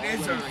 but they've It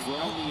is early.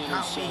 thrown the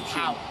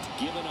interception,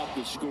 given up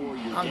the score.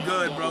 I'm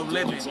good, bro.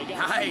 Living. They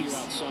got to figure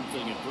out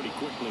something and pretty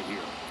quickly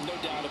here. No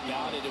doubt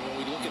about it. And when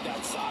we look at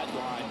that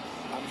sideline,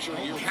 I'm sure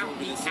you're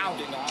proving the same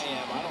thing I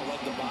am. I don't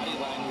like the body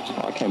language.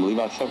 I can't believe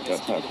I choked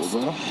that tackle,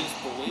 bro.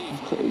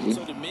 Crazy.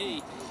 So to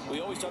me, we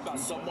always talk about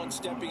someone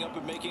stepping up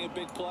and making a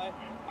big play.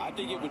 I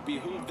think it would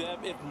behoove them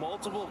if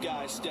multiple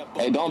guys step up.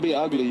 Hey, don't be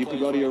ugly. You can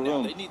go to your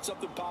room. They need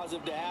something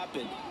positive to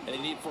happen, and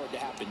they need for it to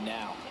happen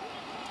now.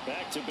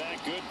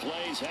 Back-to-back good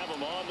plays have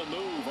them on the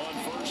move on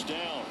first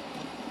down.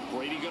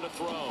 Brady going to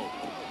throw.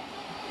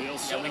 He'll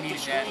set up the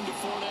screen to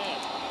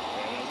Fournette.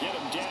 And they'll get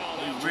him down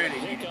after a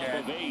pickup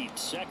of 8,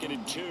 2nd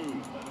and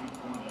 2.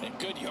 And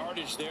good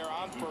yardage there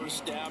on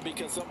first down,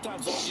 because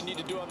sometimes all you need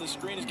to do on the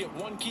screen is get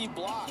one key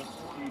block.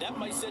 That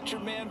might set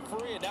your man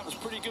free, and that was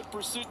pretty good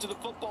pursuit to the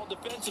football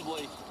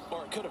defensively,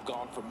 or it could have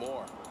gone for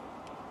more.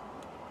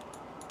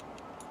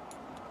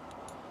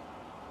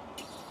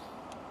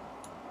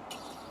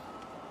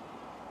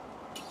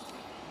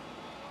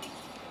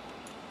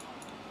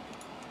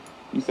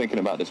 You thinking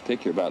about this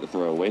pick you're about to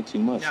throw way too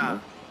much,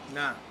 man.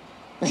 Nah.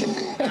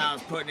 I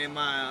was putting in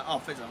my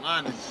offensive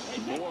lineman.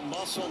 More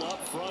muscle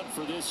up front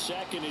for this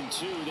 2nd and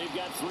 2. They've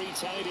got 3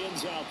 tight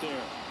ends out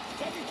there.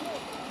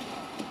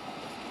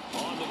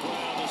 On the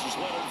ground, this is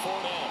Leonard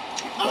Fournette.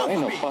 Oh,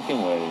 ain't no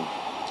fucking way.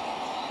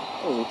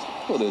 Oh,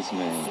 look at this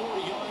man.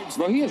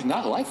 Bro, he is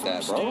not like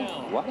that, bro.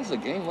 Why does the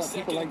game let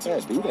people like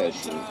that do that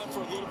shit?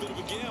 For a little bit of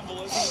a gamble,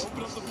 let's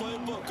open up the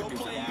playbook. Go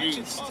play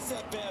action. Toss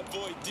that bad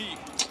boy deep.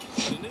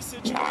 But in this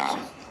situation,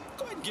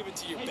 go ahead and give it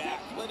to your back.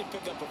 Let him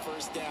pick up a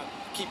first down.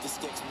 Keep the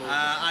sticks moving.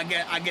 I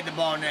get the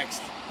ball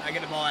next. I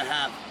get the ball at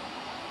half.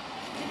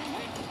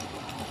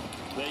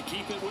 They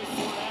keep it with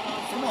Fournette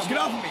on first. Come on, get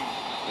off of me.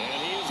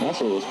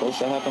 That's what was supposed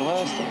to happen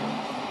last time.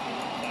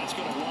 That's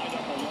going to wind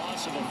up a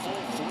loss of a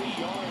full 3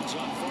 yards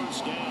on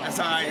first down. That's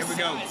all right. Here we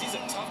go. He's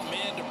a tough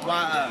man to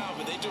bring down,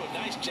 but they do a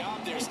nice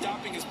job there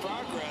stopping his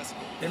progress.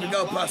 Here we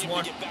go,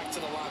 +1. Get back to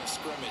the line of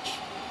scrimmage.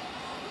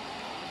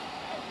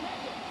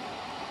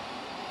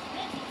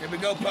 Here we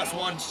go,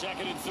 +1.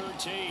 2nd and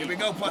 13. Here we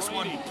go,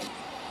 +1. Here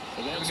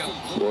we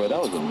go. Boy, that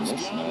was a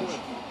mismatch.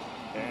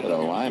 Got a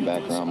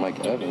linebacker on Mike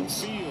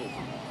Evans.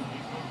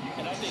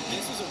 And I think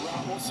this is a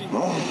route we'll see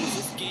more as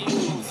this game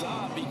goes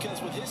on,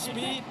 because with his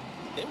speed,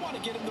 they want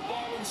to get him the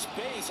ball in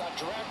space on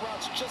drag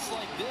routes just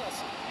like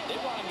this. They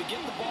want him to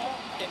get the ball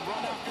and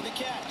run after the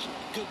catch.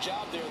 Good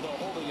job there, though,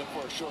 holding it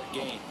for a short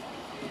gain.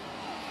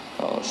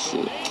 Oh,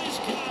 shit.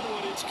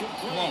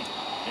 Come on.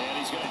 And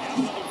he's going to have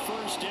another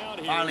first down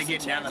here. Finally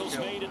getting down the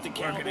field. Made at the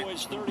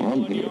Cowboys' I'm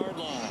 31-yard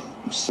line.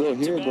 I'm still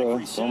here, bro.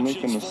 Don't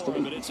make a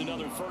mistake. But it's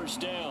another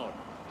first down.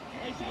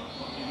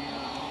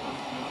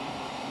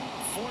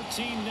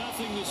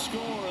 14-0 the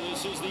score.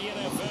 This is the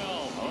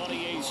NFL on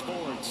EA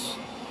Sports.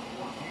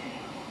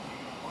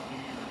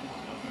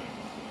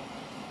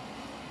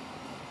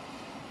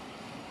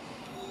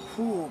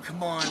 Ooh,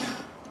 come on.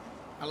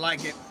 I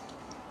like it.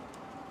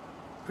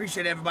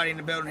 Appreciate everybody in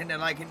the building hitting the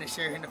like, hitting the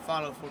share, hitting the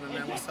follow for me,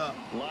 man. What's up?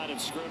 Line of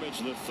scrimmage,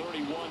 the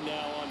 31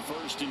 now on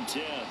 1st and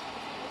 10.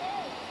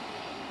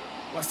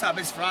 What's up?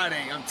 It's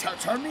Friday.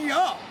 Turn me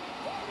up.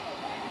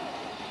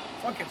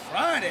 Fucking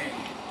Friday.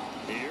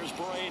 Here's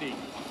Brady.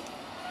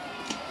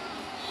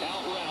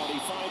 Out route, he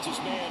finds his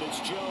man. It's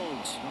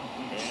Jones.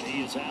 And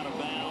he is out of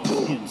bounds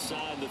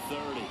inside the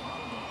 30.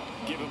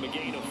 Give him a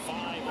gain of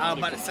 5. I was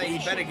about to say he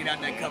better get out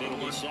that cover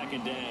one.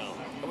 2nd down.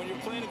 And when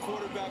you're playing a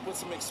quarterback with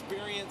some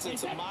experience and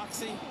some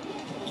moxie,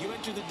 you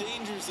enter the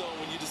danger zone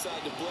when you decide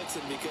to blitz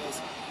him,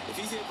 because if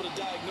he's able to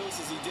diagnose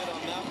as he did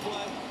on that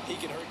play, he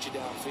can hurt you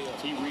downfield.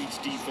 He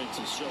reads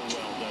defenses so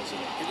well, doesn't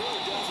he? He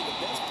really does, and the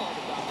best part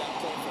about that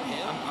play for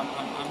him,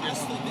 I'm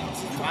just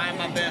trying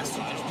my best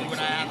to just do what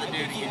I have to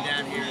do to get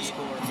down here and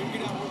score.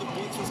 Figured out where the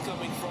blitz was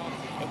coming from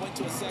and went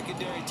to a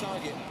secondary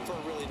target for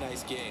a really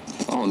nice game.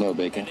 I don't know,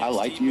 Bacon. I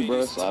like you,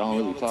 bro, so I don't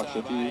really talk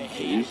shit to you.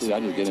 But usually I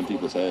just get in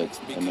people's heads,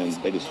 and then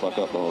they just fuck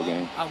up the whole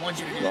game. I want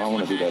you to do So I don't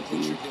want to do that to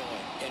you.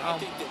 And I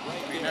think that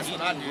right there, that's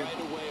what I do. right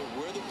away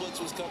where the blitz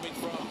was coming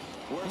from,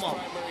 where his Come on.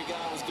 primary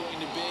guy was going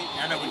to be.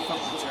 I know we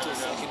fucking each other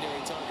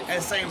up.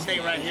 That same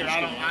thing right here. I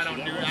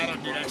don't do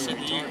that shit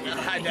to you.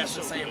 That's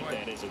the same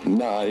way.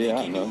 Nah, yeah,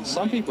 I know.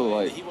 Some people,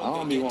 like, I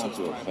don't be wanting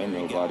to offend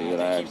nobody that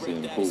I actually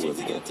am cool with.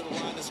 Knew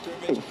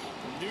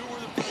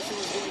where the pressure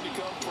was going to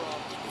come from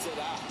and said,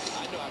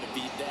 I know how to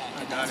beat that.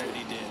 And that's what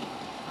he did.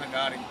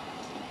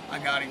 I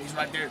got him. He's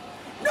right there.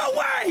 No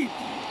way!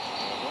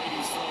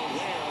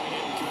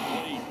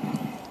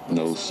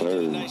 No,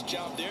 sir. Nice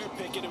job there,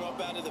 picking him up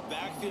out of the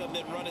backfield and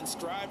then running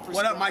stride for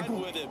what up, stride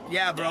Michael? with him.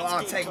 Yeah, bro, That's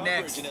I'll good take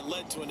coverage, next. And it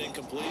led to an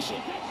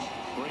incompletion.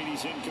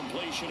 Brady's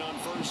incompletion on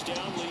first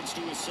down leads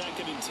to a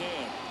 2nd and 10.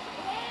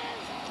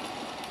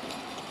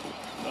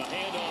 A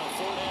handoff,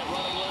 Fournette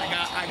running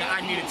left. I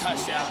I need a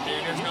touchdown, dude.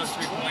 There's no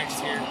 3 points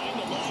here.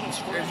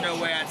 There's no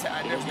way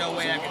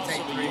I can take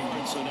 3.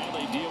 So now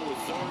they deal with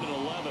 3rd and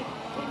 11.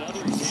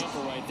 Another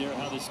example right there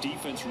how this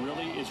defense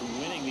really is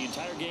winning the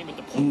entire game at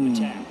the point of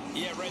attack.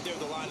 Yeah, right there at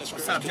the line of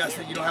scrimmage. What's up,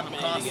 Justin? You don't have a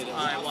cross? All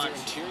right, watch.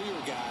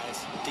 Interior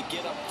guys to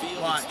get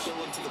upfield Watch. and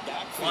spill into the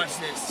backfield. Watch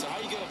this. So how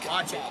are you going to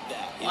Watch combat it.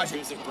 that? Watch it.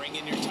 Is it bring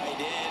in your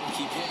tight end,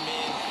 keep him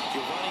in,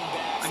 your running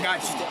back?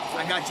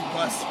 I got you,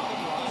 plus. The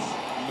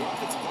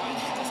offensive line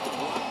has to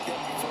block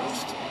them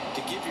first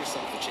to give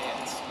yourself a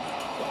chance.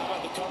 Well, how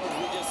about the coverage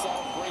we just saw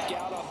break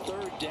out on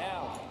 3rd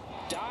down?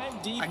 Dime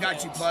defense. I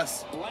got you,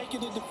 plus.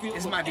 Blanketed the field.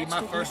 This might be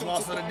my first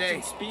loss of the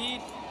day.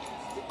 Speed,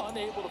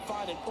 unable to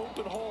find an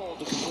open hole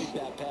to complete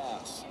that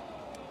pass.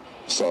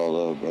 It's all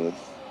love, brother.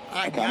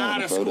 I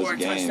gotta score a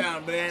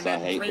touchdown, man.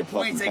 That 3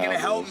 points ain't gonna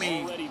help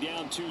me. Already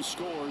down 2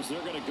 scores.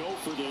 They're gonna go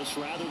for this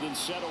rather than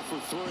settle for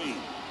 3.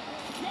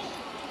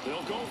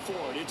 They'll go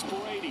for it. It's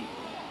Brady.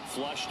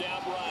 Flushed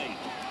out right.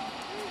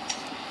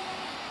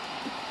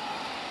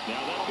 Now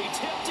that'll be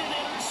tipped and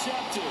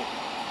intercepted.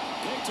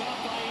 Picked up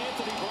by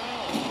Anthony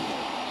Brown.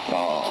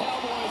 Oh.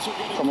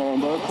 Come on,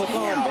 bro. Click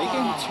on,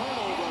 Bacon.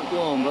 Come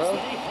on, bro.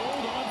 They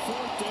hold on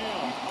 4th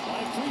down. I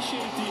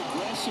appreciate the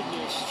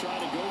aggressiveness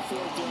trying to go for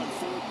it there on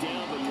 4th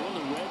down, but you're in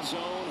the red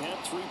zone, have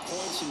 3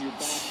 points in your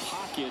back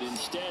pocket.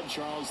 Instead,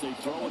 Charles, they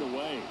throw it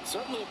away.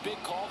 Certainly a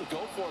big call to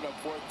go for it on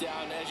 4th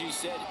down. As you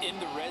said, in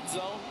the red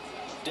zone.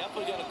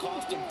 Definitely going to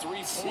cost him 3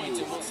 points,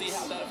 and we'll see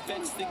how that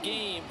affects the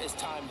game as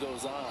time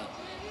goes on.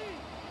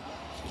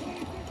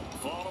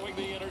 Following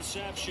the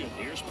interception,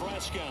 here's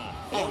Prescott.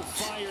 Oh,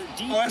 fire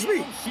deep. Oh, that's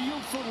me.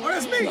 Field for Oh,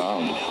 that's me.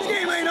 No. The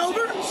game ain't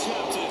over.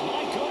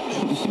 My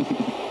goodness.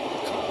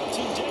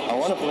 I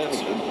want to play with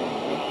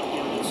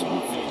this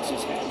offense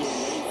has had their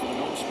way for the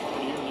most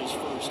part here in this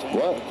first half.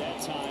 What? At that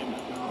time,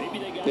 maybe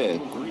they got Yeah. a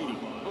little greedy.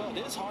 Well,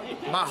 it is hard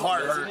to My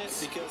heart isn't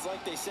hurts. it? Because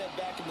like they said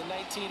back in the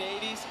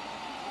 1980s,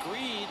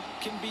 greed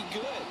can be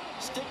good.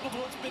 Stick with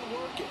what's been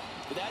working.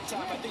 But that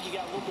time, I think you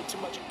got a little bit too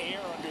much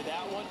air under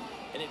that one,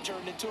 and it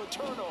turned into a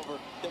turnover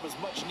that was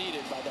much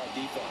needed by that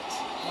defense.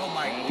 Oh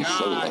my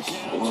so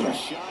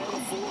gosh. Shy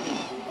of 40.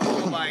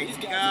 Oh my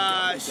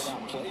gosh.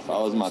 If I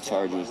was my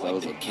Chargers, that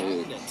was a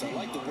pig. I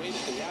like the way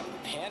that they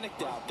haven't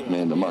panicked out there.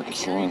 Man,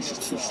 DeMarcus Lawrence is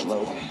too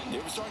slow. They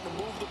were starting to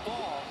move the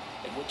ball,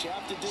 and what you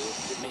have to do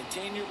is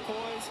maintain your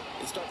poise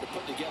and start to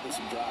put together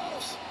some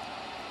drives.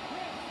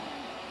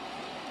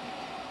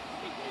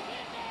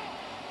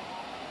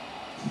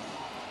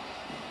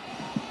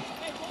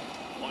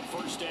 On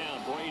 1st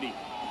down, Brady.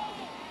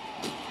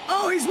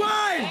 Oh, he's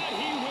wide.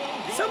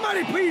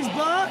 Somebody please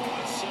block. Never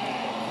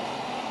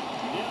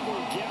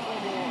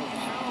Gallimore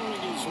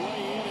powering his way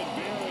in and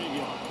burying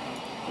him.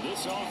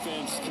 This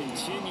offense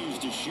continues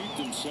to shoot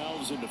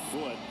themselves in the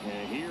foot.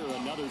 And here,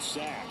 another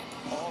sack.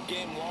 All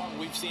game long,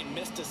 we've seen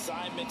missed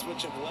assignments,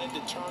 which have led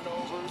to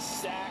turnovers,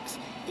 sacks.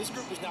 This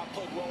group has not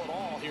played well at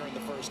all here in the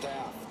first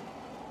half.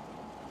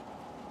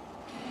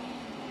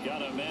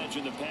 Gotta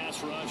imagine the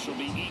pass rush will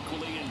be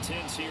equally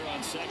intense here on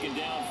 2nd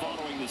down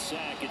following the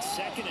sack. It's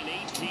 2nd and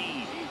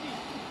 18.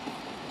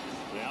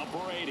 Now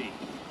Brady.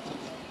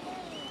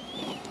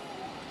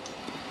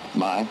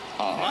 Mine.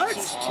 What? But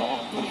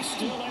he's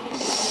still able to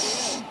put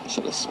it in.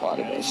 Should have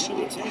swatted that He's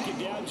going shit. to take it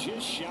down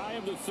just shy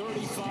of the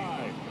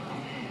 35.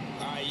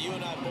 All right, you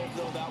and I both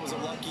know that was a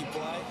lucky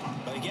play,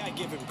 but again, I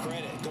give him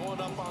credit. Going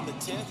up on the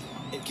tip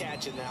and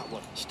catching that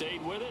one.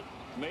 Stayed with it,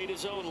 made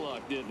his own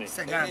luck, didn't he?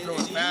 That guy throwing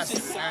He used faster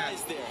his than that.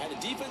 size there. Had a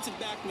defensive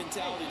back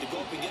mentality to go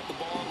up and get the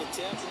ball on the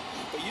tip,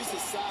 but use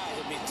his size.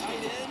 I mean,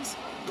 tight ends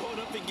going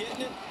up and getting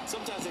it,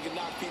 sometimes they can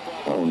knock people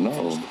out. Oh, no.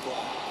 Finish the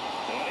play.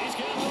 And he's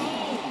going to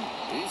roll.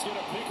 He's going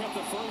to pick up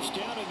the 1st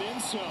down and then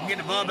some. Get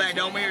the ball back,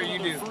 don't we, or you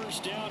do?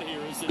 First down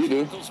here is the You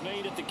do. tackles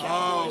made at the Oh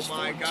Cowboys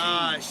my 14.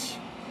 gosh.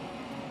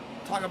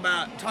 Talk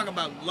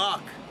about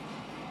luck.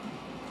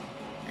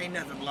 Ain't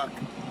nothing luck.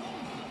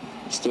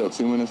 Still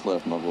 2 minutes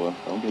left, my boy.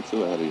 Don't get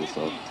too ahead of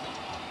yourself.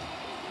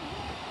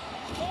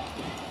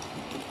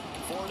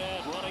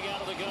 Fournette running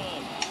out of the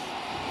gun.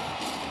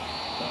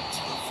 A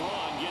tough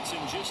run gets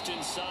him just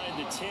inside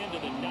the 10 to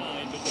the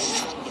 9, but no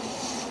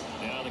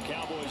further. Now the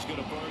Cowboys going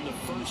to burn the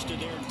first of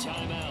their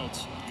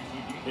timeouts.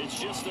 It's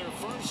just their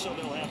first, so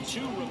they'll have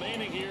 2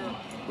 remaining here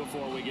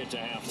before we get to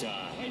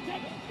halftime.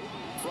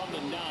 From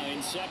the 9,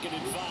 2nd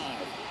and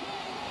 5.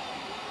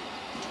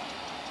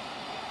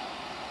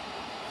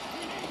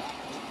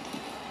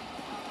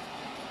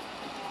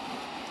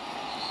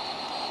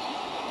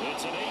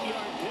 It's an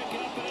 8-yard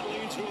pickup, and it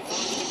leads to a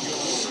 1st and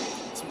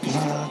goal. Some good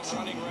strong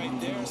running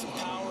right there, some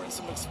power and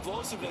some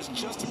explosiveness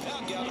just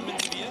about got him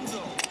into the end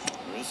zone.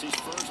 This is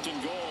 1st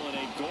and goal and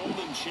a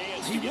golden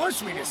chance He to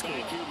wants get me to back score.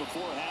 here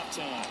before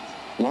halftime.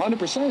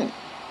 100%.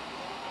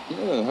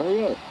 Yeah,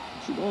 hurry up.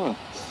 What you doing?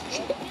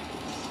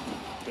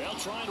 They'll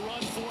try and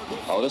run forward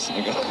with Oh, this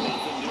nigga.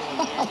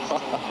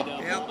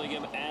 Yep. holding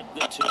him at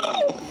the 2.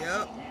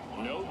 Yep.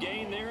 No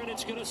gain there, and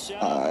it's going to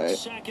set All up right.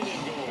 2nd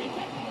and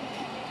goal.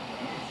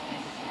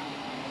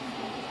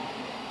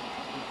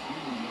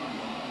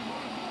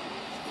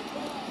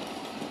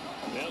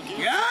 They'll give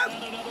Yep.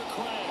 that another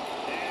crack.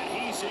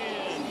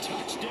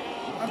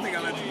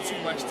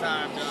 too much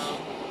time, dog.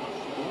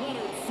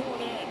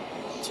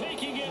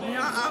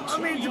 I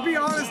mean, to be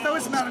honest, though,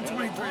 it's about a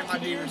 23. My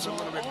defense a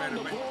little bit better,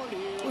 but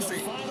we'll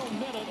see.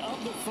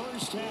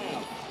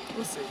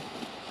 We'll see.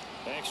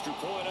 Extra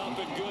point up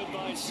and good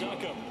by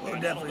Suckham. We'll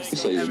definitely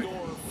see.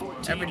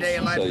 Every day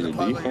in life in the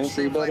public, it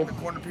seems like the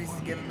corner piece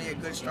is giving me a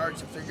good start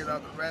to figure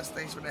out the rest.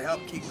 Thanks for the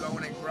help. Keep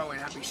going and growing.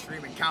 Happy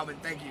streaming. Calvin,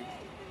 thank you.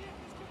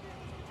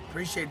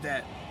 Appreciate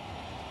that.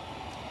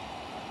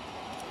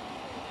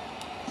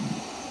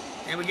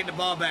 And we get the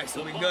ball back,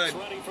 so we're good.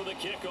 Ready for the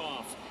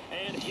kickoff.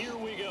 And here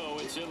we go.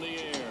 It's in the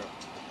air.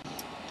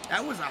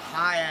 That was a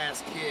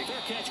high-ass kick.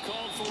 Fair catch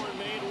called for and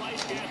made right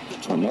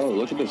at the I know.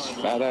 Look at this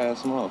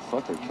fat-ass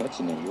motherfucker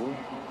catching it, boy.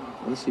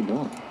 What is he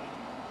doing?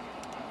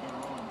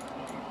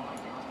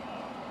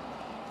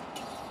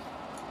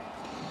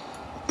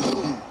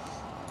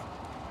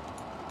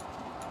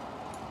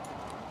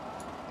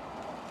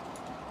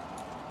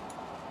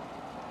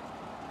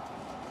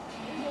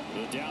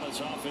 The Dallas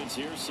offense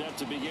here set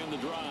to begin the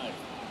drive.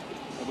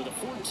 And with a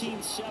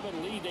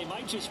 14-7 lead, they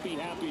might just be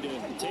happy to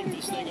take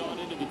this thing on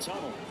into the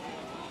tunnel.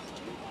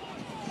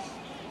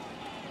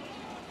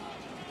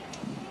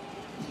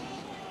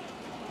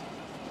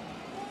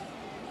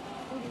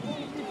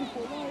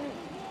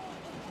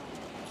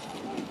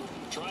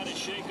 Trying to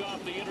shake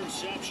off the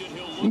interception.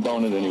 I'm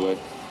throwing it anyway.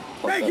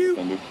 Thank you.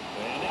 And now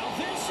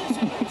this is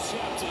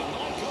intercepted.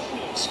 My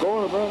goodness.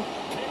 Score, bro.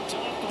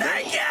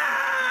 Thank you!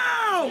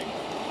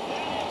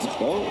 Let's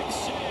go.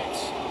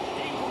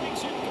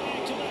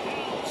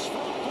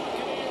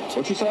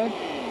 What you say?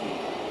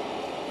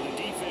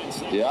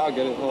 Yeah, I'll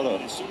get it. Hold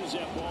up. As soon as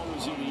that ball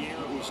was in the air,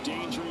 it was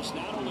dangerous.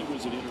 Not only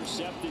was it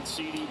intercepted,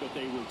 CD, but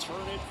they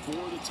return it for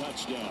the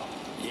touchdown.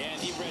 Yeah, and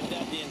he read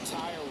that the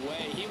entire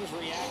way. He was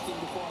reacting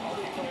before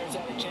other players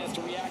had a chance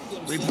to react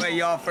themselves. We play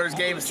y'all first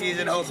game of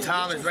season. Hope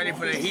Tom is ready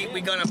for the heat we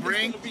gonna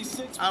bring.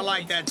 I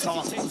like that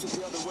talk.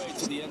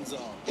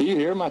 Can you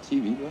hear my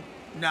TV, bro?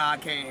 Nah, I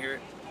can't hear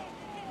it.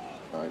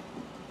 All right.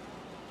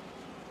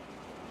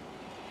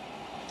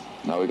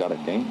 Now we got a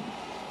game.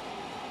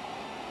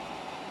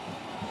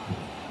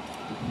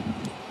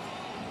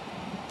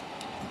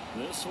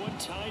 This one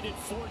tied at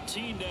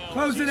 14 now.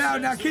 Close it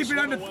out now. Keep it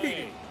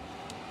undefeated.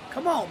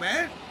 Come on,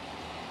 man.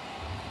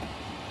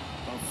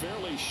 A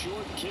fairly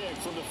short kick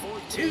from the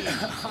 14.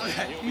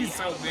 He's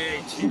so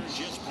big.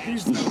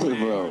 He's so big.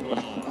 Bro,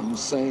 I'm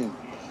saying.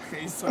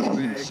 He's so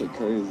big. That shit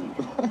crazy.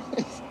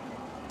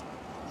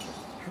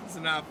 It's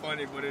not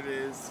funny, but it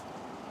is.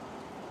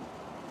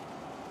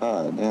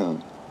 God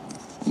damn.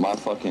 My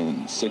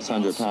fucking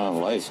 600-pound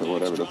life or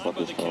whatever the fuck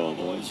it's called,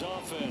 bro.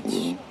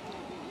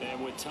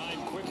 And with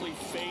time quickly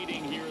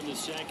fading here in the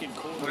second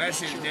quarter, well, that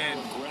shit's dead.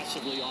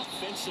 Aggressively,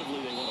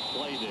 offensively, they want to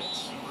play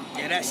this.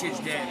 Yeah, that shit's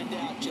dead.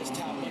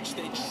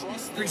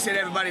 Appreciate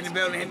everybody in the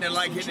building hitting the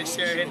like, hitting the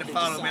share, hitting the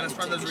follow, man. Let's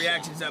run those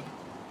reactions up.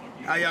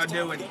 How y'all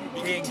doing?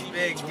 Kings,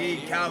 Big, D,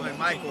 Calvin,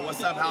 Michael.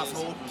 What's up,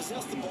 household?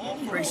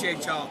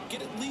 Appreciate y'all.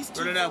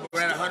 Run it up.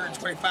 We're at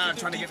 125,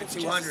 trying to get to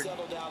 200.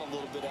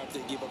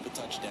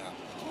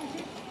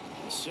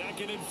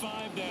 2nd and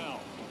 5 now.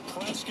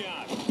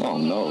 Prescott. Oh,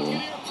 no.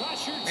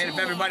 Man, if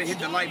everybody hit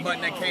the like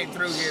button that came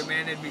through here,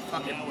 man, it'd be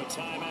fucking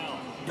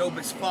dope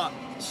as fuck.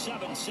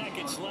 7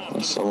 seconds left.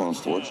 That's so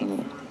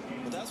unfortunate.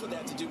 But that's what they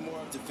have to do more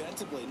of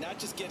defensively, not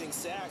just getting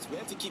sacks. We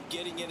have to keep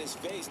getting in his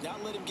face,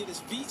 not let him get his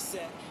feet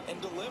set and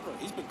deliver.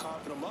 He's been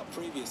carving them up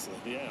previously.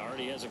 Yeah,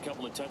 already has a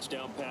couple of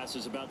touchdown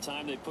passes. About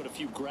time they put a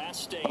few grass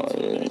stains on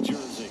that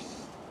jersey.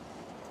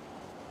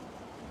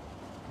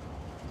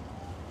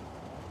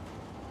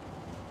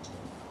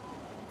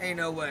 Ain't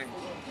no way.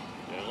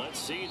 And let's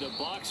see, the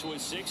box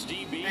was 6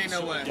 DBs. Ain't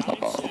no way.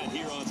 Set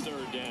here on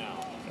 3rd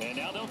down. And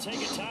now they'll take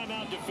a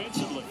timeout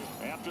defensively.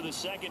 After the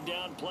 2nd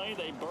down play,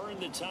 they burn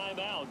the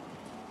timeout,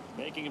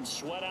 making him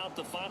sweat out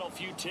the final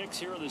few ticks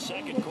here in the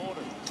 2nd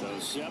quarter. So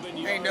 7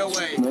 yards. Ain't no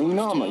way. Man, you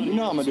know I'm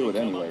gonna do it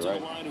anyway,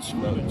 right?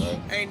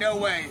 Ain't no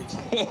way.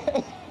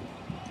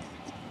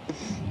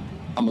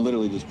 I'm gonna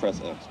literally just press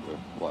X, bro.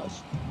 Watch.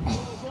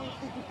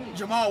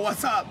 Jamal,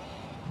 what's up?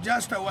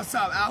 Justo, what's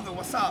up? Alvin,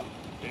 what's up?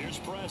 Here's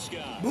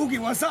Prescott. Boogie,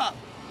 what's up?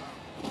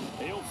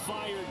 He'll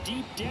fire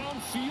deep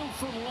downfield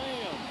from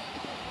Lamb.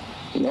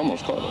 He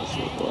almost caught that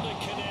shit, bro.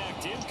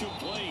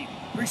 Incomplete.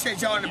 Appreciate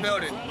y'all in the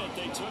building.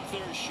 They took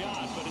their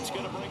shot, but it's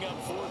going to bring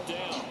up 4th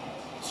down.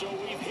 So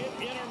we've hit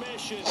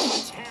intermission.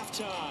 It's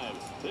halftime.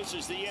 This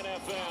is the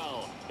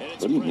NFL. And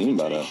it's what do you mean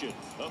by that?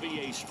 Of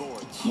EA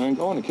Sports. Man,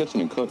 go in the kitchen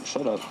and cook.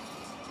 Shut up.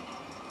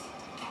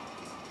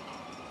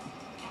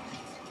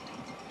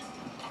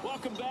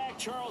 Welcome back.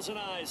 Charles and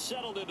I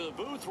settled into the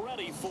booth,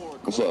 ready for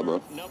what's up,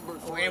 bro? Number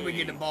 3. Oh, and we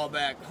get the ball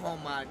back. Oh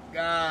my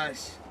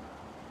gosh.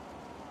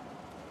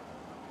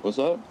 What's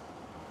up?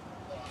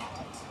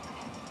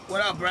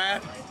 What up,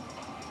 Brad?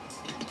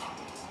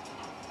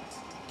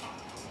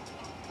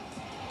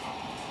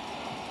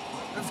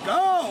 Let's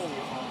go.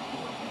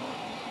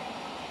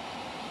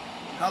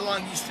 How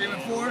long you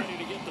streaming for?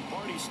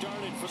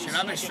 Shit,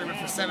 I've been streaming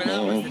for 7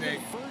 hours today.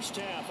 First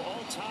half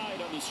all tied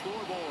on the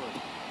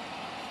scoreboard.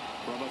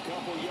 From a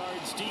couple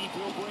yards deep.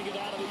 He'll bring it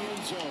out of the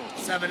end zone.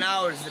 7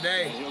 hours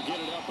today.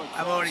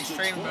 I've already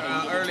streamed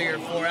earlier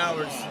 4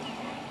 hours.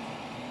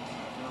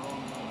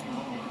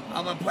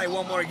 I'm gonna play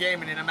one more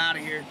game and then I'm out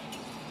of here.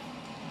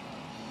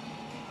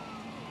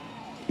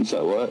 You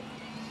said what?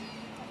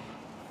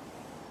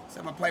 So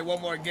I'm gonna play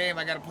one more game.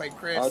 I gotta play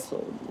Chris.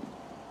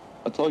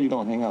 I told you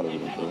don't hang out over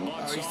there, bro.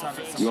 Oh, he's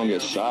talking You gonna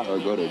get shot or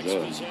go to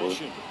jail, boy.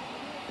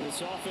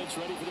 This offense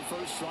ready for the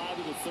first drive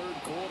of the third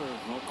quarter.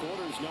 Well,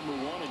 quarters number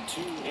 1 and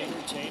 2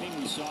 entertaining.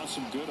 We saw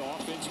some good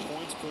offense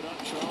points put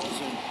up,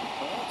 Charles, and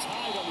all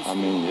tied on the I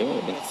mean,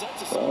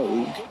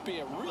 yeah. It could be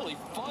a really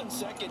fun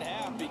second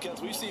half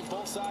because we've seen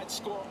both sides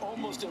score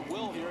almost at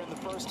will here in the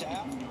first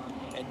half.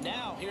 And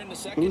now, here in the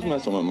second Who's half,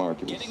 messing with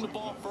Marcus? getting the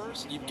ball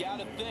first, you've got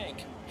to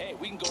think, hey,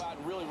 we can go out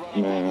and really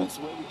run our offense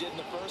the way we did in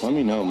the first. Let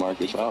me know,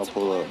 Marcus. I'll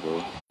pull up,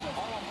 bro.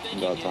 I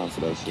got time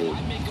for that shit.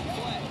 I make a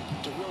play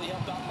to really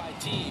help out my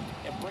team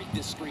and break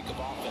this streak of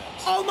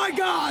offense. Oh my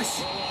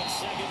gosh!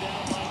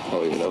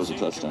 Oh yeah, that was a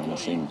touchdown. I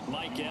seen.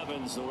 Mike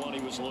Evans, the one he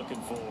was looking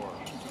for.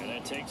 And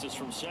that takes us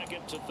from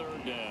second to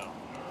third down.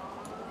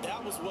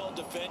 That was well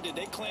defended.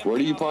 They clamped Where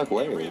do you down park on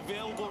where? every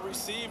available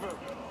receiver.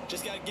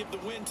 Just got to give the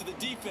win to the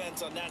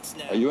defense on that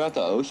snap. Are you at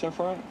the ocean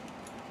front?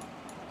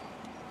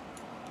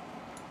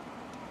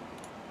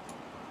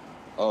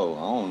 Oh, I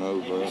don't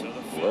know, bro.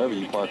 Wherever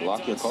you park,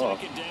 lock your car.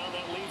 Second down,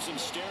 that leaves him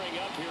staring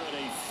up here at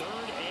a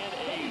 3rd and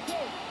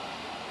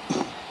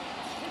 8.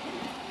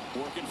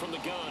 Working from the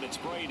gun, it's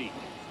Brady.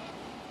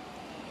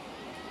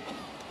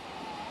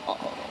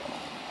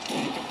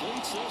 He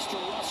completes this to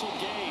Russell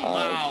Gage.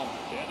 Wow.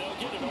 And they'll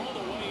get it all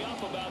the way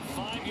up about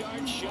 5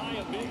 yards shy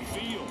of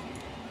midfield.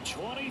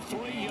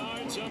 23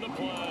 yards on the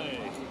play.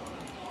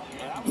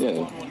 That was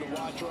a fun one to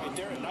watch right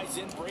there. A nice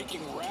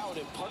in-breaking route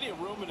and plenty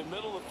of room in the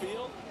middle of the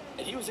field.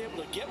 And he was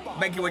able to get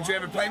behind. Becky, would you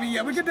ever play me?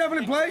 Yeah, we could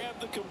definitely play. Grab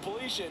the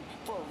completion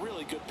for a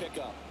really good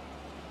pickup.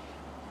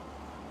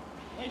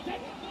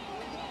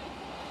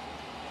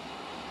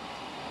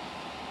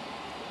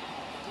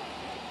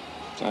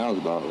 Sounds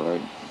about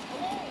right.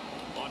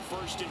 On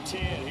 1st and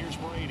 10, here's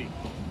Brady.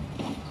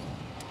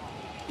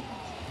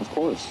 Of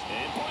course.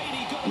 And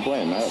Brady I'm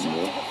playing Madden,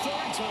 bro.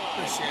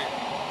 Good shit.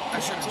 I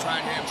should have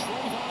tried him.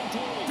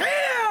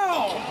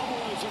 Damn!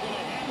 Cowboys are going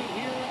to have it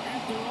here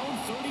at their own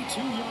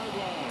 32-yard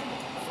line.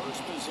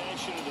 First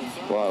possession of the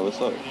third. Wow, what's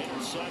up? An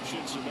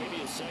interception, so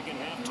maybe a second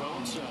half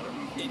tone setter.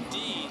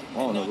 Indeed. I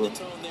don't know, bro.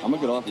 I'm gonna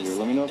get off of here.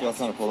 Let me know if y'all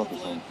trying to pull up or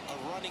something.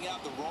 Running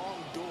out the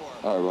wrong door.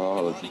 All right, bro.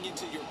 I'll let you. Running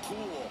into your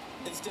pool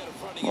instead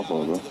of running My out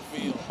fault, bro. into the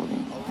field. A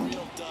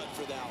real dud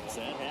for that one. Has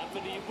that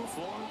happened to you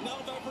before? No,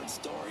 but I've heard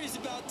stories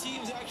about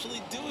teams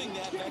actually doing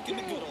that back in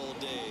the good old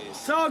days.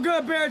 It's all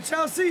good, Bear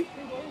Chelsea.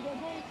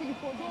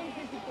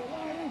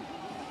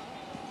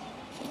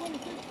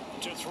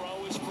 To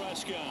throw is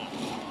Prescott.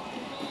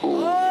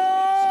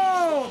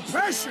 Oh,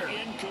 pressure.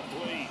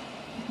 Incomplete.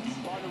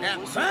 That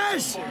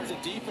pressure. The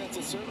defense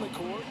is certainly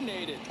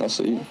coordinated. I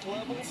see. Both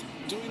levels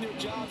doing their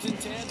jobs in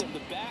tandem. The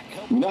back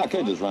You know, I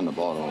could just run the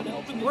ball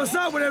though. What's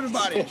up with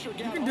everybody? You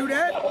can do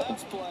that.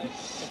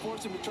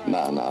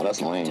 Nah,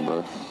 that's lame,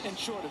 bro. And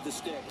short of the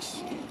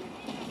sticks.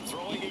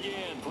 Throwing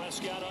again.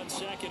 Prescott on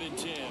 2nd and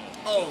 10.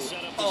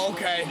 Oh,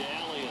 okay.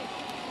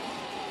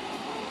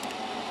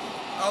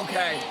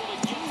 Okay.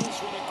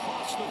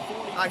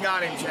 I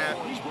got him, chap.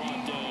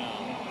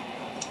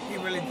 He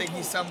really think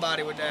he's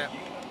somebody with that.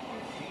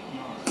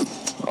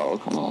 Oh,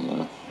 come on,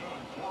 man.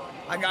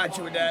 I got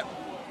you with that.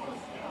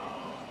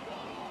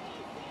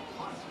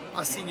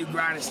 I seen you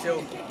grinding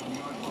still.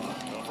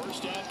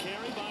 First down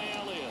carry by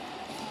Elliott.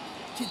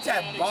 Keep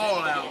that ball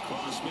out.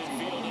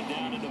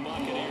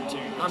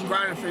 I'm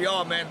grinding for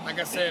y'all, man. Like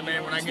I said,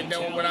 man, when I get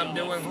done with what I'm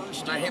doing,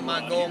 when I hit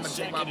my goal, I'm going to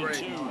take my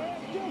break.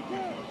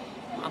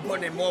 I'm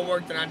putting in more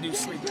work than I do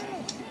sleeping.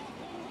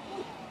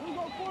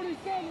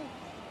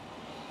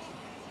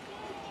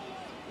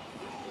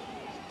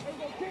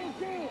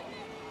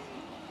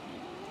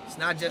 It's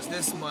not just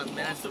this month,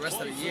 man. It's the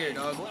rest of the year,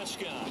 dog.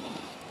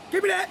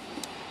 Give me that.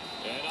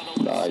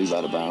 Nah, he's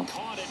out of bounds.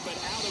 Caught it, but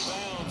out of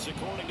bounds,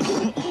 according to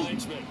the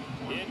linesman.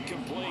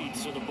 Incomplete.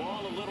 So the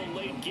ball a little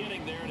late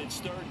getting there, and it's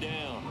 3rd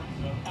down.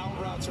 Out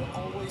routes are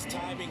always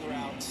timing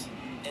routes.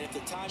 And if the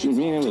timing You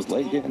mean it was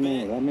late getting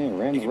there? That man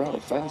ran the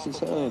route fast as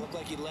hell. Looked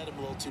like he let him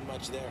a little too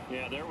much there.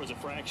 Yeah, there was a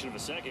fraction of a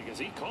second because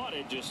he caught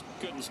it, just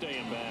couldn't stay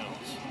in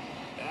bounds.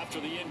 After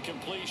the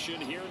incompletion,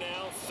 here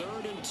now,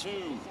 3rd and 2.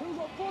 Here we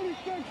go,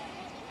 46.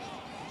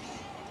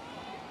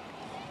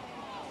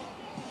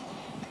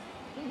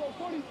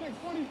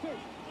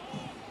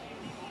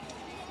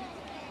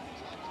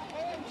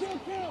 Hey,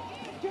 kill.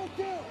 Here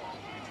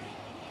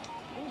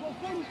we go,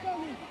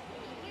 47.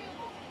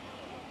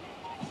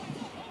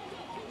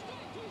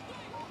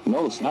 No,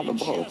 it's not the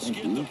ball. Just Thank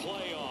get the you.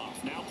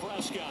 playoff. Now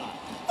Prescott.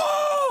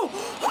 Oh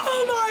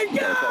my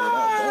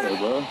God! And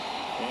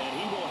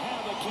he will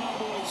have a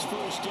Cowboys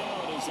first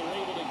down as they're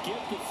able to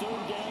get the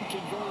 3rd down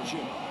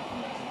conversion.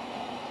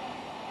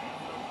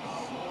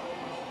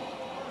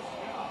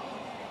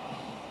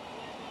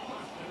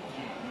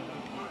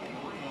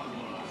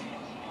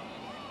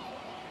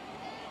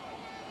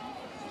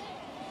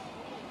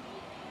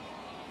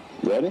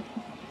 ready?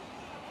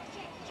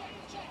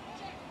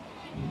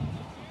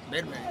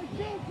 Big man.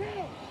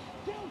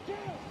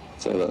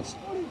 Say less.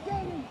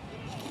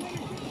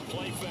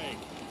 Play fake.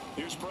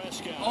 Here's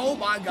Prescott. Oh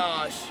my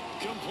gosh.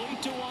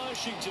 Complete to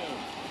Washington.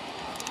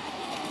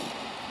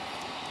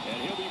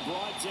 And he'll be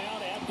brought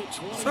down at the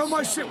 20. So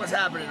much shit was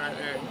happening right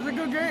there. It was a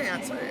good game, I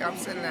tell you. I'm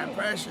sending that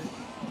pressure.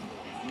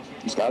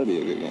 It's got to be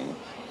a good game.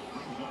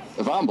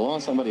 If I'm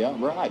blowing somebody out,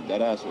 bro, I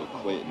dead ass would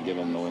quit and give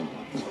him the win.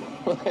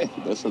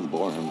 This is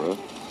boring, bro.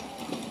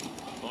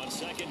 On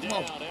second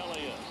down,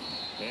 Elliott.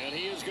 And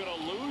he is going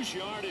to lose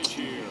yardage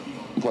here.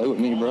 Play with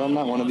me, bro. I'm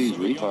not one of these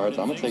retards.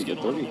 I'm going to take the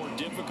 3. More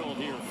difficult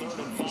here, 3rd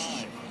and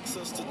 5.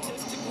 So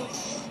statistically,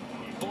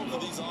 both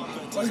of these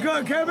offenses What's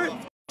good, Kevin?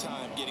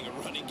 time getting a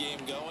running game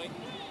going.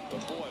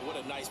 But boy, what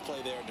a nice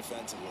play there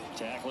defensively.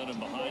 Tackling him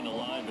behind the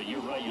line, but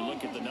you're right. You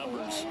look at the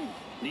numbers.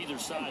 Neither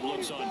side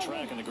looks on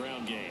track in the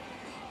ground game.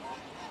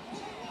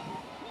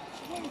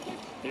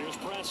 Here's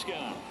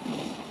Prescott.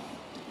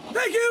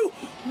 Thank you.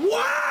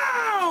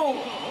 Wow.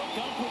 Hook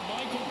up with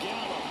Michael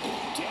Gallup.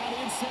 Down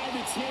inside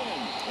the 10.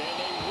 And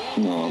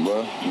they No,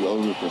 bro. You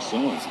over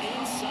pursuing.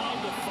 inside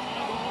the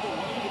 5 all the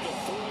way to the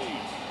 3.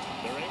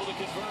 They're able to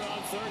convert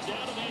on 3rd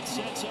down, and that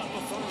sets up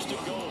a 1st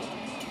and goal.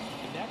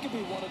 And that could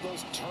be one of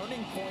those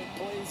turning point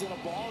plays in a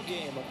ball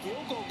game. A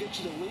field goal gets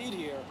you the lead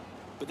here,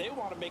 but they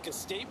want to make a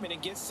statement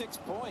and get 6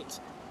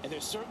 points. And they're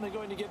certainly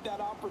going to get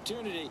that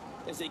opportunity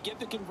as they get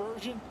the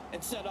conversion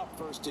and set up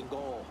 1st and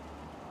goal.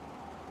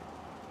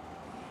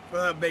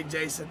 What up, Big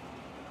Jason?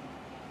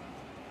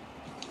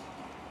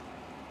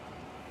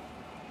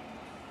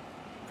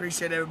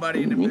 Appreciate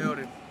everybody in the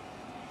building.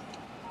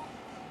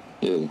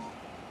 Yeah.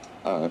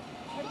 All right.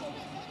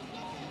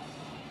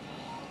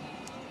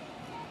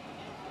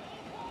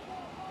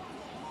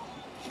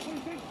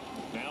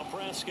 Now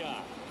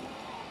Prescott.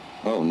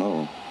 Oh,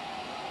 no.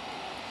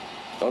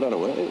 Throw that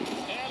away.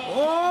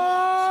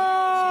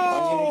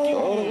 Oh!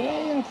 Throw it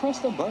away and press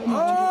the button.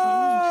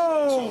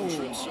 Oh!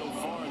 So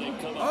far, they've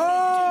come up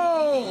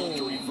Oh!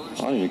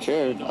 I don't even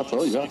care. I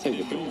told you I'll take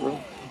the 3, bro.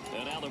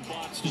 And now the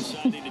Bucs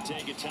deciding to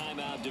take a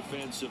timeout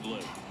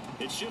defensively.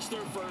 It's just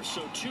their first,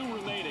 so 2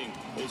 remaining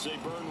as they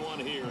burn 1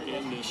 here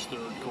in this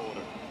 3rd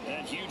quarter.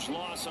 That huge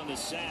loss on the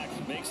sack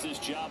makes this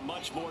job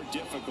much more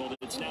difficult.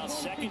 It's now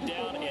 2nd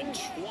down and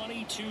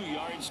 22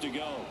 yards to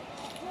go.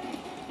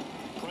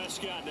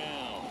 Prescott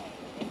now.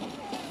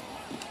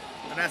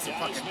 And that's a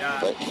fucking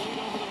dive.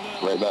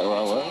 Right back where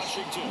I was.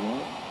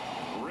 Washington.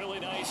 Really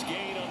nice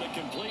gain on the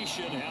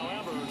completion.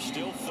 However,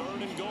 still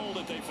 3rd and goal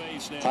that they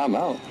face now.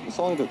 Timeout. It's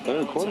only the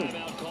 3rd quarter.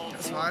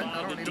 That's fine.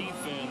 I don't need them.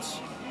 Defense.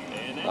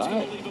 And that's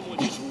going to leave them with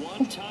just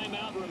 1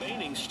 timeout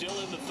remaining still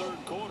in the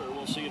 3rd quarter.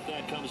 We'll see if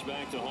that comes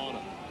back to haunt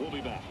them. We'll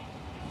be back.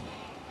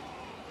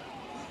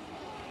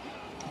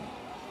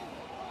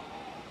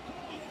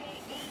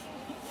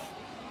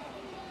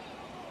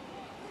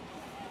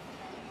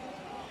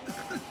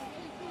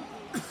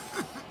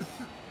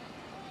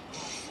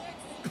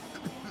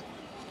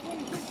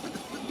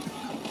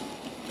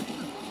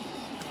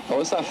 Oh,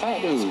 it's that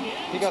fat dude.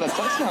 He got a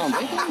touchdown,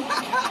 baby.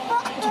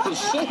 Oh,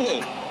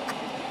 shit.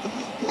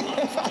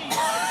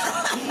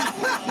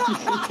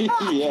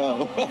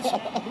 Yo.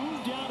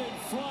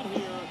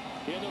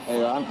 Hey,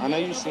 I know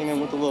you've seen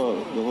him with the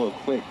little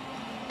quick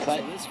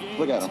cut.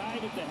 Look at him.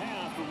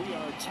 We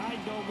are tied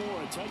no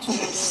more. A touchdown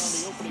there on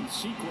the opening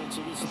sequence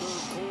of this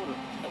 3rd quarter.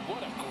 And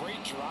what a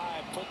great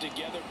drive put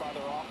together by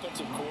their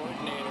offensive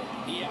coordinator.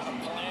 He had a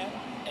plan,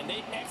 and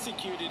they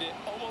executed it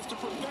almost to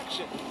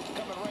perfection,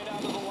 coming right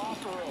out of the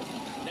locker room.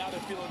 Now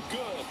they're feeling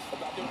good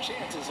about their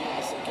chances here in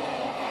the 2nd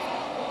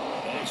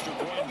half. Extra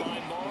point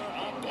by Moore,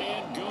 up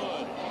and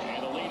good.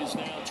 And the lead is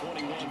now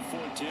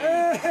 21-14.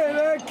 Hey,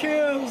 that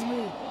kills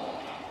me.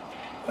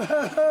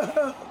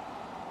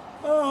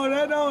 Oh,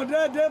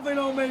 that definitely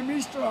don't make me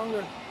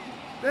stronger.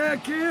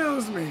 That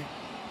kills me.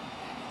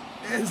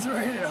 It's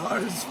raining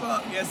hard as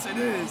fuck. Yes, it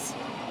is.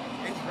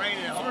 It's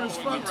raining hard as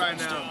fuck right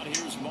now.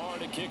 Here's Moore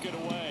to kick it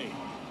away.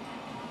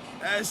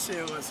 That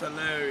shit was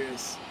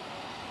hilarious.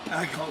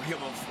 I don't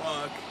give a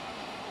fuck.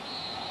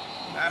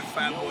 That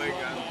fat boy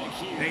got.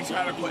 They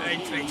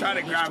try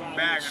to grab him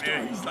back, and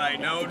then he's like,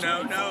 no.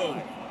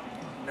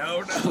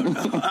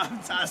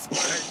 I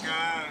swear to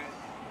God.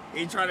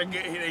 They try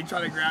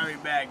to grab him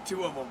back.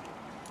 2 of them.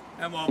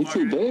 That motherfucker. He's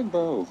too big,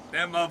 bro.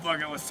 That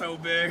motherfucker was so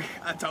big.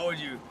 I told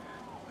you.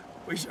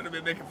 We should have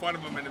been making fun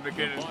of him in the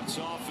beginning. That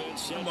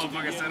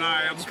motherfucker said, all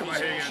right, I'm going to come out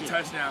here and get a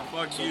touchdown.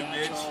 Fuck you,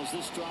 bitch.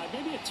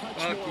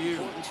 Fuck you.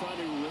 Trying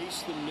to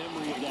erase the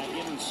memory of that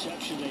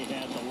interception they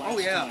had the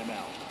last time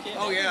out.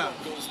 Oh, yeah.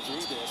 Goes through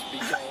this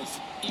because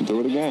Do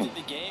it again. in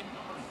the game,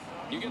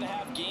 you're going to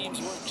have games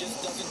where it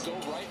just doesn't go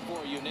right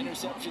for you, and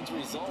interceptions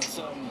result.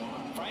 So,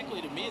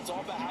 frankly, to me, it's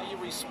all about how you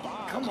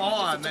respond. Come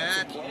on, not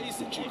just the types man. of plays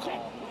that you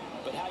call,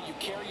 but how you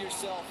carry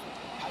yourself,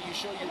 how you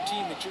show your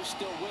team that you're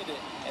still with it,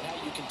 and how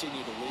you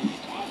continue to lead.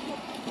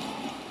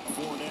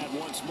 Fournette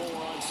once more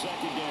on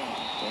 2nd down.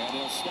 And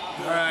he'll stop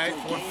it. All right,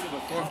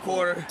 fourth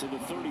quarter.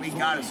 We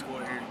got to score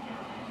here.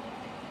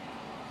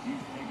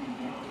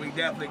 We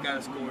definitely got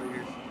to score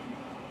here.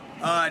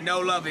 No,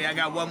 lovey. I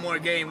got one more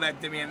game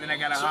left in me, and then I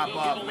gotta hop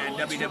off, man.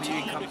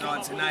 WWE comes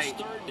on tonight.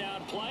 Third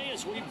down play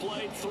as we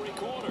played 3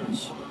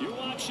 quarters. You're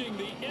watching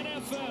the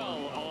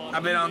NFL on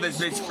I've been on this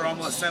bitch for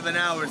almost 7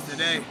 hours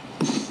today.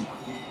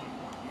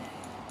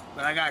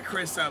 But I got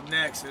Chris up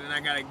next, and then I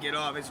gotta get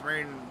off. It's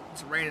raining.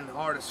 It's raining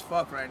hard as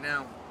fuck right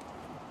now.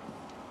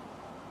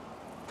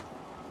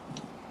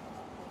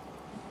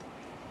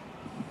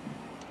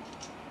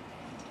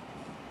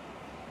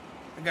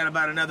 I got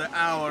about another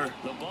hour.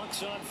 The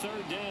Bucs on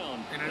 3rd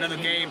down. And another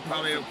game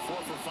probably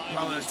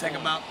take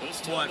about,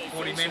 what,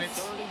 40 minutes?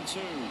 3rd and 2.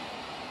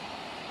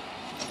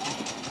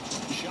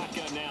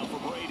 Shotgun now for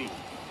Brady.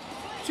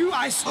 Dude,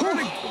 I swear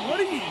to, what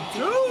are you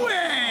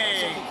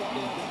doing?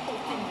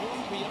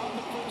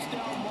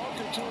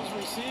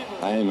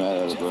 I ain't mad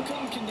at it, bro.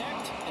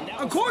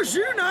 Of course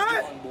you're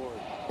not.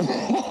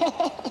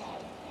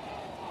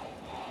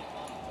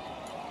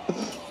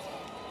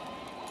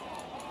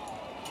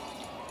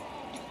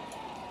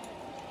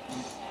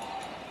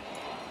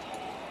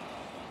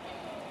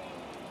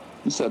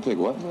 You said pick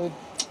what, man?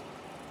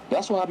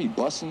 That's why I be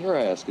busting your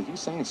ass, because you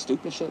saying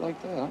stupid shit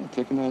like that. I ain't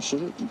picking that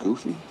shit.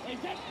 Goofy.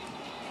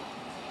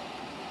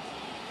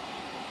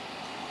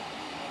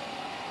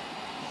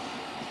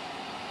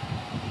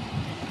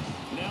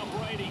 Now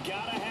Brady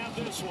gotta have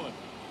this one.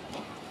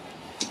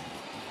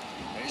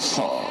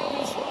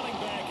 Oh. Running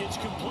back, it's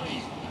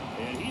complete.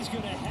 And he's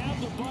going to have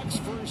the Bucs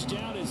first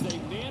down as they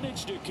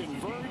manage to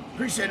convert.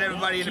 Appreciate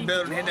everybody in the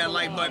building. Hit that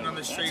like button on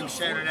the stream,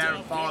 sharing it out,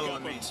 and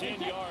following me.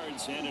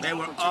 They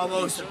were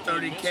almost at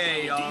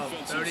 30K, y'all.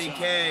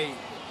 30K.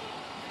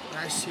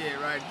 That shit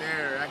right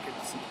there, I could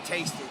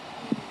taste it.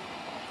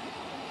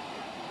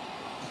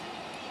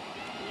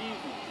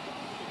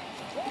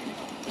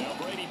 Now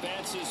Brady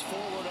bounces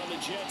forward on the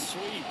jet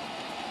sweep.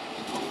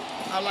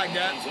 I like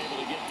that.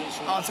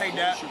 I'll take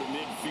that.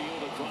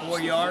 4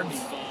 yards.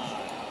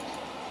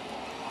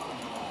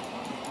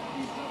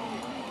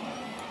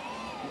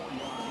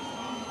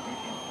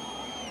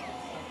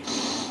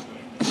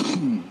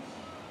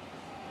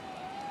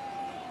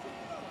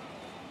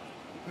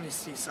 Let me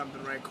see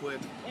something right quick.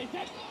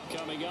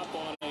 Coming up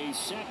on a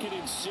 2nd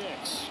and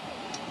 6.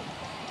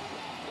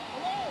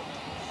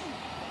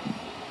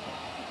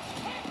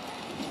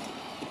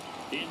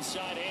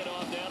 Inside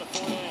handoff down to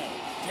Fournette.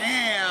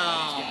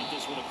 Damn.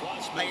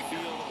 Like,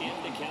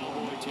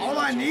 all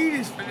I need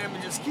is for them to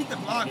just keep the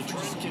block for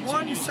just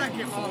 1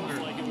 second longer.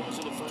 Like it was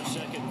in the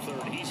 1st, 2nd,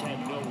 3rd. He's had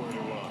nowhere to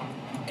run.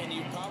 And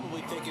you're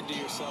probably thinking to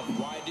yourself,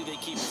 why do they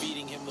keep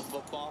feeding him the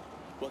football?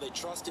 Well, they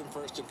trust him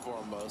first and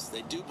foremost.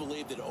 They do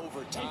believe that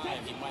over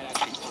time he might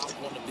actually pop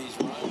one of these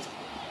runs.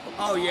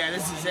 Oh yeah,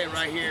 this is it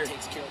right here.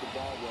 Takes care of the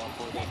ball well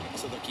for them,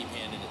 so they'll keep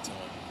handing it to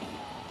him.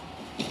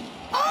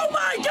 Oh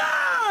my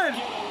God!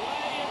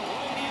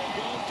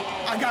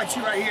 I got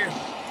you right here.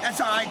 That's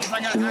all right, cause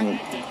I gotta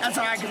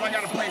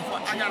play for.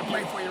 I gotta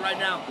play for you right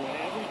now.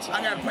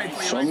 I gotta play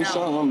for you right now. Show me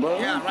something, bro.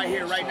 Yeah, right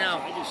here, right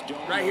now.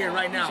 Right here,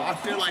 right now. I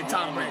feel like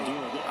Tom Brady.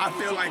 I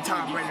feel like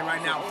Tom Brady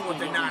right now. 4th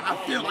and 9. I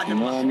feel like the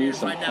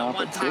Buccaneers right now.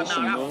 1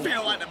 timeout. I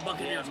feel like the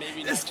Buccaneers.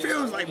 This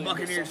feels like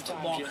Buccaneers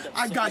football.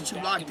 I got you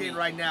locked in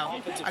right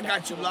now. I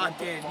got you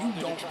locked in. You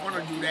don't want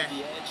to do that.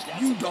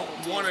 You don't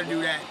want to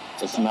do that.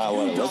 It's not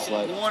what it looks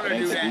like. You don't want to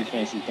do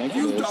that.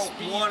 You don't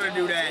want to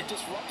do that.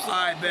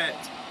 I bet.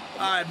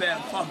 I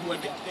bet. Fuck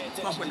with it.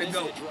 Fuck with the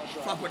goat.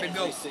 Fuck with the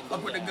goat.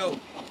 Fuck with the goat.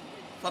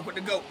 Fuck with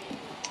the goat.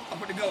 Fuck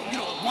with the goat. You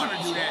don't want to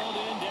do that.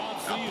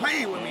 Stop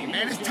playing with me,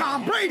 man. It's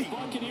Tom Brady.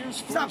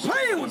 Stop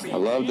playing with me. I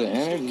love the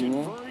energy,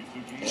 man.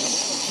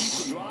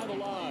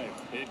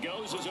 It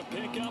goes as a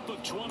pickup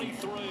of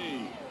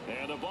 23.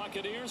 And the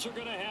Buccaneers are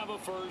going to have a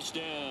 1st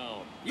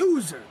down.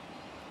 User.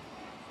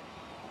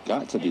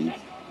 Got to be.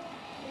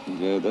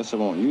 Yeah, that shit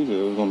won't use it.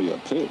 It was going to be a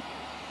pick.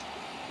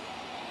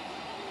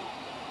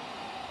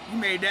 You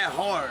made that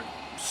hard.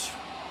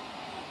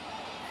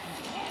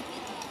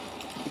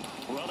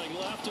 Running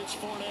left, it's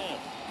Fournette.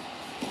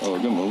 Oh,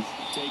 good move.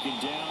 Taken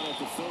down at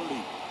the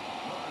 30.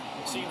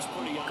 Seems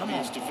pretty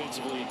obvious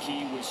defensively. A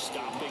key was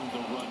stopping the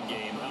run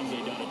game. How have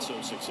they done it so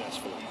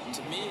successfully?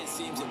 To me, it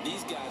seems that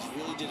these guys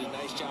really did a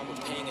nice job of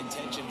paying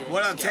attention during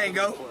what the up,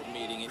 Tango?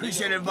 meeting.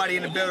 Appreciate everybody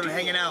in the building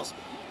hanging out.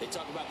 They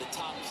talk about the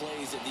top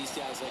plays that these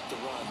guys like to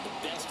run. The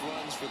best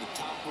runs for the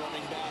top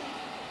running back.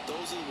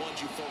 Those are the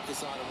ones you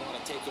focus on and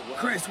want to take away.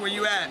 Chris, where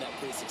you at? That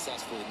pretty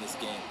successful in this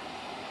game.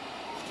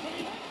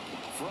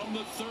 From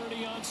the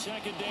 30 on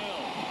 2nd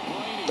down.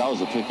 Brady. That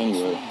was a pick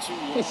anyway.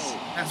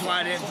 That's why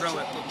I didn't throw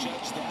it.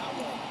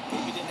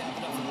 Maybe didn't have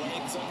enough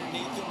legs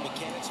underneath him.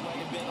 Mechanics might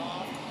have been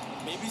off.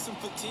 Maybe some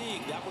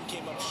fatigue. That one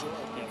came up short.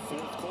 Yeah,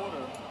 4th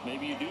quarter.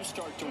 Maybe you do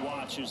start to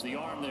watch as the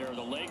arm there,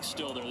 the leg's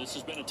still there. This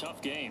has been a tough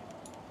game.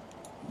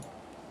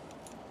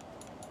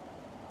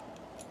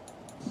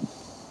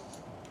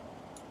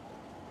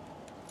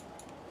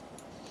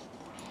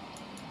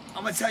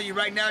 I'm going to tell you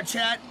right now,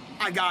 chat,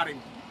 I got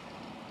him.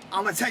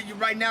 I'm going to tell you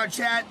right now,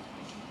 chat.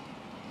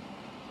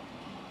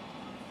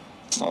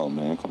 Oh,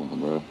 man, come on,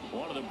 bro.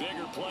 One of the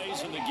bigger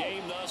plays in the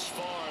game thus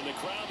far. The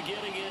crowd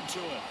getting into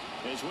it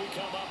as we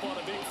come up on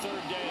a big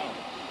 3rd down.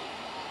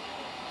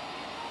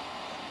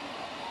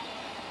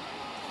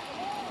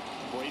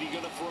 Brady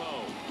going to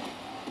throw.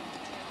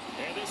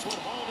 And this one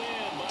hauled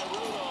in by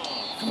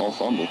Rudolph. Come on,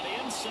 fumble.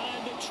 And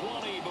inside the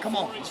 20 before Come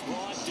on. it's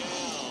brought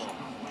down.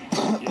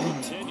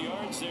 Yeah, 10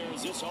 yards there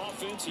as this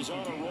offense is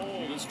on a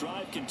roll. This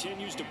drive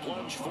continues to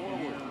plunge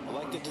forward. I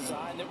like the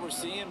design that we're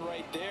seeing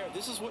right there.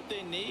 This is what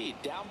they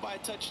need. Down by a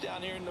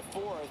touchdown here in the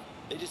fourth.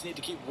 They just need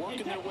to keep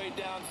working their way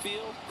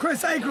downfield.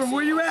 Chris Akram,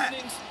 where you at?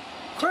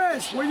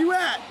 Chris, where you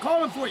at?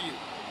 Calling for you.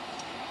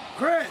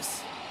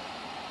 Chris.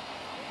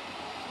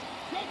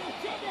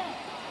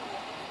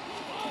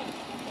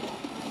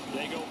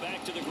 They go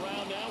back to the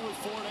ground now with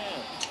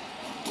Fournette.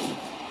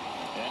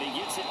 And he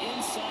gets it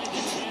inside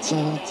the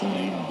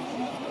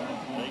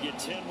 10. They get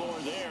 10 more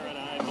there, and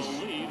I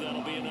believe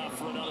that'll be enough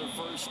for another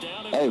first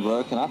down. Hey,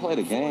 bro, can I play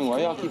the game?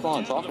 Why y'all keep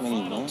on talking to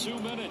me, man? 2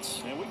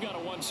 minutes, and we've got a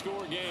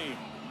one-score game.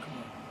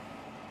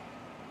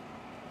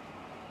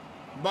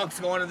 Bucks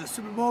going to the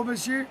Super Bowl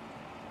this year?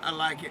 I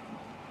like it.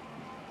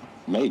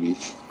 Maybe.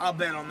 I'll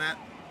bet on that.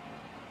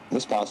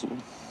 It's possible.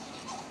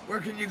 Where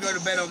can you go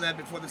to bet on that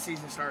before the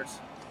season starts?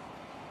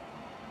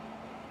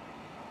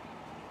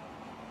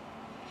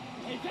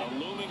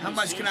 How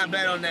much can I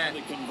bet on that?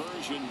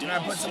 Can I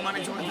put some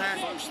money towards that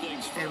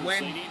and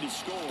win? They need to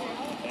score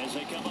as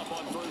they come up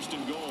on first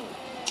and goal.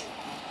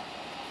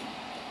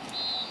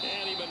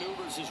 And he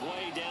maneuvers his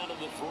way down to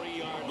the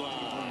 3-yard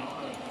line.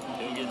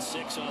 He'll get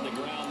 6 on the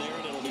ground there,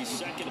 and it'll be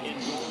second and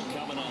goal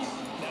coming up.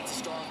 That's a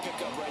strong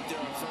pickup right there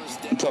on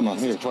first down. I'm talking about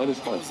here. Play this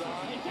play.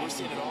 We're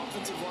seeing an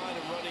offensive line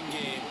and running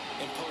game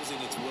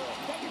imposing its will.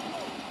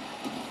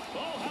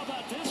 Oh, how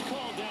about this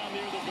call down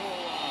near the goal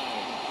line?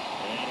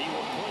 And he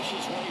will push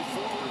his way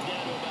forward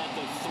down to about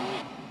the 3.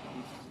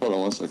 Hold on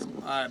 1 second.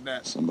 All right,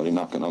 bet. Somebody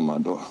knocking on my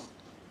door.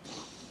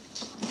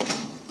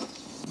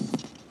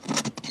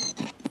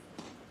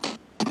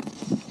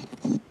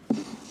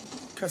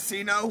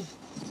 Casino?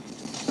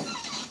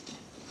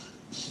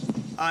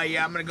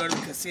 Yeah, I'm gonna go to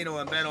the casino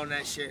and bet on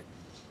that shit.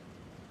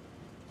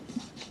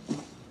 You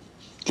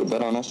can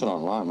bet on that shit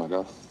online, my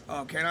guy.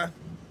 Oh, can I?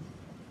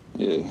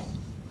 Yeah.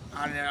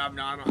 I've never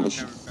bet on that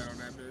bitch.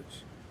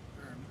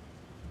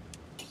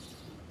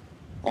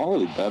 I don't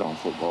really bet on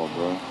football,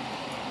 bro.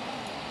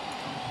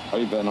 I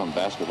be betting on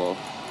basketball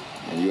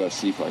and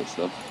UFC fight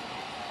stuff.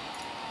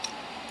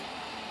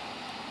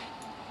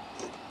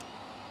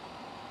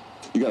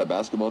 You got a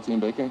basketball team,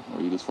 Bacon,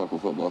 or you just fuck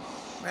with football?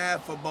 Man,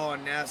 football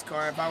and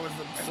NASCAR. If I was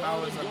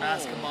a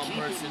basketball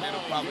person,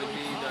 it'll probably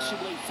be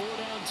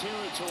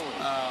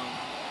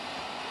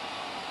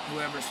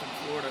whoever's from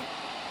Florida.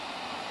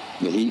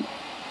 The Heat?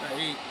 The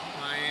Heat,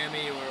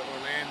 Miami or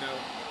Orlando.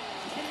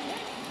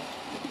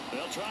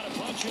 They'll try to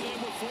punch it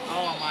in with Fournette.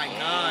 Oh my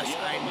gosh,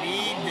 I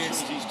need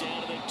this. He's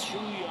down to the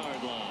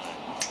 2-yard line.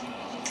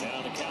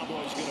 Now the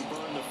Cowboys going to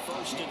burn the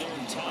first of their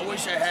time. I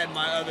wish I had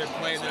my other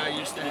play that I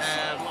used to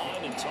have.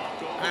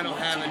 I don't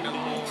have it no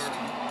more.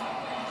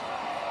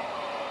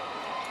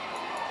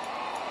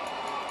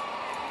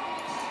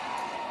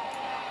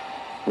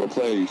 What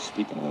play are you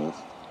speaking of?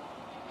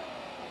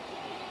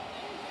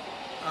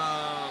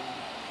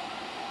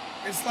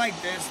 It's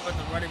like this, but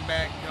the running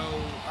back goes.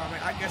 I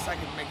mean, I guess I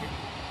can make it.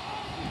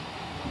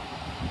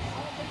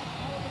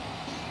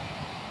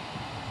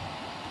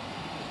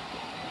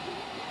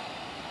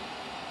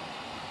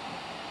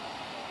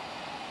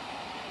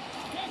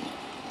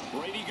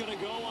 Brady gonna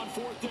go on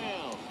 4th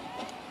down.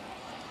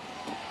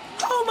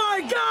 Oh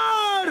my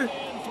God!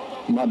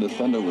 My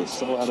defender was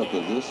so out of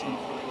position.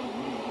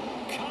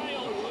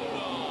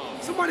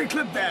 Somebody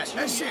clip that.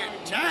 That shit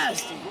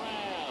nasty.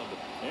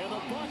 And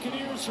the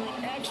Buccaneers are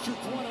an extra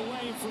point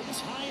away from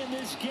tying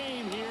this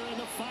game here in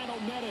the final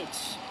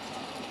minutes.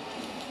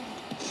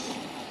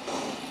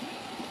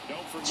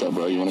 What's up,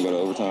 bro? You want to go to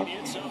overtime?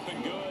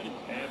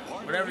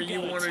 Whatever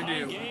you want to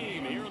do.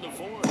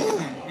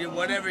 Yeah,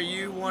 whatever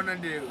you want to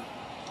do.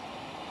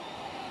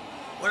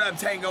 What up,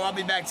 Tango? I'll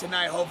be back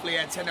tonight, hopefully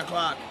at 10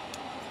 o'clock.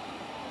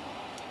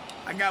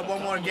 I got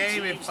one more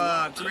game if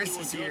Chris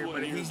is here,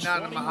 but if he's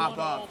not, I'm going to hop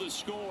off.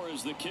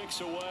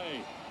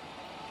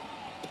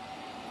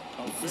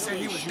 He said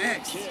he was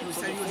next. He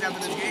said he was after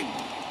this game.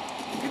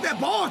 Get that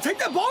ball. Take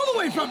that ball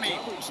away from me.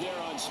 Coverage there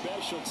on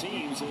special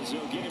teams as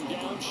they'll get him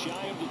down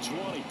shy of the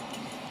 20.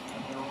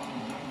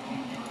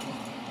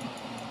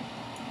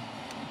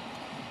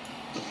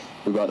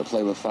 We're about to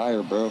play with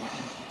fire, bro.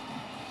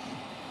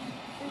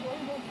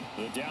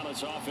 The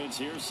Dallas offense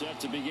here set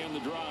to begin the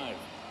drive.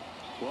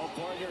 Well,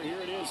 partner, here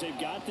it is. They've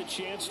got the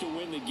chance to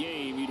win the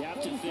game. You'd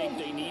have to think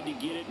they need to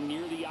get it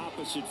near the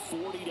opposite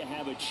 40 to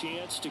have a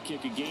chance to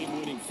kick a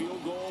game-winning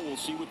field goal. We'll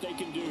see what they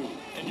can do.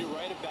 And you're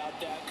right about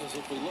that, because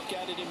if we look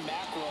at it in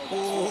macro,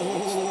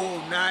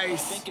 oh,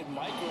 nice. I think in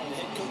micro, the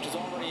head coach has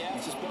already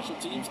asked the special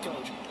teams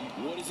coach,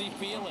 what is he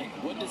feeling?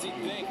 What does he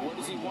think? Where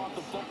does he want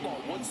the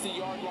football? What's the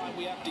yard line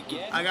we have to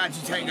get? I got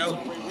you, Tango.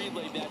 He's already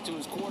relayed that to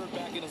his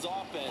quarterback and his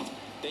offense.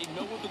 They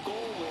know what the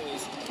goal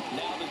is.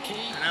 Now the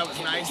key, and that was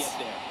nice. Get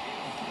there?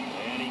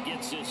 And he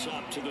gets this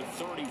up to the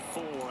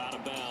 34 out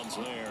of bounds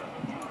there.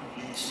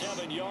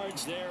 7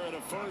 yards there and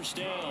a first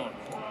down.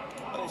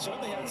 They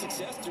certainly had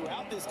success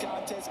throughout this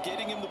contest,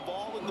 getting him the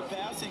ball in the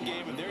passing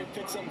game, and there he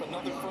picks up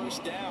another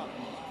first down.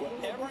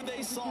 Whatever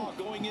they saw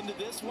going into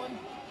this one,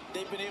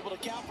 they've been able to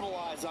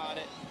capitalize on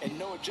it, and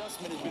no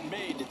adjustment has been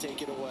made to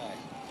take it away.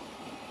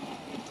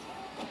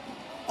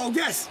 Oh,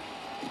 yes.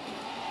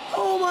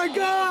 Oh, my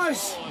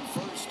gosh.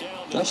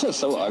 That's just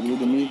so ugly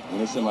to me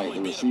when it's in like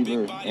the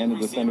receiver and the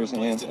defender's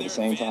hands at the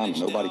same time and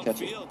nobody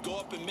catches it. Go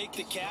up and make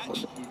the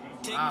catch,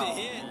 take the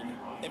hit,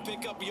 and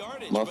pick up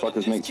yardage.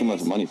 Motherfuckers make too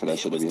much money for that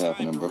shit to be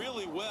happening, bro.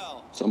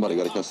 Somebody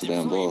got to catch the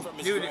damn ball.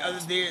 Dude,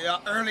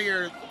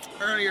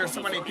 earlier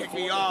somebody picked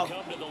me off,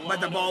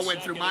 but the ball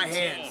went through my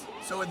hands.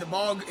 So when the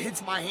ball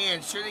hits my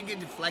hands, shouldn't it get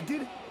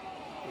deflected?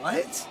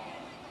 What?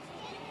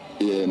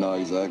 Yeah, no,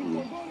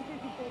 exactly.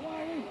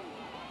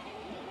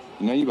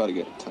 You know you about to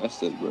get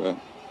tested, bro.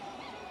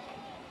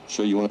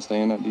 Sure you want to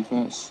stay in that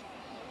defense?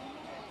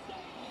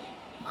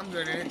 I'm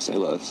good in it. Say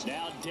less.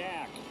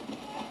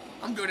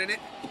 I'm good in it.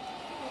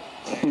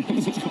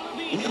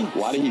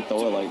 Why did he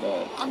throw it like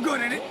that? I'm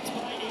good in it.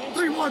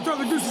 3-1, throw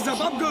the deuces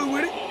up. I'm good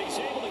with it.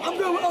 I'm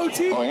good with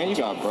OT. Oh, and you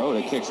got bro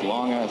that kicks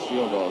long-ass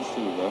field goals,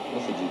 too, bro.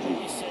 That's a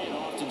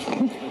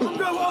GG. I'm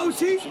good with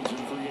OT.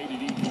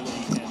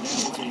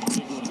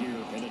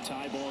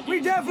 We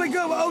definitely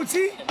good with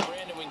OT.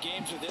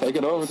 Take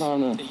it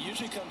overtime, then.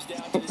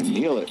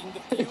 Kneel it.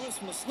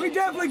 We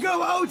definitely go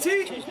with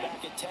OT.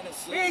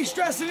 We ain't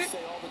stressing it.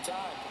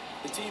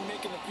 The team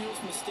making the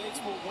fewest mistakes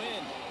will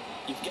win.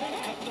 You've got to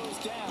cut those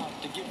down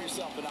to give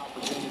yourself an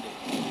opportunity.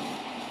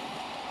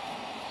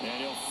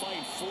 And he'll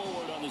fight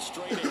forward on the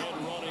straight ahead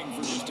running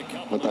for just a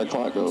couple Let that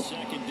clock go.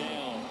 Second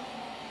down.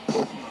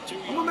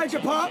 I'm gonna make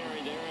it pop.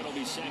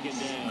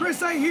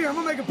 Chris ain't here. I'm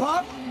gonna make it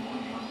pop.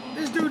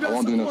 This dude doesn't support I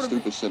won't do no me.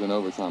 stupid shit in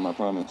overtime, I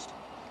promise.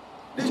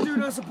 This dude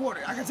doesn't support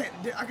it. I can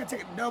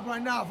take a dub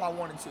right now if I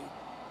wanted to.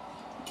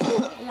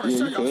 I want to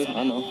show Yeah, you y'all could. something.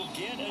 I know.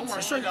 I want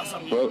to show y'all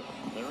something.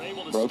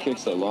 Bro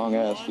kicks a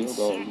long-ass field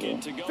goal.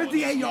 Bro.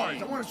 58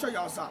 yards. I want to show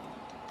y'all something.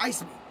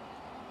 Ice me.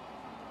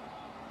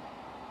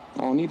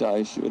 I don't need to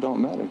ice you. It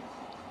don't matter.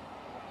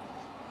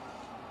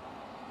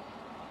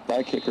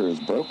 That kicker is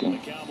broken.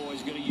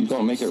 He's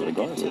going to make it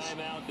regardless.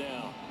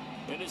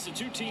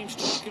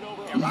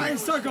 Ryan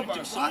Suckup.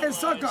 Ryan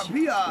Suckup.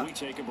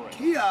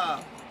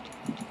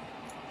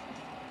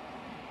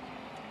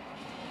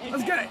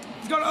 Let's get it.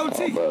 Let's go to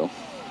OT. Oh,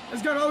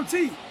 Let's go to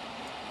OT.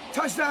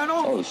 Touchdown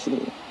only. oh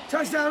shit.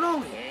 Touchdown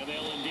only.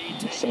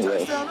 Say that.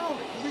 Touchdown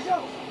only. Here we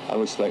go. I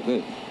respect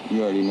it.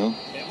 You already know.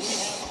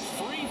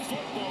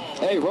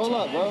 Hey, roll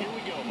up, bro.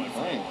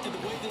 And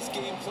the way this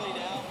game played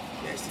out,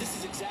 this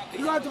is exactly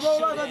You have to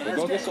roll up after this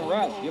Go get game. some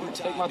rats.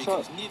 Take my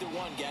truck. neither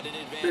one got an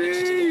advantage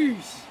today.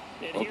 Peace.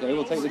 Okay,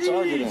 we'll take the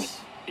Charger then.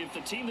 If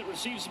the team that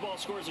receives the ball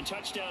scores a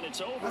touchdown,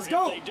 it's over. Let's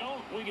go. If they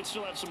don't, we can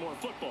still have some more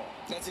football.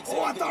 That's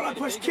Oh, I thought I right.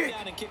 pushed If they go kick.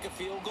 down and kick a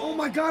field goal, Oh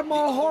my God, my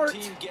the other heart.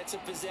 team gets a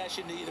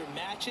possession to either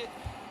match it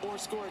or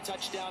score a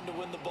touchdown to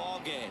win the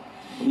ball game.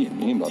 What do you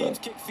mean by Teams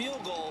that? kick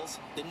field goals,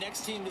 the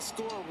next team to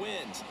score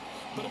wins.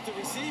 But if the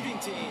receiving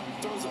team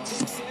throws a pick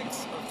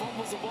six or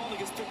fumbles the ball that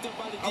gets picked up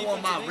by the defense, I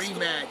want my and they score,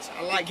 rematch.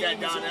 I like the that,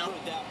 game is Donnell. over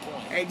at that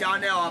point. Hey,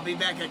 Donnell, I'll be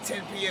back at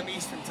 10 p.m.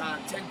 Eastern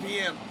time. 10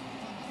 p.m.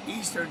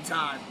 Eastern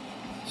time.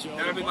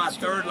 That'll be my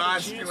third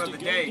live stream of the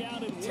day.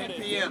 10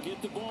 p.m.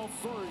 Get the ball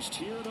first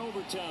here in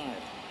overtime.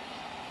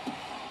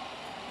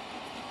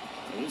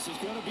 This is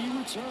going to be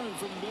returned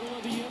from the middle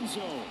of the end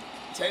zone.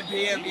 10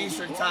 p.m.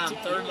 Eastern time.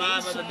 Third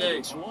live of the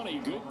day. 20,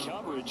 good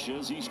coverage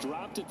as he's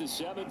dropped at the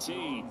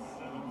 17.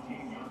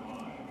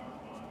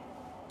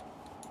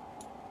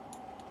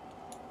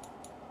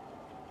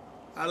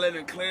 I live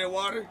in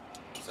Clearwater,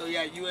 so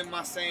yeah, you on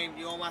my same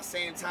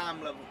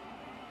time level,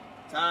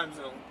 time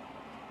zone.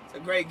 It's a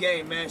great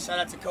game, man. Shout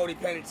out to Cody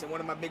Pennington, one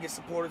of my biggest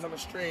supporters on the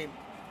stream.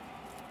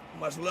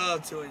 Much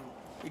love to him.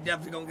 We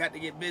definitely gonna have to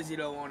get busy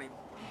though on him.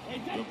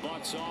 The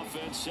Bucs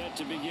offense set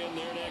to begin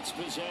their next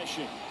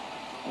possession.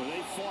 Well,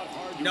 they fought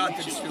hard to Nothing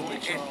reach this stupid.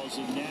 point, Charles,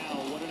 and now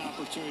what an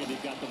opportunity.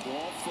 They've got the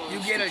ball first. You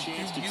get a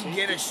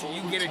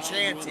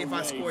chance if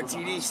I score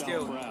TD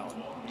still.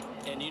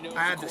 And you know,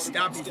 I have to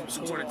stop you from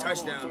scoring a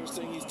touchdown. First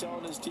thing he's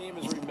telling his team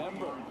is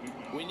remember,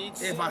 we need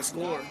If I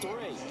score.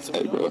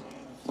 Hey, bro.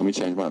 Let me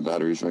change my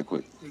batteries right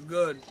quick. You're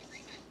good.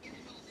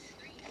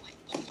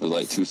 There's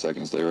like 2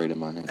 seconds. They're right in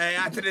my hand. Hey,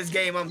 after this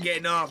game, I'm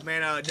getting off,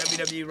 man.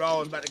 WWE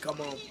Raw is about to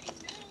come on.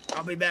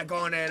 I'll be back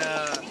on at,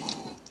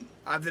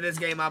 after this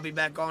game, I'll be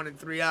back on in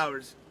 3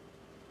 hours.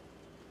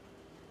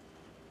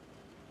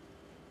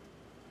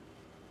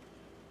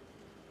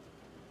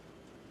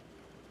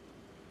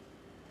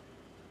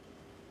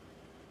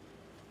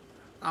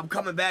 I'm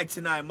coming back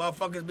tonight.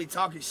 Motherfuckers be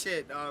talking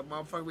shit.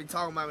 Motherfuckers be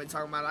talking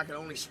about I can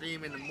only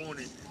stream in the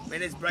morning.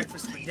 Man, it's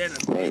breakfast for dinner,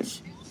 bitch.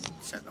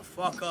 Shut the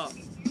fuck up.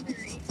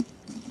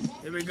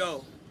 Here we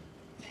go.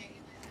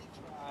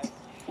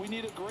 We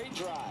need a great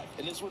drive,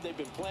 and this is what they've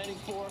been planning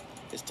for.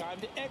 It's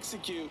time to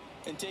execute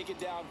and take it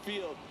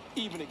downfield,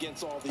 even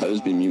against all these. I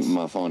just be muting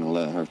my phone and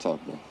letting her talk,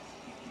 bro.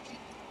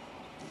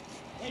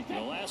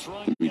 The last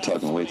run You be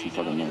talking way too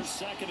fucking much.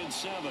 2nd and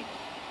 7.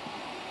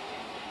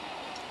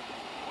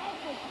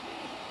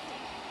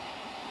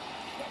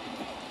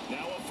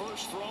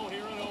 first throw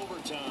here in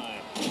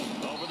overtime.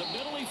 Over the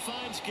middle, he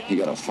finds guys. He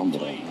got a fumble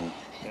that, man.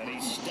 And he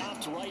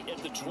stopped right at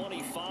the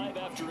 25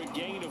 after a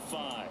gain of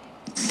 5.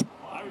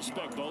 I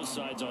respect both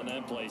sides on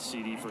that play,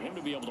 CD. For him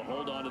to be able to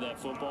hold on to that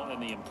football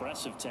and the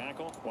impressive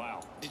tackle,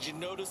 wow. Did you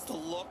notice the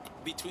look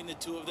between the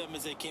two of them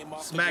as they came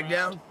off Smack the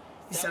ground? down.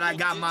 He said, I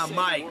got my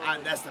mic.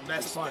 That's the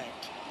best part.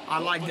 I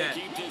like that.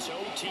 You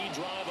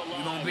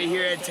gonna be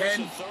here at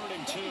 10? You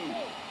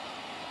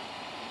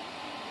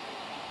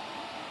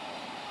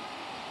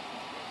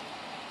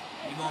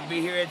gonna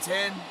be here at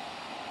 10?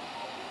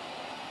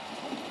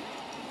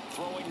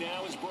 Throwing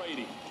now is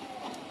Brady.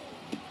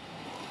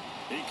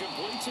 He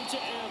completes it to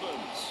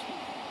Evans.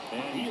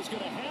 And he is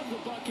going to have the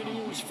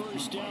Buccaneers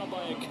first down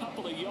by a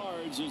couple of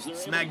yards as they're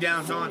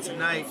Smackdown's on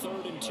tonight.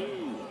 3rd and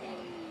 2.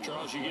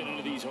 Charles, you get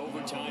into these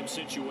overtime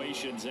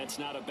situations, that's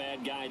not a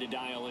bad guy to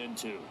dial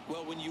into.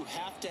 Well, when you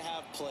have to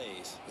have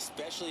plays,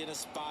 especially in a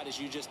spot as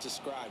you just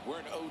described, we're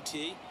in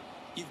OT,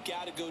 you've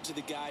got to go to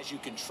the guys you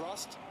can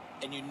trust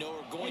and you know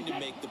are going to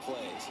make the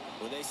plays.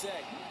 What they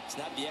say, it's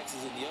not the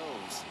X's and the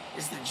O's.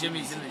 It's the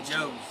Jimmies and the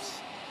Joes.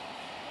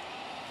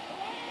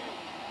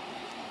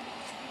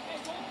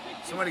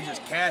 Somebody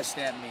just cashed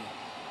at me.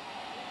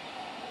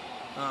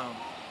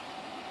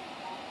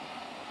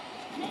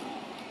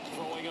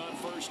 Throwing on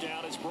first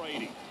down is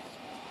Brady.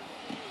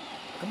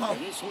 Come on.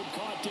 And this one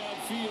caught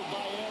downfield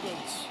by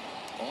Evans.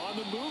 On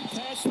the move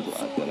past the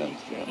 40.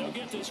 And they'll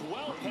get this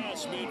well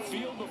past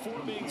midfield before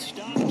being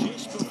stopped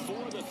just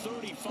before the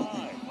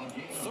 35.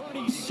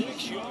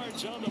 36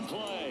 yards on the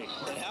play.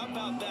 And how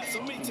about that?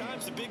 So many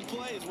times the big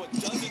play is what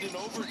does it in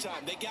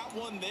overtime. They got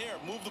one there,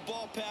 move the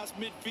ball past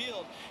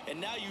midfield,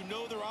 and now you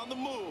know they're on the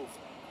move,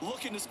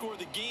 looking to score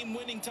the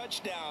game-winning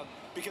touchdown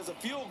because a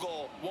field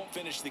goal won't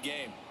finish the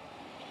game.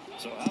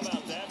 So how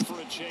about that for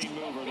a chain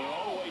mover? They're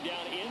all the way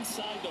down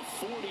inside the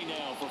 40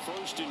 now for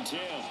 1st and 10.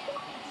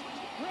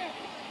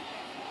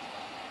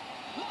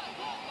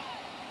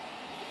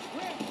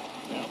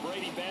 Now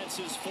Brady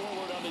bounces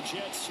forward on the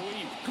jet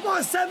sweep. Come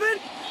on, 7.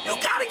 You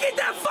gotta get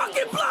that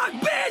fucking block,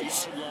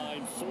 bitch!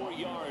 Line 4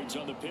 yards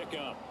on the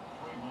pickup.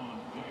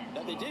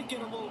 Now they did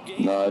get a little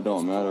game. No, it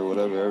don't matter.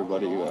 Whatever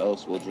everybody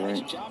else will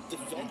drink.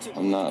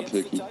 I'm not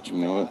picky. You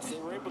know it?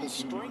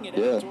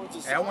 Yeah.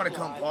 Hey, I want to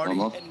come party.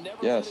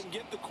 Yes.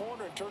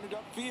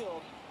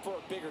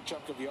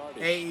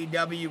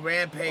 AEW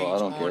Rampage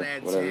don't on care.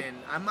 at Whatever.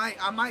 10. I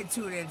might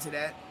tune into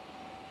that.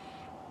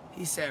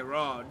 He said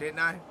Raw, didn't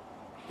I?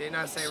 Didn't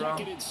I say Raw?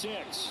 2nd and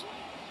 6.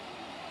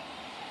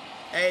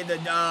 Hey, the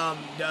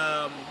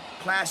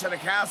Clash of the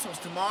Castles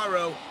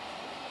tomorrow.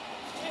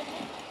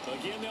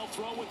 Again, they'll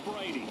throw with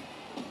Brady.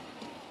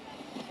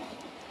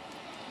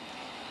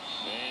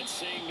 And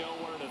seeing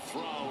nowhere to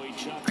throw, he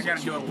chucks. I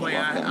gotta do a play.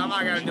 I'm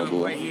not gonna do a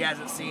play he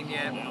hasn't seen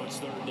yet. Now it's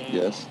 3rd down.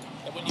 Yes.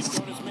 And when you've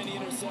thrown as many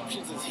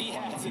interceptions as he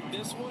has in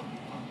this one,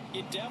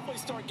 you definitely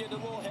start getting a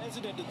little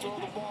hesitant to throw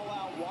the ball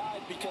out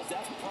wide because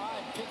that's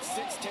prime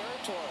pick-6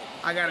 territory.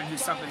 I gotta do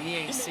something he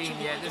ain't seen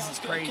yet. This is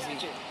crazy.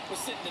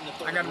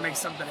 I gotta make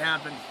something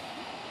happen.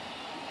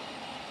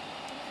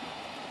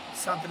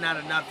 Something out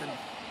of nothing.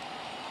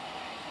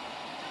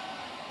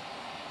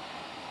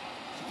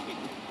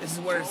 This is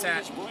where it's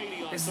at.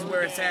 This is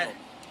where it's at.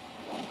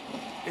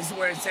 This is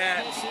where it's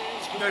at.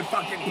 Good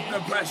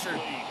pressure.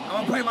 I'm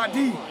gonna play my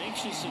D.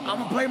 I'm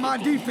gonna play my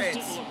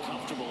defense.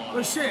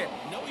 But shit.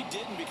 No, he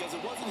didn't because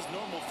it wasn't his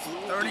normal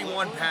fluid.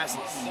 31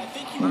 passes.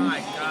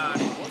 My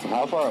God.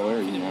 How far away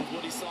are you now? I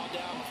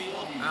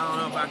don't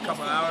know, about a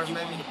couple hours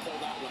maybe.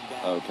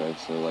 Okay,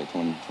 so like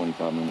 20,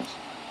 25 minutes.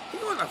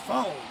 He's on the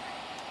phone.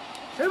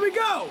 Here we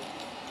go.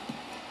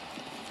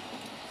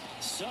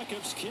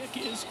 Succop's kick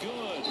is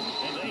good,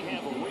 and they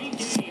have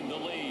regained the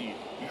lead.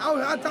 I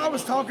thought I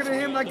was talking to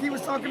him like he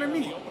was talking to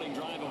me. The opening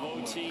drive of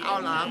OT. I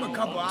don't know. I'm a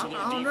couple. I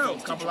don't know. A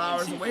couple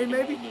hours away,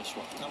 maybe. I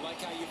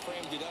like how you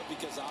framed it up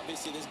because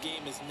obviously this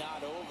game is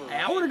not over. Hey,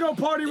 I want to go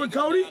party with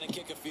Cody.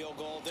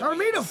 Turn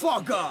me the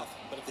fuck up.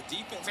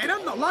 Man,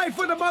 I'm the life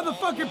of the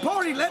motherfucking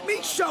party. Let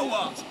me show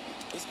up.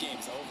 This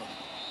game's over.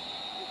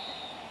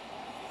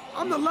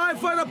 I'm the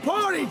life of the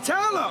party.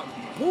 Tell him.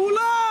 Pull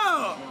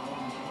up.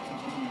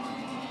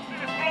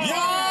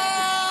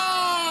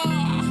 Yeah!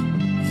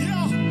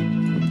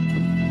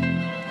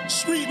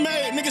 Street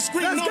made, nigga,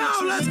 street Let's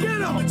go, let's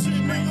get him.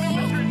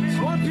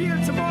 1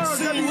 p.m. tomorrow,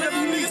 See, real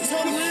WWE. niggas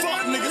tell the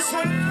fuck niggas.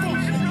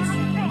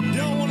 They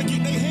don't wanna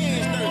get their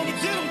hands dirty.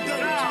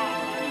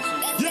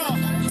 Yeah.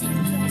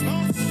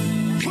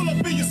 Pull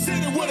up in your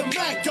city with a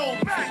Mac on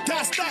me.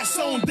 Got stacks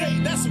on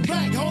date, that's a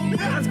bag, homie.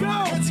 Let's go.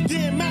 Once you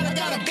get mad, I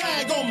got a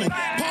bag on me.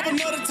 Pop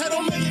another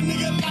tattoo, make a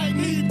nigga like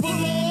me. Pull up.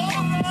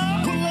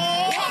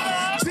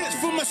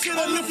 For my shit,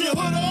 I lift your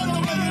hood up.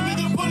 Don't make a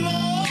nigga pull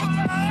up.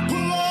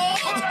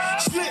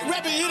 Slick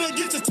rapping, it'll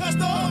get you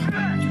touched up.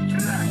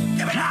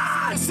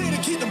 I said to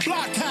keep the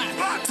block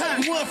high.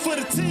 Take one for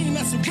the team,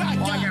 that's a rock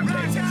guy.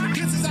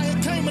 Bitches out here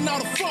claiming all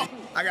the fuck.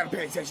 I gotta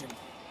pay attention.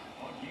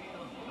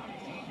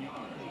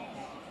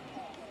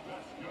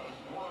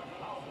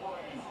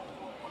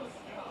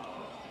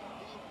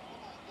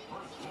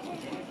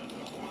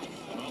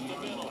 Up the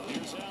middle,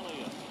 here's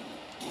Elliott.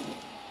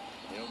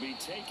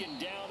 taken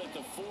down at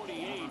the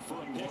 48 for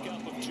a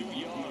pickup of 2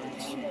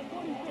 yards.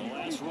 The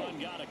last run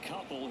got a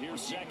couple.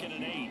 Here's 2nd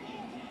and 8.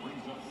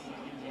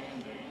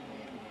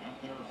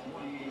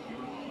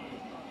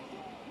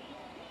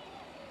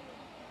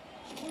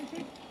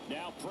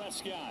 Now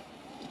Prescott.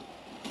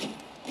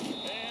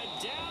 And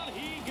down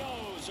he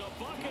goes. A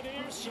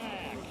Buccaneer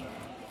sack.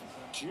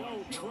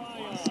 Joe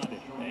Tryon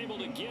able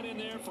to get in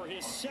there for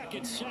his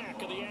 2nd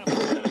sack of the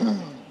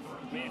afternoon.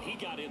 Man, he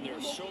got in there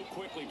so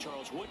quickly,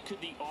 Charles. What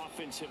could the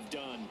offense have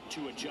done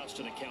to adjust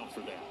and account for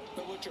that?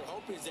 But what you're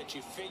hoping is that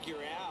you figure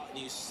out and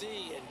you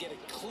see and get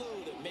a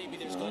clue that maybe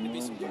there's going to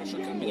be some pressure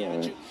coming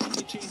at you.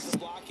 You change the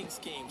blocking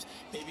schemes.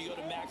 Maybe you go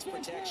to max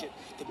protection.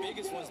 The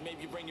biggest one is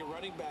maybe you bring your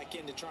running back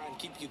in to try and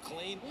keep you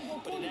clean.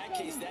 But in that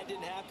case, that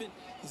didn't happen.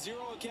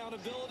 Zero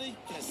accountability,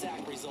 and a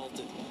sack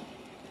resulted.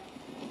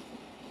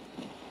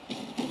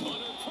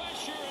 Under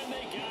pressure, and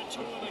they got to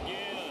him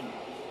again.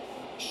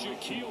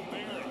 Shaquille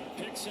Barrett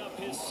picks up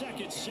his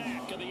 2nd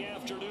sack of the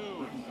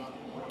afternoon.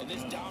 And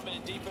this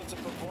dominant defensive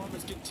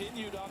performance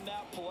continued on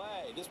that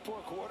play. This poor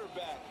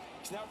quarterback,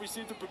 he's not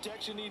received the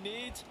protection he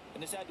needs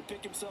and has had to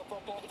pick himself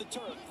up off the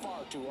turf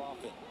far too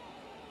often.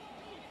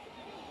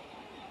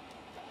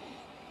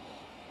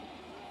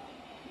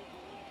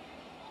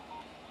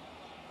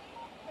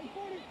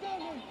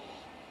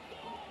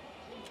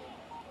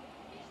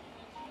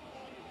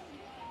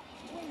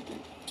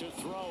 To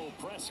throw,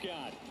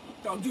 Prescott.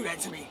 Don't do that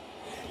to me.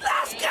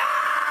 Let's go!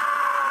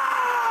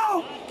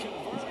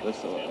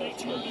 That's all right.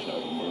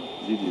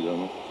 GG, though,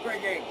 man.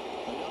 Great game.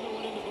 Another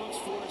one in the books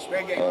for us.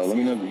 Great game. Let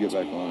me know if you get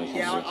back on.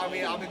 Yeah,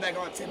 I'll be back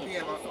on 10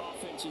 p.m.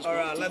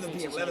 or 11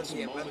 p.m. 11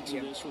 p.m. 11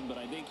 p.m. But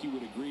I think you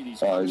would agree these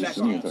just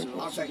send me a text.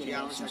 I'll check you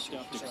out. some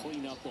stuff to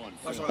clean up on.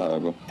 All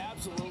right, bro.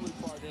 Absolutely,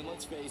 partner. And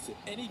let's face it,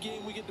 any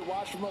game we get to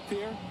watch from up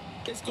here,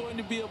 it's going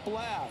to be a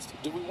blast.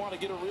 Do we want to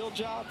get a real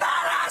job?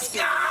 Let's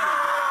go!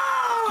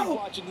 Keep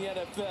watching the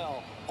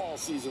NFL all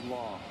season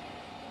long.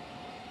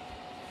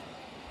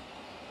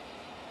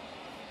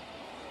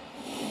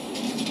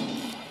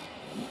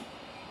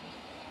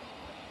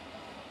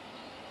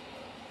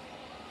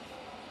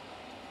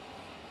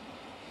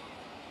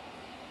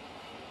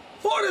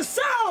 For the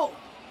South!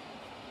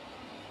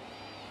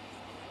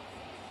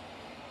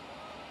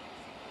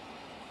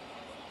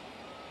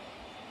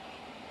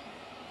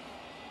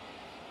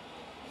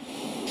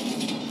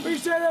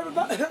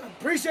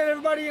 Appreciate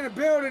everybody in the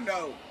building,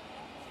 though.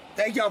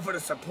 Thank y'all for the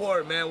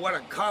support, man. What a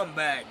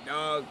comeback,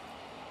 dog.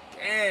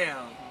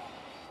 Damn.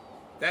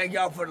 Thank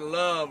y'all for the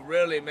love,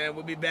 really, man.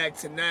 We'll be back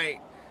tonight.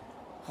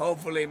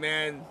 Hopefully,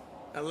 man.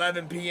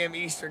 11 p.m.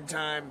 Eastern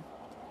time.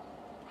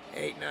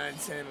 8, 9,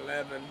 10,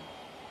 11.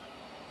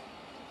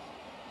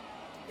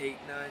 8,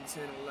 9,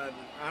 10, 11.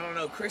 I don't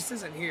know. Chris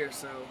isn't here,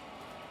 so.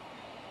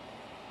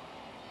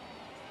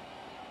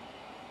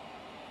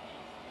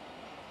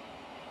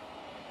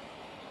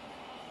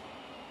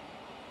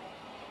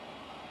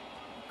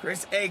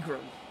 Chris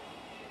Akram.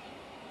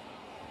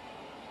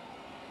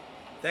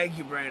 Thank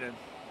you, Brandon.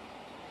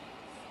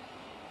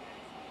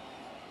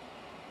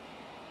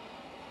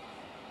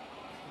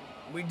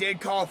 We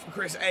did call for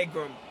Chris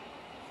Akram.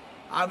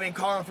 I've been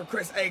calling for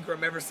Chris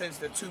Akram ever since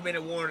the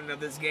 2-minute warning of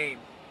this game.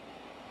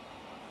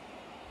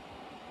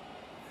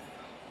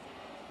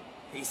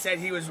 He said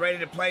he was ready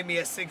to play me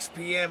at 6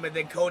 p.m. and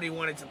then Cody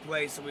wanted to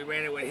play, so we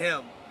ran it with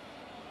him.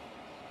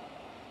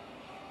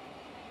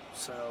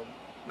 So,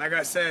 like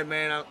I said,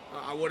 man,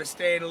 I would have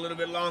stayed a little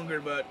bit longer,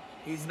 but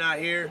he's not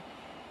here,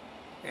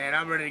 and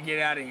I'm ready to get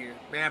out of here.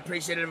 Man, I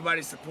appreciate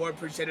everybody's support,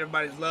 appreciate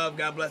everybody's love.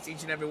 God bless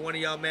each and every one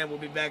of y'all, man. We'll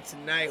be back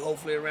tonight,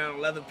 hopefully around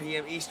 11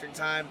 p.m. Eastern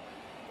time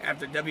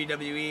after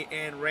WWE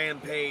and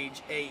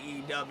Rampage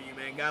AEW,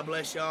 man. God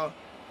bless y'all.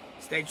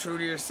 Stay true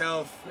to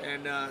yourself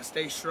and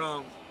stay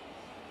strong.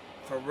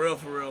 For real,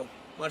 for real.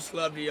 Much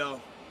love to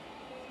y'all.